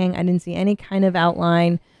kind of hang. I didn't see any kind of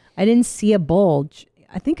outline. I didn't see a bulge.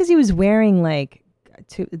 I think because he was wearing like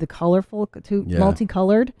Yeah.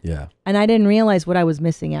 multicolored. Yeah. And I didn't realize what I was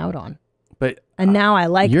missing out on. But And now I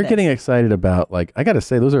like you're this. getting excited about, like, I got to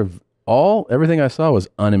say, those are everything I saw was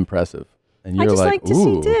unimpressive. And I you're just like to see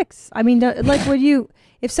ooh. dicks. I mean, like,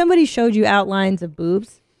 if somebody showed you outlines of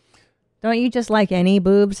boobs, don't you just like any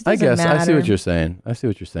boobs? It I doesn't guess I see matter. what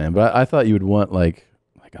you're saying. But I thought you would want like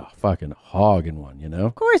a fucking hog in one, you know?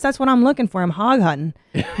 Of course, that's what I'm looking for. I'm hog hunting.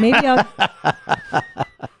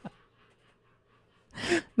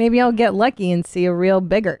 Maybe I'll get lucky and see a real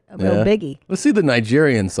biggie. Let's see the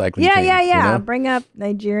Nigerian cycling Yeah, team. yeah, yeah. you know? Bring up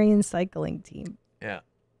Nigerian cycling team. Yeah.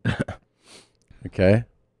 Okay.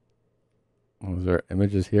 Was there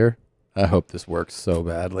images here? I hope this works so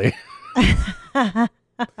badly.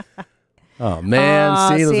 Oh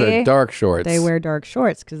man, see, those are dark shorts. They wear dark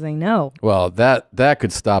shorts because they know. Well, that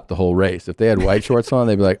could stop the whole race. If they had white shorts on,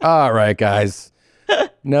 they'd be like, all right, guys.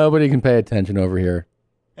 Nobody can pay attention over here.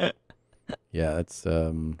 Yeah, it's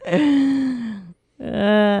I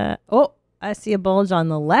see a bulge on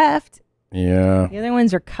the left. yeah. The other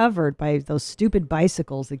ones are covered by those stupid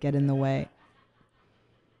bicycles that get in the way.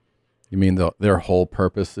 You mean their whole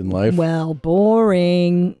purpose in life? Well,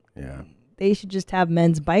 boring. Yeah. They should just have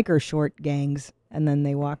men's biker short gangs, and then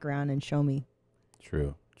they walk around and show me.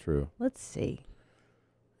 True. Let's see.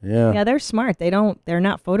 Yeah. Yeah, they're smart. They're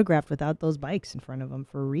not photographed without those bikes in front of them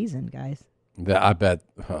for a reason, guys. I bet,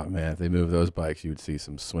 oh man, if they move those bikes, you would see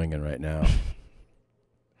some swinging right now.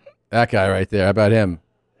 That guy right there, how about him?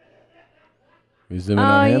 We zoom in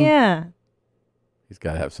on him? Oh, yeah. He's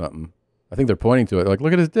got to have something. I think they're pointing to it. Like,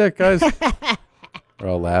 look at his dick, guys. We're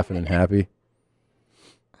all laughing and happy.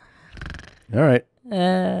 All right.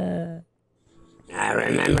 I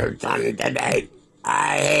remember something today.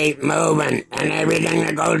 I hate moving and everything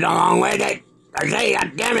that goes along with it. I say,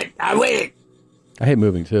 God damn it, I with it. I hate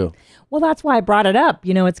moving too. Well, that's why I brought it up.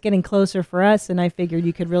 You know, it's getting closer for us, and I figured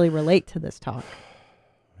you could really relate to this talk.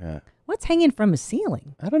 Yeah. What's hanging from a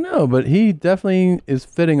ceiling? I don't know, but he definitely is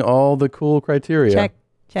fitting all the cool criteria. Check.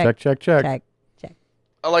 I'd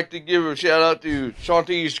like to give a shout out to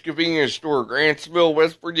Shanti's Convenience Store, Grantsville,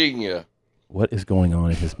 West Virginia. What is going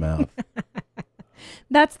on in his mouth?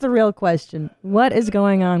 That's the real question. What is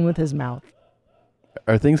going on with his mouth?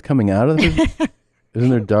 Are things coming out of his? Isn't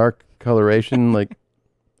there dark coloration like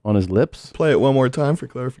on his lips? Play it one more time for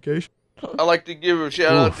clarification. I'd like to give a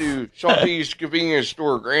shout out to Shanti's Convenience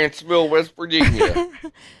Store, Grantsville, West Virginia.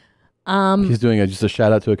 He's doing just a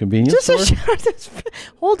shout out to a convenience store?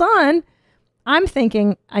 Hold on. I'm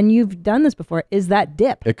thinking, and you've done this before, is that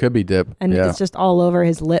dip? It could be dip. And yeah. it's just all over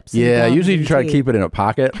his lips. and Yeah, gums usually you and try to teeth. keep it in a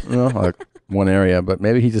pocket, you know, like one area, but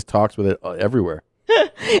maybe he just talks with it everywhere.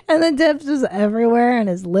 And the dip's just everywhere, and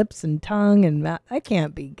his lips and tongue and mouth. That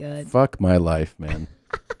can't be good. Fuck my life, man.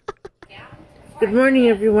 Good morning,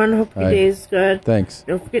 everyone. Hope your Hi. day is good. Thanks.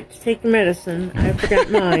 Don't forget to take your medicine. I forgot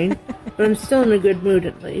mine, but I'm still in a good mood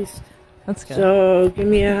at least. That's good. So give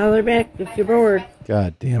me a holler back if you're bored.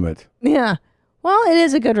 God damn it. Yeah. Well, it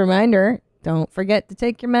is a good reminder. Don't forget to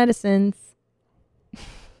take your medicines.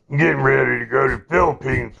 I'm getting ready to go to the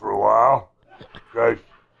Philippines for a while. Guys,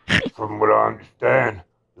 from what I understand,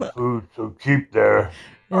 the food's so cheap there.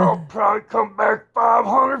 I'll probably come back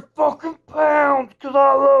 500 fucking pounds because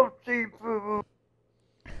I love seafood.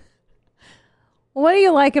 What do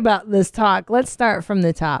you like about this talk? Let's start from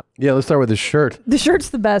the top. Yeah, let's start with his shirt. The shirt's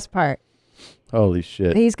the best part. Holy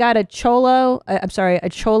shit. He's got a a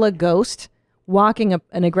chola ghost walking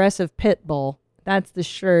an aggressive pit bull. That's the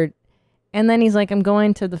shirt. And then he's like, I'm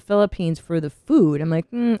going to the Philippines for the food. I'm like,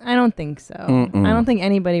 I don't think so. Mm-mm. I don't think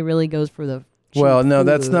anybody really goes for the cheap Well, no,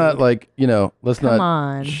 that's food. not like, let's Come not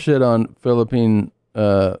on. shit on Philippine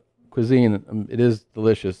cuisine. It is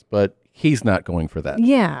delicious, but he's not going for that.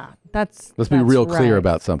 Yeah, Let's be real clear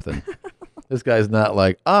about something. This guy's not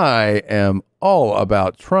like, I am all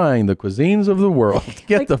about trying the cuisines of the world.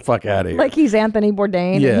 Get the fuck out of here. Like he's Anthony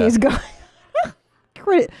Bourdain. Yeah. And he's going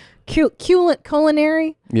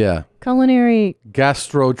culinary. Yeah. Culinary.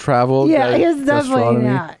 Gastro travel. Yeah, he's definitely gastronomy.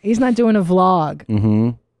 not. He's not doing a vlog. Mm-hmm.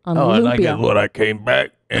 On And I Lumpia. guess what I came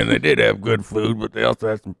back, and they did have good food, but they also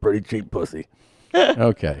had some pretty cheap pussy.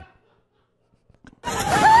 Okay.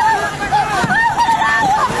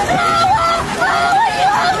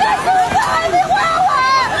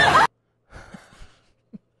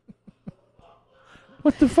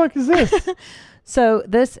 What the fuck is this? So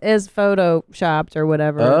this is photoshopped or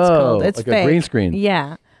whatever it's called. It's like a fake. green screen.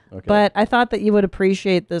 Yeah. Okay. But I thought that you would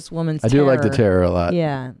appreciate this woman's I do like the terror a lot.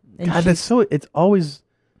 Yeah. And God, it's always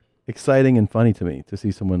exciting and funny to me to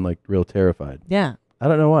see someone like real terrified. Yeah. I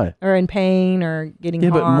don't know why. Or in pain or getting Yeah,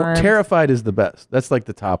 but harmed. terrified is the best. That's like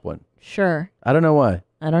the top one. Sure. I don't know why.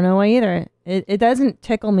 I don't know why either. It doesn't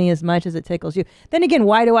tickle me as much as it tickles you. Then again,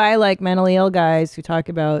 why do I like mentally ill guys who talk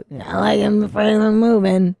about, I like him afraid of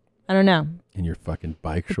moving? I don't know. In your fucking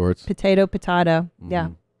bike shorts. Potato. Yeah.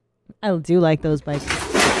 I do like those bikes.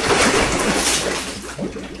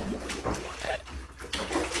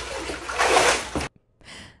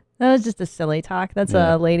 That was just a silly talk. That's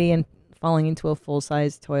Yeah. a lady falling into a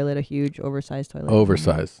full-size toilet, a huge oversized toilet.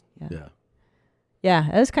 Oversized. Yeah. Yeah,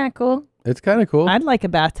 that was kind of cool. It's kind of cool. I'd like a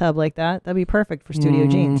bathtub like that. That'd be perfect for studio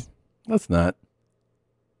jeans. Let's not.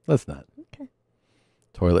 Okay.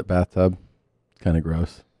 Toilet bathtub. Kind of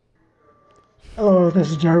gross. Hello,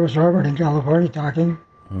 this is Jarvis Robert in California talking.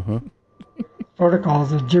 Uh-huh.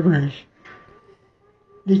 Protocols is gibberish.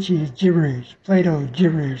 Nietzsche is gibberish. Plato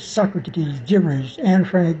gibberish. Socrates gibberish. Anne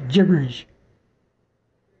Frank gibberish.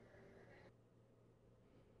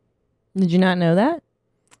 Did you not know that?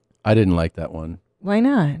 I didn't like that one. Why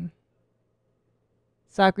not?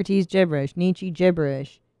 Socrates gibberish, Nietzsche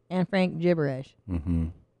gibberish, Anne Frank gibberish. Mm-hmm.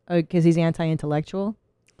 Oh, because he's anti-intellectual?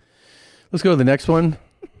 Let's go to the next one.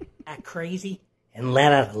 Act crazy and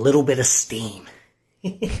let out a little bit of steam.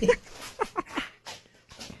 Yes.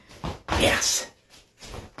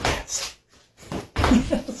 Yes.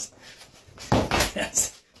 Yes.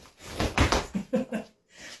 Yes.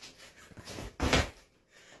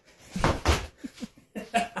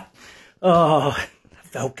 Oh,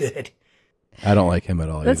 felt good. I don't like him at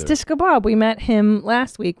all That's either. Disco Bob. We met him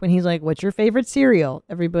last week when he's like, "What's your favorite cereal?"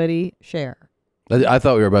 Everybody share. I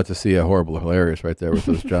thought we were about to see a horrible hilarious right there with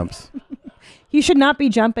those jumps. He should not be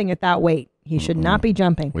jumping at that weight. He should not be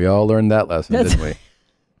jumping. We all learned that lesson, That's- didn't we?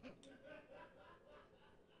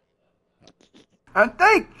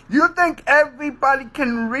 You think everybody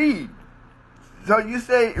can read. So you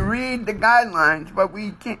say read the guidelines, but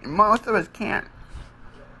we can't, most of us can't.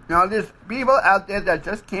 There's people out there that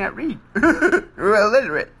just can't read. We're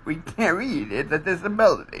illiterate. We can't read. It's a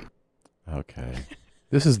disability. Okay.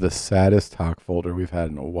 This is the saddest talk folder we've had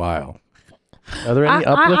in a while. Are there any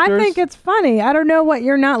uplifters? I think it's funny. I don't know what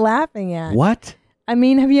you're not laughing at. What? I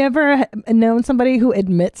mean, have you ever known somebody who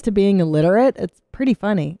admits to being illiterate? It's pretty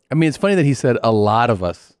funny. I mean, it's funny that he said a lot of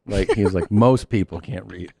us. Like, he was like, most people can't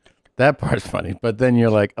read. That part's funny. But then you're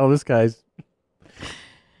like, oh, this guy's,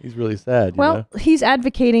 he's really sad. Well, he's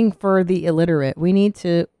advocating for the illiterate. We need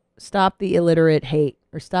to stop the illiterate hate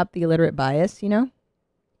or stop the illiterate bias,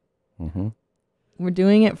 Mm-hmm. We're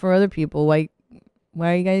doing it for other people. Why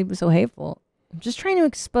are you guys so hateful? I'm just trying to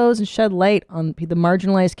expose and shed light on the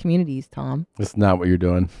marginalized communities, Tom. That's not what you're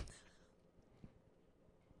doing.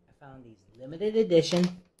 Limited edition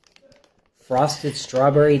frosted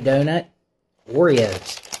strawberry donut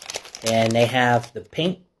Oreos. And they have the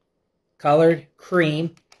pink colored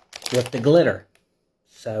cream with the glitter.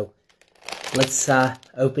 So let's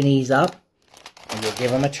open these up and we'll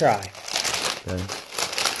give them a try. Okay.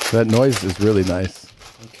 So that noise is really nice.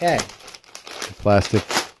 Okay. The plastic.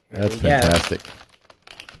 That's we go. fantastic.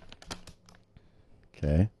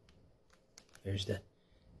 Okay. There's the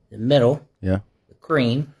middle. Yeah. The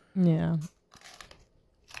cream. Yeah.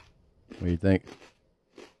 What do you think?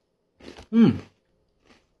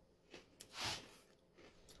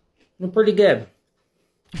 They're pretty good.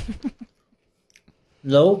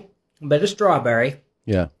 Little bit of strawberry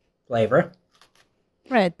Yeah. flavor.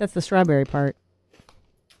 Right, that's the strawberry part.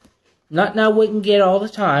 Nothing I wouldn't get all the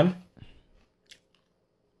time.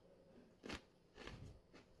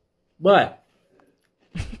 But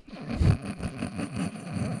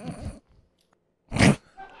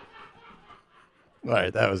All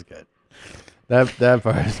right, that was good. That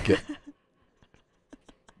part is good.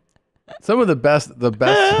 Some of the best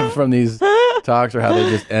from these talks are how they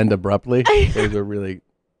just end abruptly. Those are really.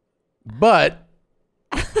 But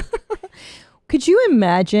could you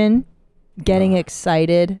imagine getting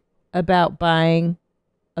excited about buying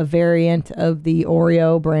a variant of the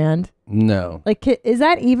Oreo brand? no, Like, is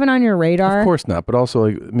that even on your radar? of course not. But also,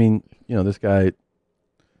 like, I mean, this guy.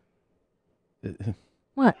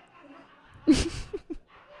 What?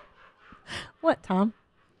 What, Tom?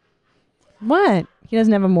 What? He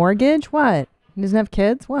doesn't have a mortgage? What? He doesn't have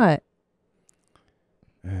kids? What?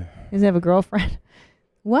 He doesn't have a girlfriend?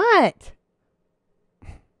 What?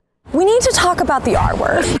 We need to talk about the R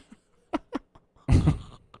word.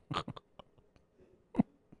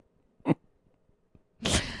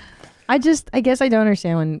 I guess I don't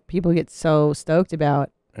understand when people get so stoked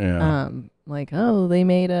about, Yeah. like, oh, they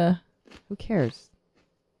made a, who cares?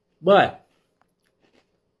 what?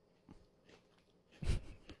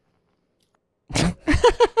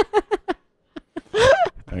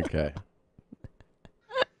 Okay.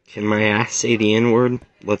 Can my ass say the N-word?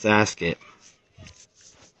 Let's ask it.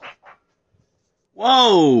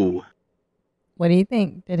 Whoa! What do you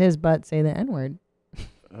think? Did his butt say the N-word?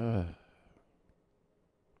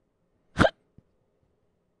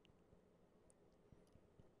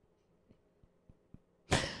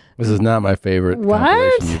 This is not my favorite What?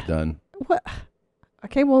 compilation you've done. What?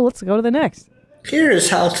 Okay, well, let's go to the next. Here is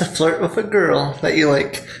how to flirt with a girl that you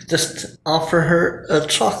like. Just offer her a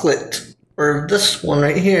chocolate. Or this one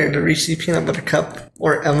right here, the Reese's Peanut Butter Cup.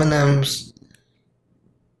 Or M&M's.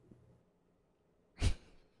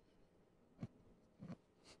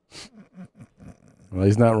 Well,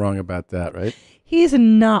 he's not wrong about that, right? He's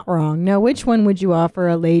not wrong. Now, which one would you offer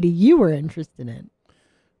a lady you were interested in?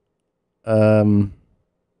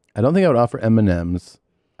 I don't think I would offer M&M's.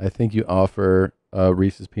 I think you offer a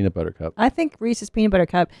Reese's Peanut Butter Cup. I think Reese's Peanut Butter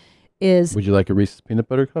Cup is... Would you like a Reese's Peanut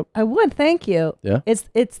Butter Cup? I would, thank you. Yeah?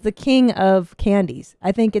 It's the king of candies.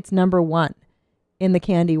 I think it's number one in the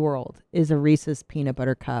candy world is a Reese's Peanut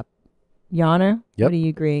Butter Cup. Yana, Yep. what do you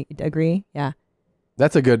agree? Yeah.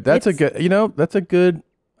 That's a good, that's a good,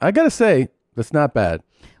 I gotta say, that's not bad.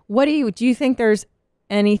 What do you think there's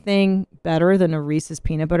anything better than a Reese's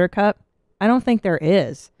Peanut Butter Cup? I don't think there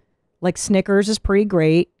is. Like Snickers is pretty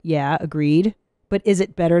great. Yeah, agreed. But is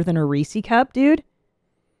it better than a Reese cup, dude?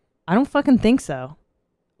 I don't fucking think so.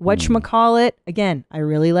 Whatchamacallit, again, I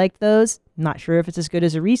really liked those. Not sure if it's as good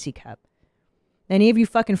as a Reese cup. Any of you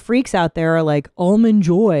fucking freaks out there are like, Almond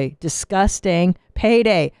Joy, disgusting.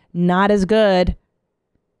 Payday, not as good.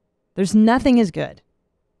 There's nothing as good.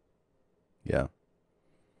 Yeah.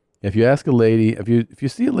 If you ask a lady, if you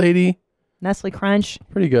see a lady, Nestle Crunch,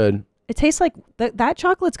 pretty good. it tastes like that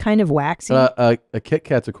chocolate's kind of waxy. A Kit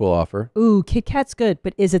Kat's a cool offer. Ooh, Kit Kat's good,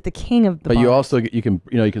 but is it the king of the But you bars? also you can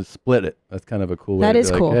split it. That's kind of a cool way. That to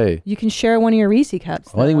is be cool. Like, hey, You can share one of your Reese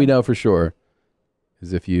cups. one thing we know for sure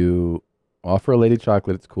is if you offer a lady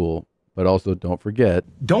chocolate, it's cool. But also don't forget.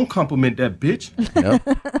 Don't compliment that bitch.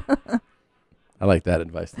 Yep. I like that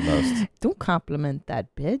advice the most. Don't compliment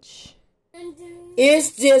that bitch.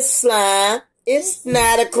 It's just slime. It's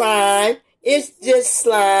not a crime. It's just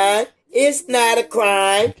slime. It's not a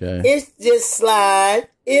crime. Okay. It's just slime.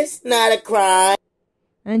 It's not a crime.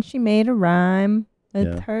 And she made a rhyme with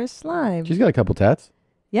Yeah. her slime. She's got a couple tats.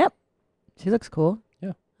 Yep. She looks cool.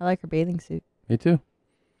 Yeah. I like her bathing suit. Me too.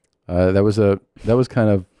 That was kind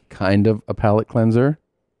of a palate cleanser.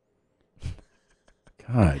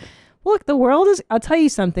 God. Look, the world is, I'll tell you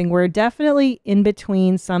something, we're definitely in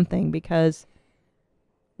between something because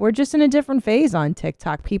we're just in a different phase on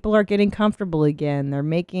TikTok. People are getting comfortable again. They're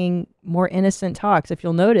making more innocent talks. If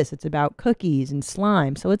you'll notice, it's about cookies and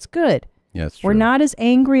slime. So it's good. Yeah, it's true. We're not as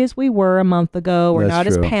angry as we were a month ago. We're That's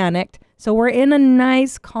not true. as panicked. So we're in a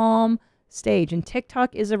nice, calm stage. And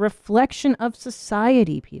TikTok is a reflection of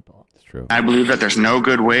society, people. It's true. I believe that there's no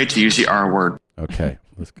good way to use the R word. Okay,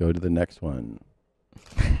 let's go to the next one.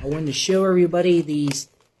 I wanted to show everybody these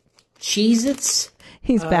Cheez-Its.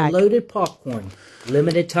 He's back. Loaded popcorn.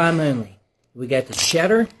 Limited time only. We got the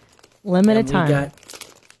cheddar. Limited time. We got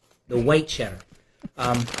the white cheddar.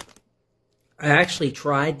 I actually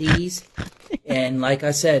tried these. And like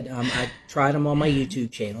I said, I tried them on my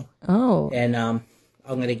YouTube channel. Oh. And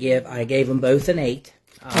I gave them both an 8.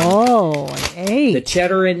 An 8. The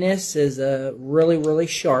cheddar in this is really, really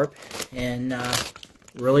sharp. And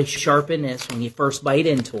really sharp in this when you first bite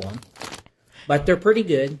into them. But they're pretty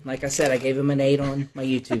good. Like I said, I gave them an 8 on my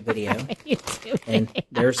YouTube video. And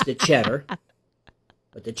there's the cheddar.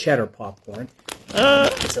 With the cheddar popcorn.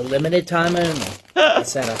 It's a limited time only. Like I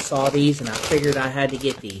said, I saw these and I figured I had to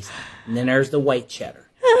get these. And then there's the white cheddar.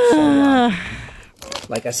 So,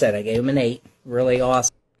 like I said, I gave him an 8. Really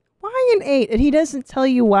awesome. Why an 8? And he doesn't tell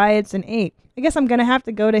you why it's an 8. I guess I'm going to have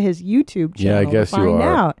to go to his YouTube channel I guess to find you are.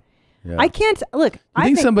 out. Yeah. I can't, look. I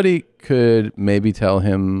think somebody could maybe tell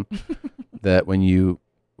him that when you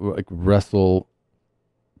like wrestle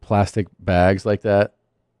plastic bags like that,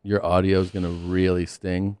 your audio is going to really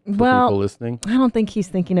sting for people listening? I don't think he's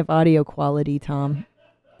thinking of audio quality, Tom.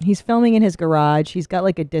 He's filming in his garage. He's got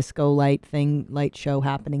like a disco light show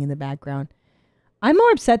happening in the background. I'm more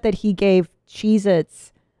upset that he gave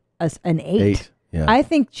Cheez-Its an 8. Yeah. I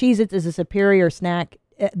think Cheez-Its is a superior snack,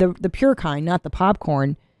 the pure kind, not the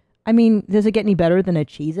popcorn. I mean, does it get any better than a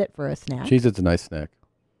Cheez-It for a snack? Cheez-It's a nice snack.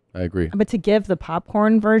 I agree. But to give the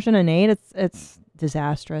popcorn version an 8, it's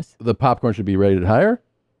disastrous. The popcorn should be rated higher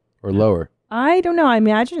or lower? I don't know. I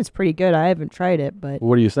imagine it's pretty good. I haven't tried it, but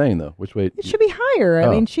What are you saying though? Which way? it should be higher. I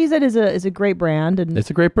Oh. mean, Cheez-It is a great brand, and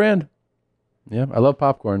It's a great brand. Yeah, I love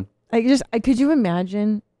popcorn. could you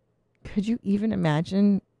imagine? Could you even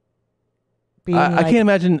imagine being? I can't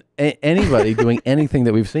imagine anybody doing anything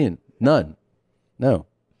that we've seen. None. No.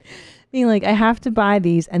 Being like, I have to buy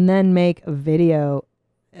these and then make a video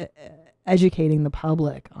educating the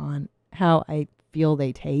public on how I feel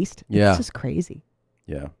they taste. Yeah. It's just crazy.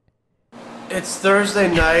 Yeah. It's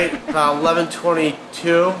Thursday night, about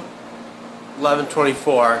 11:22,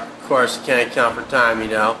 11:24. Of course, you can't count for time, you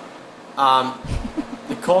know.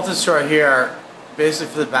 The cultists are here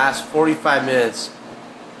basically for the past 45 minutes.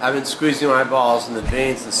 I've been squeezing my balls in the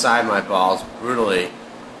veins inside my balls brutally,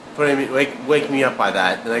 wake me up by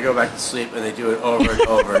that. Then I go back to sleep, and they do it over and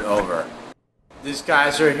over and over. These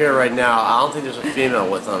guys are here right now. I don't think there's a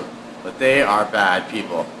female with them, but they are bad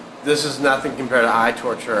people. This is nothing compared to eye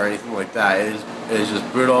torture or anything like that. It is just a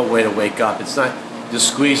brutal way to wake up. It's not just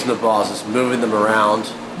squeezing the balls, it's moving them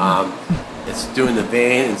around. It's doing the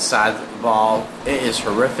vein inside the ball. It is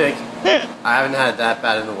horrific. I haven't had it that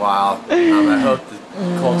bad in a while. I hope the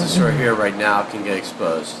cultists who are here right now can get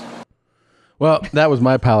exposed. Well, that was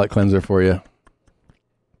my palate cleanser for you.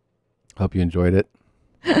 Hope you enjoyed it.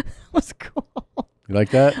 That was cool. You like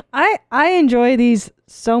that? I enjoy these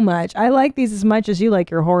so much. I like these as much as you like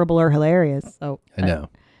your horrible or hilarious. So I know.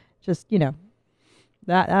 Just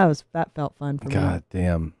that felt fun for me. God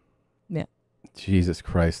damn. Yeah. Jesus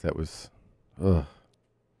Christ, that was. Ugh.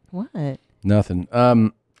 What? Nothing.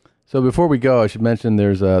 So before we go, I should mention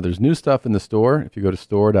there's new stuff in the store. If you go to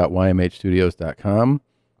store.ymhstudios.com,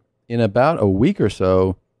 in about a week or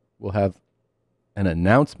so, we'll have an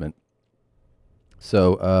announcement.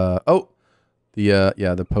 So,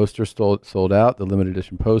 the poster sold out, the limited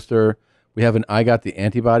edition poster. We have an I Got the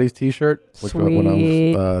Antibodies t-shirt, which when I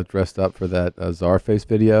was dressed up for that Czarface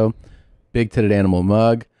video. Big Titted Animal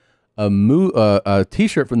mug. A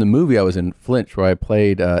t-shirt from the movie I was in, Flinch, where I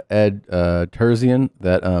played Ed Terzian,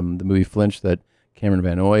 that the movie Flinch that Cameron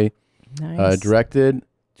Van Noy directed.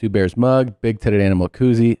 Two Bears mug, Big Titted Animal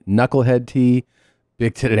koozie, Knucklehead tee,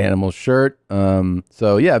 Big Titted Animal shirt.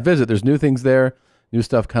 So yeah, visit. There's new things there, new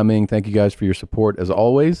stuff coming. Thank you guys for your support as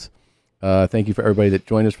always. Thank you for everybody that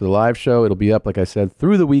joined us for the live show. It'll be up, like I said,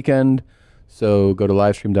 through the weekend. So go to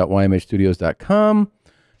livestream.ymhstudios.com.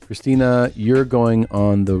 Christina, you're going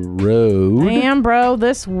on the road. I am, bro.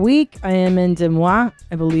 This week I am in Des Moines.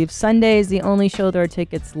 I believe Sunday is the only show there are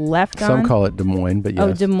tickets left on. Some call it Des Moines, but yes.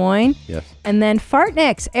 Oh, Des Moines? Yes. And then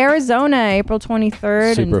Fartnex, Arizona, April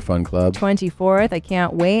 23rd. Super fun club. 24th. I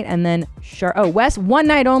can't wait. And then, West, one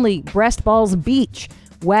night only, Breast Balls Beach,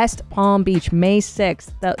 West Palm Beach, May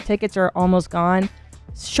 6th. The tickets are almost gone.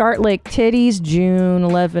 Chart Lake Titties, June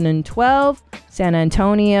 11 and 12. San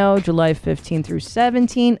Antonio, July 15 through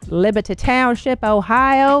 17. Liberty Township,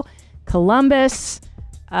 Ohio. Columbus.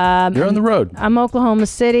 You're on the road. I'm Oklahoma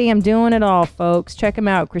City. I'm doing it all, folks. Check them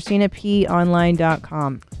out.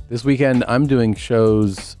 ChristinaPOnline.com. This weekend, I'm doing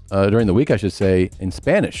shows, during the week, I should say, in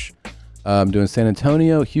Spanish. I'm doing San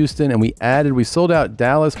Antonio, Houston, and we sold out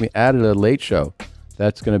Dallas. We added a late show.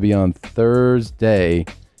 That's going to be on Thursday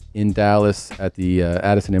in Dallas at the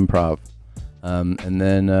Addison Improv. And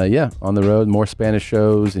then, on the road, more Spanish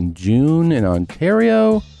shows in June in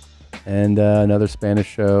Ontario, and another Spanish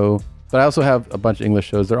show. But I also have a bunch of English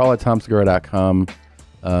shows. They're all at tomsegura.com.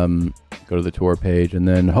 Go to the tour page, and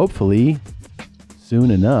then hopefully,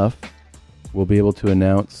 soon enough, we'll be able to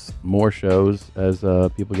announce more shows as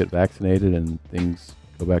people get vaccinated and things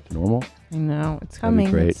go back to normal. I know. It's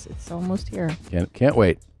coming. Great. It's almost here. Can't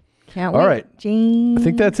wait. Can't wait. All right. Gene. I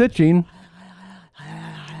think that's it, Gene.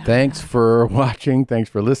 Thanks for watching. Thanks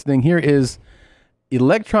for listening. Here is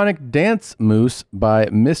Electronic Dance Moose by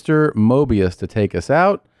Mr. Mobius to take us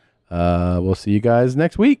out. We'll see you guys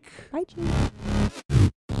next week. Bye, Gene.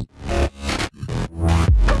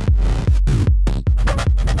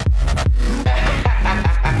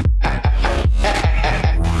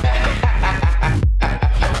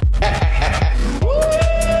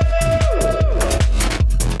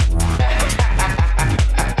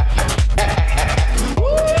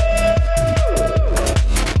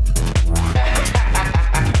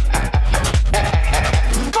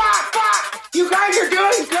 You guys are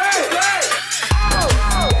doing good!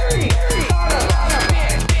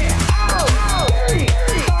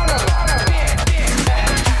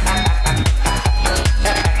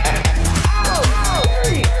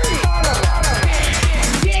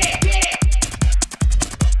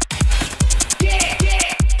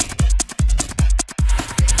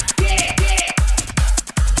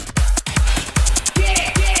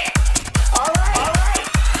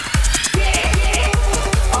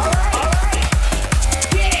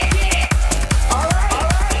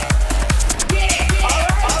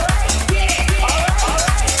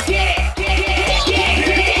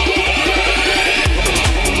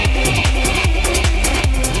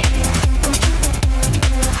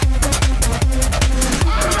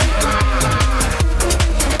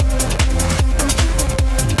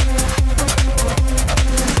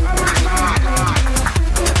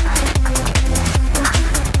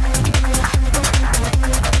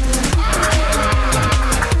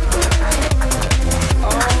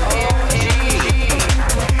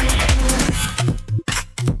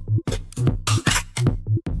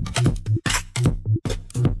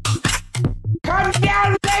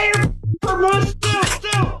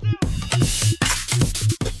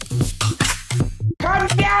 Come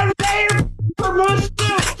down!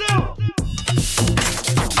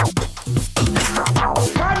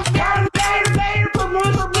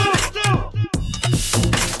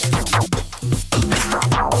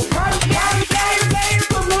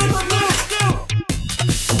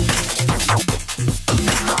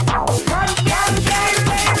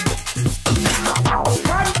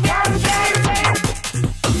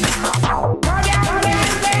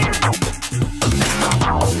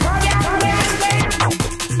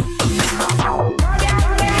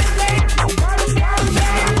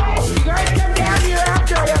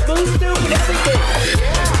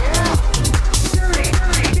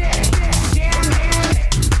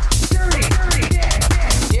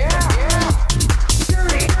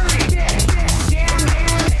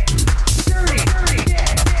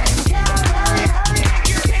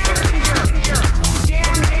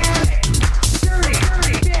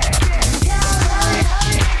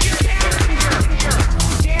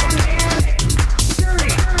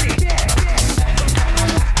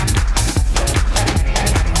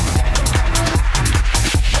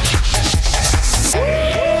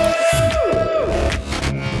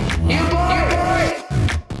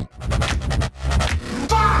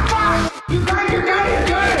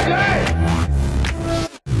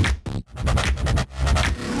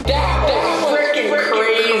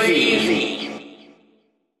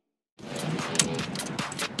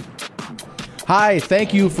 Hi,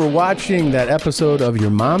 thank you for watching that episode of Your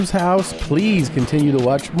Mom's House. Please continue to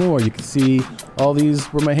watch more. You can see all these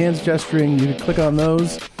where my hand's gesturing. You can click on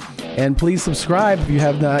those. And please subscribe if you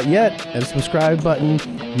have not yet. And subscribe button,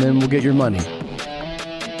 and then we'll get your money.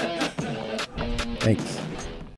 Thanks.